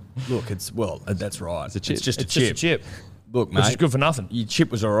 Look, that's right. It's a chip. It's just a It's chip. just a chip. Look, mate. Which is good for nothing. Your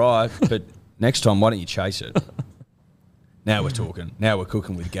chip was all right, but next time, why don't you chase it? Now we're talking. Now we're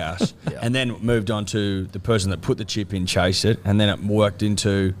cooking with gas. And then moved on to the person that put the chip in, chase it. And then it worked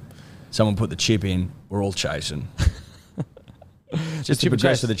into someone put the chip in, we're all chasing. Just to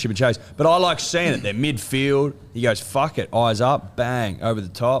progress to the chip and chase. But I like seeing it. They're midfield. He goes, fuck it. Eyes up. Bang. Over the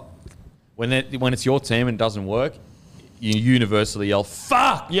top. When it's your team and it doesn't work, you universally yell,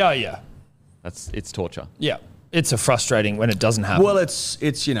 fuck! Yeah. It's torture. Yeah. It's a frustrating when it doesn't happen. Well, it's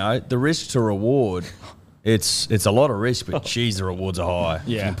the risk to reward. It's a lot of risk, but geez, the rewards are high. If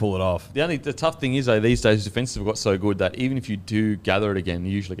you Yeah. can pull it off. The tough thing is, though, these days defenses have got so good that even if you do gather it again,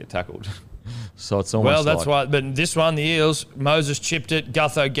 you usually get tackled. So it's almost well, that's like, why. But this one, the Eels, Moses chipped it.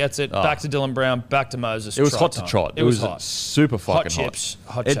 Gutho gets it. Back to Dylan Brown. Back to Moses. It was hot to time. trot. It was hot. hot. Super Hot fucking chips.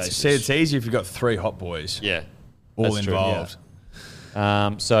 Hot It's chases. easier if you've got 3 hot boys. Yeah. All That's true,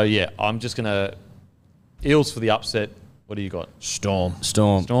 involved. So, yeah, I'm just going to... Eels for the upset. What do you got? Storm.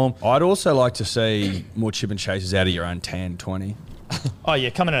 Storm. I'd also like to see more chip and chases out of your own 10, 20. Oh, yeah,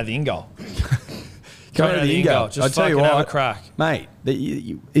 coming out of the in-goal. Coming out of the in-goal. Just I'll tell you fucking have what, a crack. mate.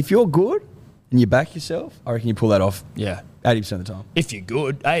 If you're good and you back yourself, I reckon you pull that off Yeah. 80% of the time. If you're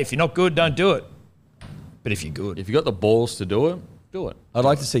good. Hey, if you're not good, don't do it. But if you're good. If you got the balls to do it, do it. I'd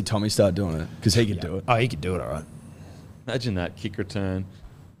like to see Tommy start doing it because he could do it. Oh, he could do it, all right. Imagine that kick return.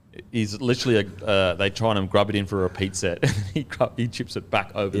 He's literally they try and grub it in for a repeat set. he chips it back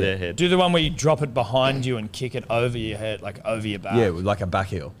over their head Do the one where you drop it behind you and kick it over your head, like over your back. Yeah, with like a back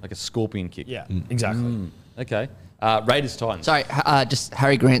heel. like a scorpion kick. Yeah, exactly. Okay. Raiders Titans. Sorry, just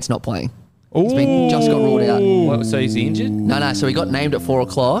Harry Grant's not playing. Just got ruled out. What, so he's injured? No. So he got named at 4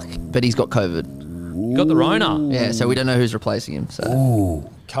 o'clock, but he's got COVID. Got the Rona. Yeah, so we don't know who's replacing him. So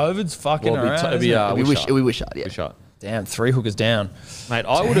COVID's fucking Well, around. it'd be, isn't it? we wish Wishart. we wish yeah. Wishart. Damn, 3 hookers down. Mate,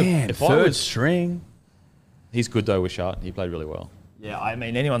 I would have. If I Third was, string. he's good though. Wishart. He played really well. Yeah, I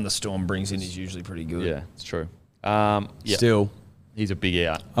mean, anyone the Storm brings in is usually pretty good. Yeah, it's true. Yeah, Still, he's a big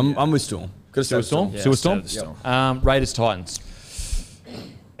out. I'm with Storm. Could Sewer Storm. Yeah, Sewer so Storm. the Storm. Raiders Titans.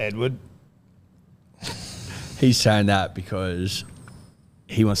 Edward. He's saying that because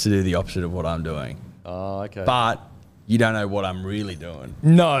he wants to do the opposite of what I'm doing. Oh, okay. But you don't know what I'm really doing.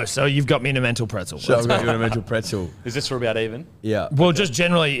 No, so you've got me in a mental pretzel. So I've got you in a mental pretzel. Is this for about even? Yeah. Well, just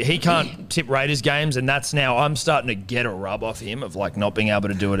generally, he can't tip Raiders games, and that's now I'm starting to get a rub off him of like not being able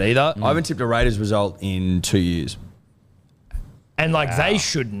to do it either. I haven't tipped a Raiders result in 2 years. And like they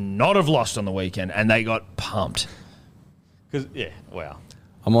should not have lost on the weekend, and they got pumped. Because wow.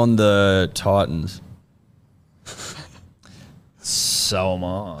 I'm on the Titans. So am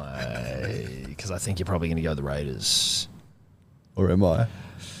I, because I think you're probably going to go the Raiders. Or am I?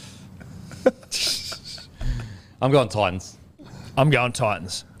 I'm going Titans. I'm going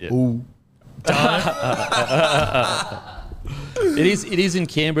Titans. Ooh. It is in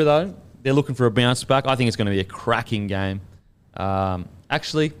Canberra though. They're looking for a bounce back. I think it's going to be a cracking game.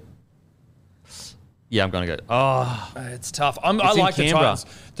 Actually, yeah, I'm going to go. Oh, It's tough. I in like the Canberra. Titans.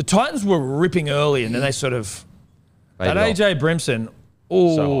 The Titans were ripping early, and then they sort of that baby AJ Brimson.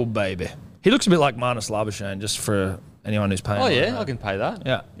 Oh So hot. baby, he looks a bit like Marnus Labuschagne. Just for anyone who's paying. oh like yeah, that. I can pay that.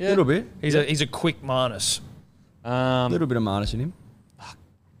 Yeah, A little bit. He's a quick Marnus. A little bit of minus in him.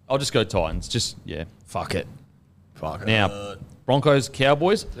 I'll just go Titans. Just Fuck it. Fuck. Now, Broncos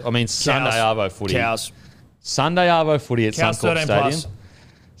Cowboys. I mean Sunday Arvo footy. Cows. Sunday Arvo footy at Cows Suncorp 13 Stadium. plus.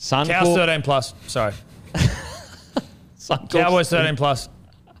 Cows Suncorp. 13 plus. Sorry. Suncorp, Cowboys 13 plus.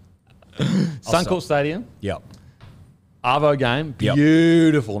 Suncorp Stadium. Yep. Arvo game. Yep.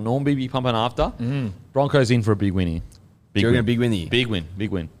 Beautiful. Norm Beebe pumping after. Broncos in for a big win here. Big You're win. going to big win the year. Big win. Big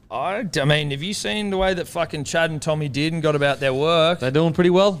win. I mean, have you seen the way that fucking Chad and Tommy did and got about their work? They're doing pretty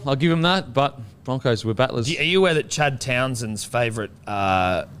well. I'll give them that. But Broncos were battlers. Are you aware that Chad Townsend's favourite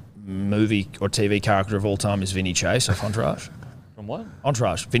movie or TV character of all time is Vinny Chase off Entourage? From what?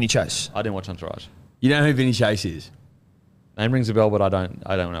 Entourage, Vinny Chase. I didn't watch Entourage. You don't know who Vinny Chase is? Name rings a bell, but I don't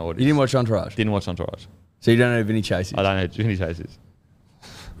know what it You is. didn't watch Entourage? Didn't watch Entourage. So you don't know who Vinny Chase is? I don't know who Vinny Chase is.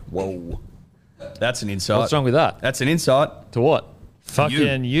 Whoa. That's an insight. What's wrong with that? That's an insight. To what?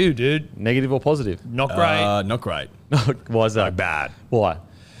 Fucking you, dude. Negative or positive? Not great. Not great. Why is that? Bad. Why?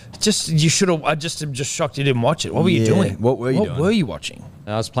 just you should have. I just am just shocked you didn't watch it. What were you Yeah. doing? What were you doing? What were you watching?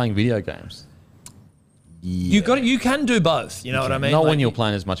 I was playing video games. You got. You can do both. You know what I mean? Not Like, when you're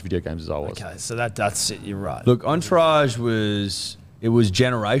playing as much video games as I was. Okay, so that's it. You're right. Look, Entourage was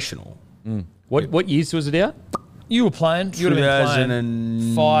generational. What years was it out? you were playing. You would have been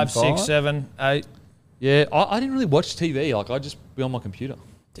playing 5, 6, 2005? 7, 8. Yeah, I didn't really watch TV. Like, I just be on my computer.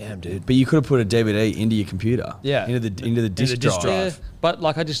 Damn, dude. But you could have put a DVD into your computer. Yeah. Into the disc disc drive. drive. But,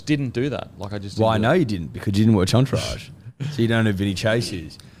 like, I just didn't do that. Like, I just didn't Well, I do know it. you didn't because you didn't watch Entourage. So you don't know who Vinny Chase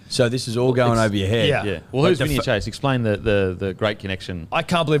is. So this is all going over your head. Yeah. Yeah. Well, Like who's the Vinny fa- Chase? Explain the great connection. I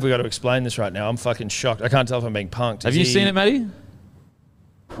can't believe we got to explain this right now. I'm fucking shocked. I can't tell if I'm being punked. Have you seen it, Matty?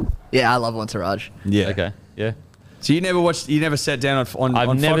 Yeah, I love Entourage. Yeah. Okay. Yeah. So you never sat down on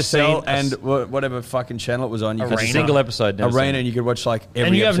I've never Foxtel seen a and whatever fucking channel it was on. You could It's a Arena. single episode. Never seen Arena, it. and you could watch like every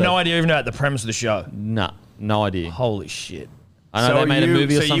And you have episode. no idea even about the premise of the show. Nah, no idea. Holy shit. I know they made a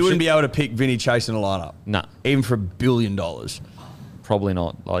movie or so some you wouldn't shit. be able to pick Vinny Chase in a lineup? Nah, Even for $1 billion. probably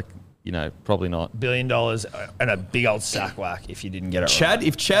not. Like, probably not. $1 billion and a big old sack whack if you didn't get it Chad, right.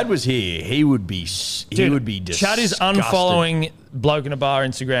 if Chad was here, he would be Dude, Chad is disgusted. unfollowing Bloke in a Bar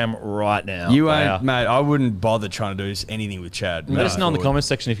Instagram right now. You Wow. ain't, mate. I wouldn't bother trying to do anything with Chad. Let us know in the comments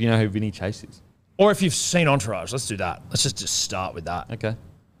section if you know who Vinny Chase is. Or if you've seen Entourage. Let's do that. Let's just start with that. Okay.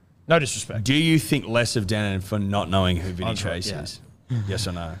 No disrespect. Do you think less of Dannon for not knowing who Vinny Entourage, Chase yeah. is? Yes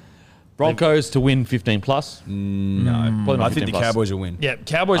or no? Broncos to win 15 plus. No. Probably not I think 15 the plus. Cowboys will win. Yeah,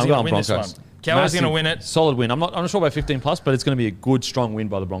 Cowboys I'm are going going to win this Broncos. one. Cowboys are going to Massive, win it. Solid win. I'm not sure about 15 plus, but it's going to be a good, strong win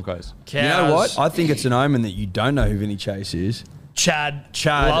by the Broncos. You know what? I think it's an omen that you don't know who Vinny Chase is. Chad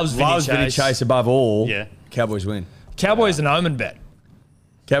Chad loves Vinny Chase. above all. Yeah. Cowboys win. Cowboys an omen bet.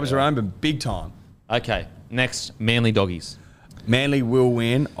 Cowboys are omen big time. Okay. Next, Manly Doggies. Manly will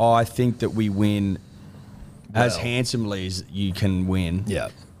win. I think that we win as Well. handsomely as you can win. Yeah.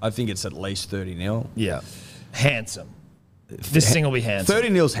 I think it's at least 30-0. Yeah. Handsome. This thing will be handsome.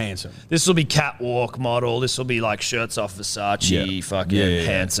 30-0's handsome. This will be catwalk model. This will be like shirts off Versace, fucking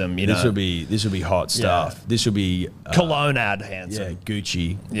handsome. You know, This will be hot stuff. Yeah. This will be cologne ad handsome.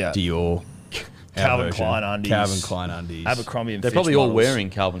 Gucci, Yeah. Dior, our Calvin version. Klein undies. Calvin Klein undies. Abercrombie and They're Fitch probably all models. wearing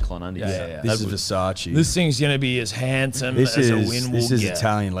Calvin Klein undies. Yeah. This is Versace. This thing's going to be as handsome This as is a win will this is get.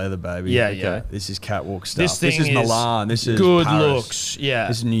 Italian leather, baby. Yeah, yeah. This is catwalk stuff. This thing is Milan. This is good Paris. looks. Yeah.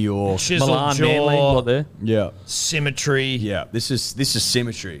 This is New York. Chiseled Milan, jaw, Manly, what there? Yeah, symmetry. yeah. This is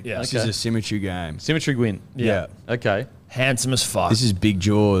symmetry. Yeah. This Okay. is a symmetry game. Symmetry win. Yeah. Okay. Handsome as fuck. This is big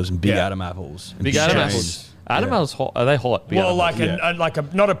jaws and big Yeah. Adam apples. and Big Adam Yes. apples. Adam apples hot. Are they hot? Big well, Adam like apples? like a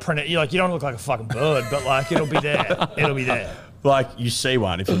not a print. You don't look like a fucking bird, but like it'll be there. It'll be there. Like you see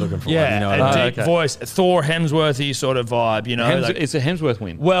one if you're looking for Yeah, one. You know a what I mean? deep okay. voice, Thor Hemsworthy sort of vibe. You know, like- It's a Hemsworth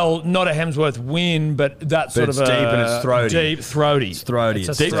win. well, not a Hemsworth win, but that sort it's of deep and it's throaty. Deep throaty. It's throaty. It's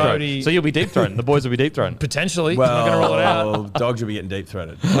a It's Deep throat. throaty. So you'll be deep thrown. The boys will be deep thrown. Potentially, I'm not going to rule it out. Well, dogs will be getting deep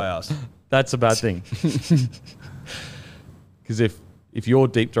throated by us. That's a bad thing. Because if you're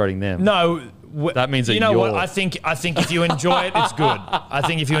deep throating them, No. That means that you know what? you're- I think if you enjoy it, it's good. I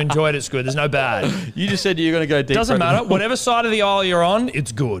think if you enjoy it, it's good. There's no bad. you just said you're going to go deep. Doesn't throat. matter. Whatever side of the aisle you're on,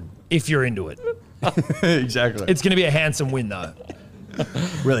 it's good if you're into it. Exactly. It's going to be a handsome win, though.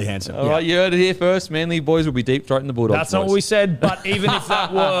 really handsome. All right, you heard it here first. Manly boys will be deep throating the Bulldogs. That's not what we said. But even if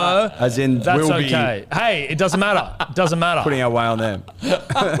that were, As in, that's we'll okay. Hey, it doesn't matter. It doesn't matter. be putting our way on them.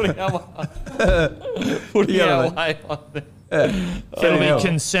 putting our Yeah, way on them. It'll be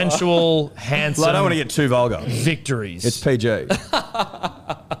consensual, handsome Well, I don't want to get too vulgar. victories. It's PG.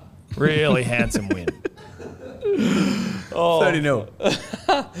 really handsome win. 30-0.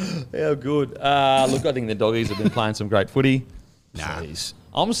 How good. Look, I think the Doggies have been playing some great footy. Please.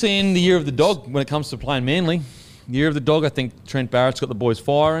 I'm seeing the year of the dog when it comes to playing Manly. Year of the dog, I think Trent Barrett's got the boys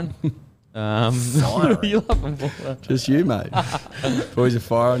firing. Firing. You love them for Just you, mate. Boys are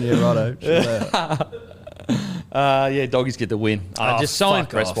firing. Yeah, righto. yeah, Doggies get the win. I'm Oh, just so fuck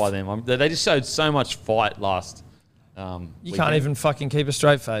impressed off. by them. They just showed so much fight last. You can't even fucking keep a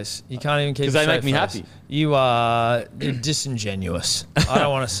straight face. You can't even keep. 'Cause a they straight make me face. happy. You're disingenuous. I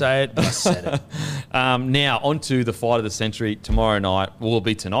don't want to say it, but I said it. Now on to the fight of the century tomorrow night. Well, it'll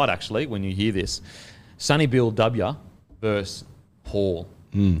be tonight actually when you hear this. Sonny Bill W versus Hall.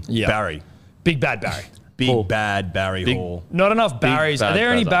 Yeah. Barry. Big bad Barry. Big Hall. bad Barry Big- Hall. Not enough Barrys. Are bad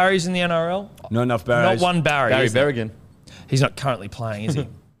there any brother. Barrys in the NRL? Not enough Not Barrys. one Barry. Barry is there? Berrigan. He's not currently playing, is he?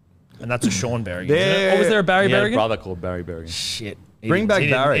 And that's a Sean Berrigan. isn't it? There- Or was there a Barry He had a Berrigan? brother called Barry Berrigan. Shit. Bring back he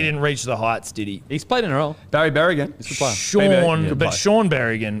didn't- Barry. He didn't reach the heights, did he? He's played in a row. Barry Berrigan. He's a good player. Sean, Good but play. Sean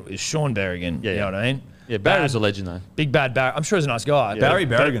Berrigan is Sean Berrigan. Yeah, You know yeah. what I mean? Yeah, Barry was Bad- a legend though. Big bad Barry. I'm sure he's a nice guy. Barry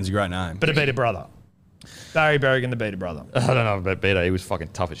but- Berrigan's a great name. But a better brother. Barry Berrigan, the better brother. I don't know about Beto. He was fucking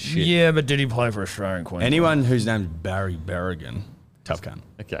tough as shit. Yeah, but did he play for Australian Queensland? Anyone whose name's Barry Berrigan, tough cunt.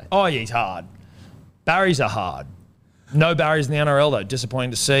 Okay. Oh, yeah, he's hard. Barry's are hard. No Barry's in the NRL, though.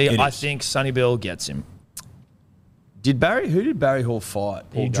 Disappointing to see. It I is. think Sonny Bill gets him. Who did Barry Hall fight?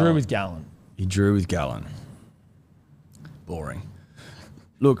 He drew with Gallen. He drew with Gallen. Boring.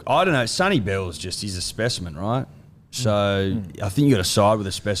 Look, I don't know. Sonny Bill's he's a specimen, right? So I think you got to side with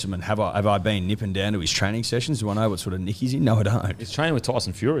a specimen. Have I been nipping down to his training sessions? Do I know what sort of nick he's in? No, I don't. He's training with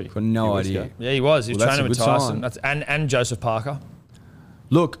Tyson Fury. Got no idea. Yeah, he was. He was Well, that's training a with good Tyson. sign. That's, and Joseph Parker.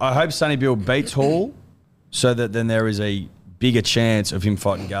 Look, I hope Sonny Bill beats Hall so that then there is a bigger chance of him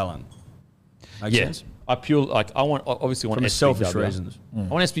fighting Gallen. Makes sense? I obviously want From SPW. selfish reasons. I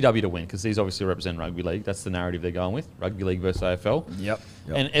want SPW to win because these obviously represent rugby league. That's the narrative they're going with. Rugby league versus AFL. Yep.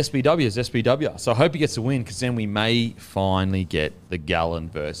 And SPW is SPW. So I hope he gets a win because then we may finally get the Gallen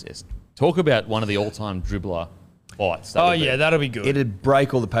versus. Talk about one of the all-time dribbler fights. That Oh, would be. yeah, that'll be good. It'd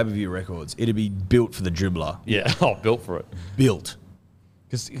break all the pay-per-view records. It'd be built for the dribbler. Yeah. Oh, built for it. Built.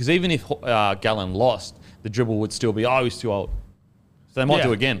 Because even if Gallen lost, the dribble would still be, he's too old. So they might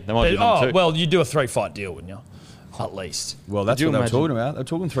do again. They might do number two. Well, you do a 3-fight deal, wouldn't you? At least. Well, that's Could you what they were imagine? talking about. They were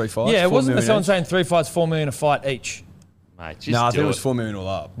talking 3 fights. Yeah, 4 wasn't there million someone each. saying 3 fights, $4 million a fight each? Mate, just No, I think do it was 4 million all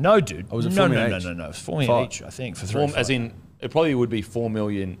up. No, dude. Oh, was it no, 4 no, million no, each? no, no. It's 4 million Fight. each, I think, for 3 As in, it probably would be 4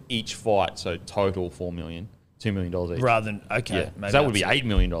 million each fight, so total 4 million, $2 million each. rather than, okay. Yeah, 'cause maybe that would be that's- $8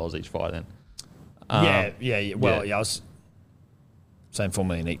 million each fight then. Yeah. Well, yeah. yeah, I was saying 4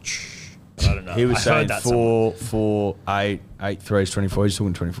 million each. But I don't know. He was I saying heard that somewhere. 4, 8 threes, 24. He's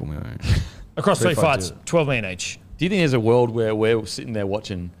talking 24 million. Across 3 3 fights, fights, 12 million each. Do you think there's a world where we're sitting there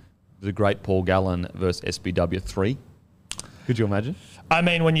watching the great Paul Gallen versus SBW 3? Could you imagine? I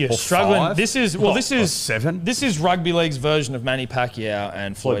mean, when you're Or struggling, 5? this is Or 7? This is rugby league's version of Manny Pacquiao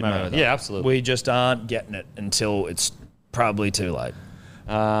and Floyd Mayweather. Yeah, absolutely. We just aren't getting it until it's probably too late.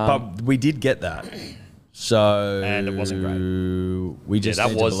 But we did get that. So And it wasn't great. We just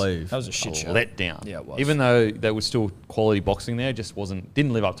that need was- to believe. That was a shit show. Letdown. Yeah, it was. Even though there was still quality boxing there, it just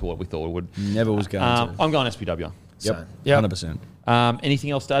didn't live up to what we thought it would. Never was going to. I'm going SPW. Yep, Yep. 100%.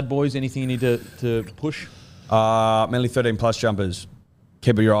 Anything else to add, boys? Anything you need to push? Mainly 13 plus jumpers.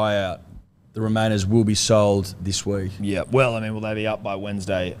 Keep your eye out. The remainers will be sold this week. Yeah. Well, I mean, will they be up by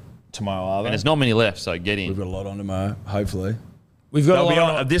Wednesday tomorrow, are they? And there's not many left, so get in. We've got a lot on tomorrow, hopefully. We've got They'll a be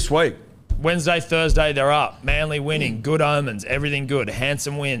lot on this week. Wednesday, Thursday, they're up. Manly winning. Good omens. Everything good.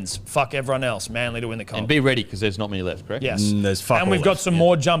 Handsome wins. Fuck everyone else. Manly to win the comp. And be ready because there's not many left, correct? Yes. There's fuck and all we've got left, some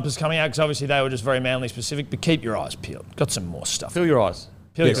more jumpers coming out because obviously they were just very Manly specific, but keep your eyes peeled. Got some more stuff. Fill your eyes.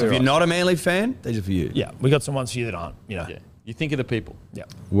 Peel Yes, your if you're eyes. not a Manly fan, these are for you. Yeah, we got some ones for you that aren't, you know. Yeah. You think of the people. Yeah.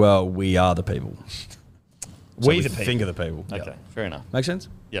 Well, we are the people. So We the people. think of the people. Okay, fair enough. Make sense?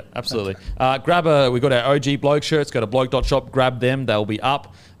 Yeah, absolutely. We got our OG Bloke shirts. Go to bloke.shop, grab them. They'll be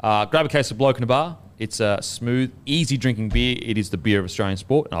up. Grab a case of Bloke in a Bar. It's a smooth, easy drinking beer. It is the beer of Australian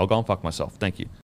sport, and I'll go and fuck myself. Thank you.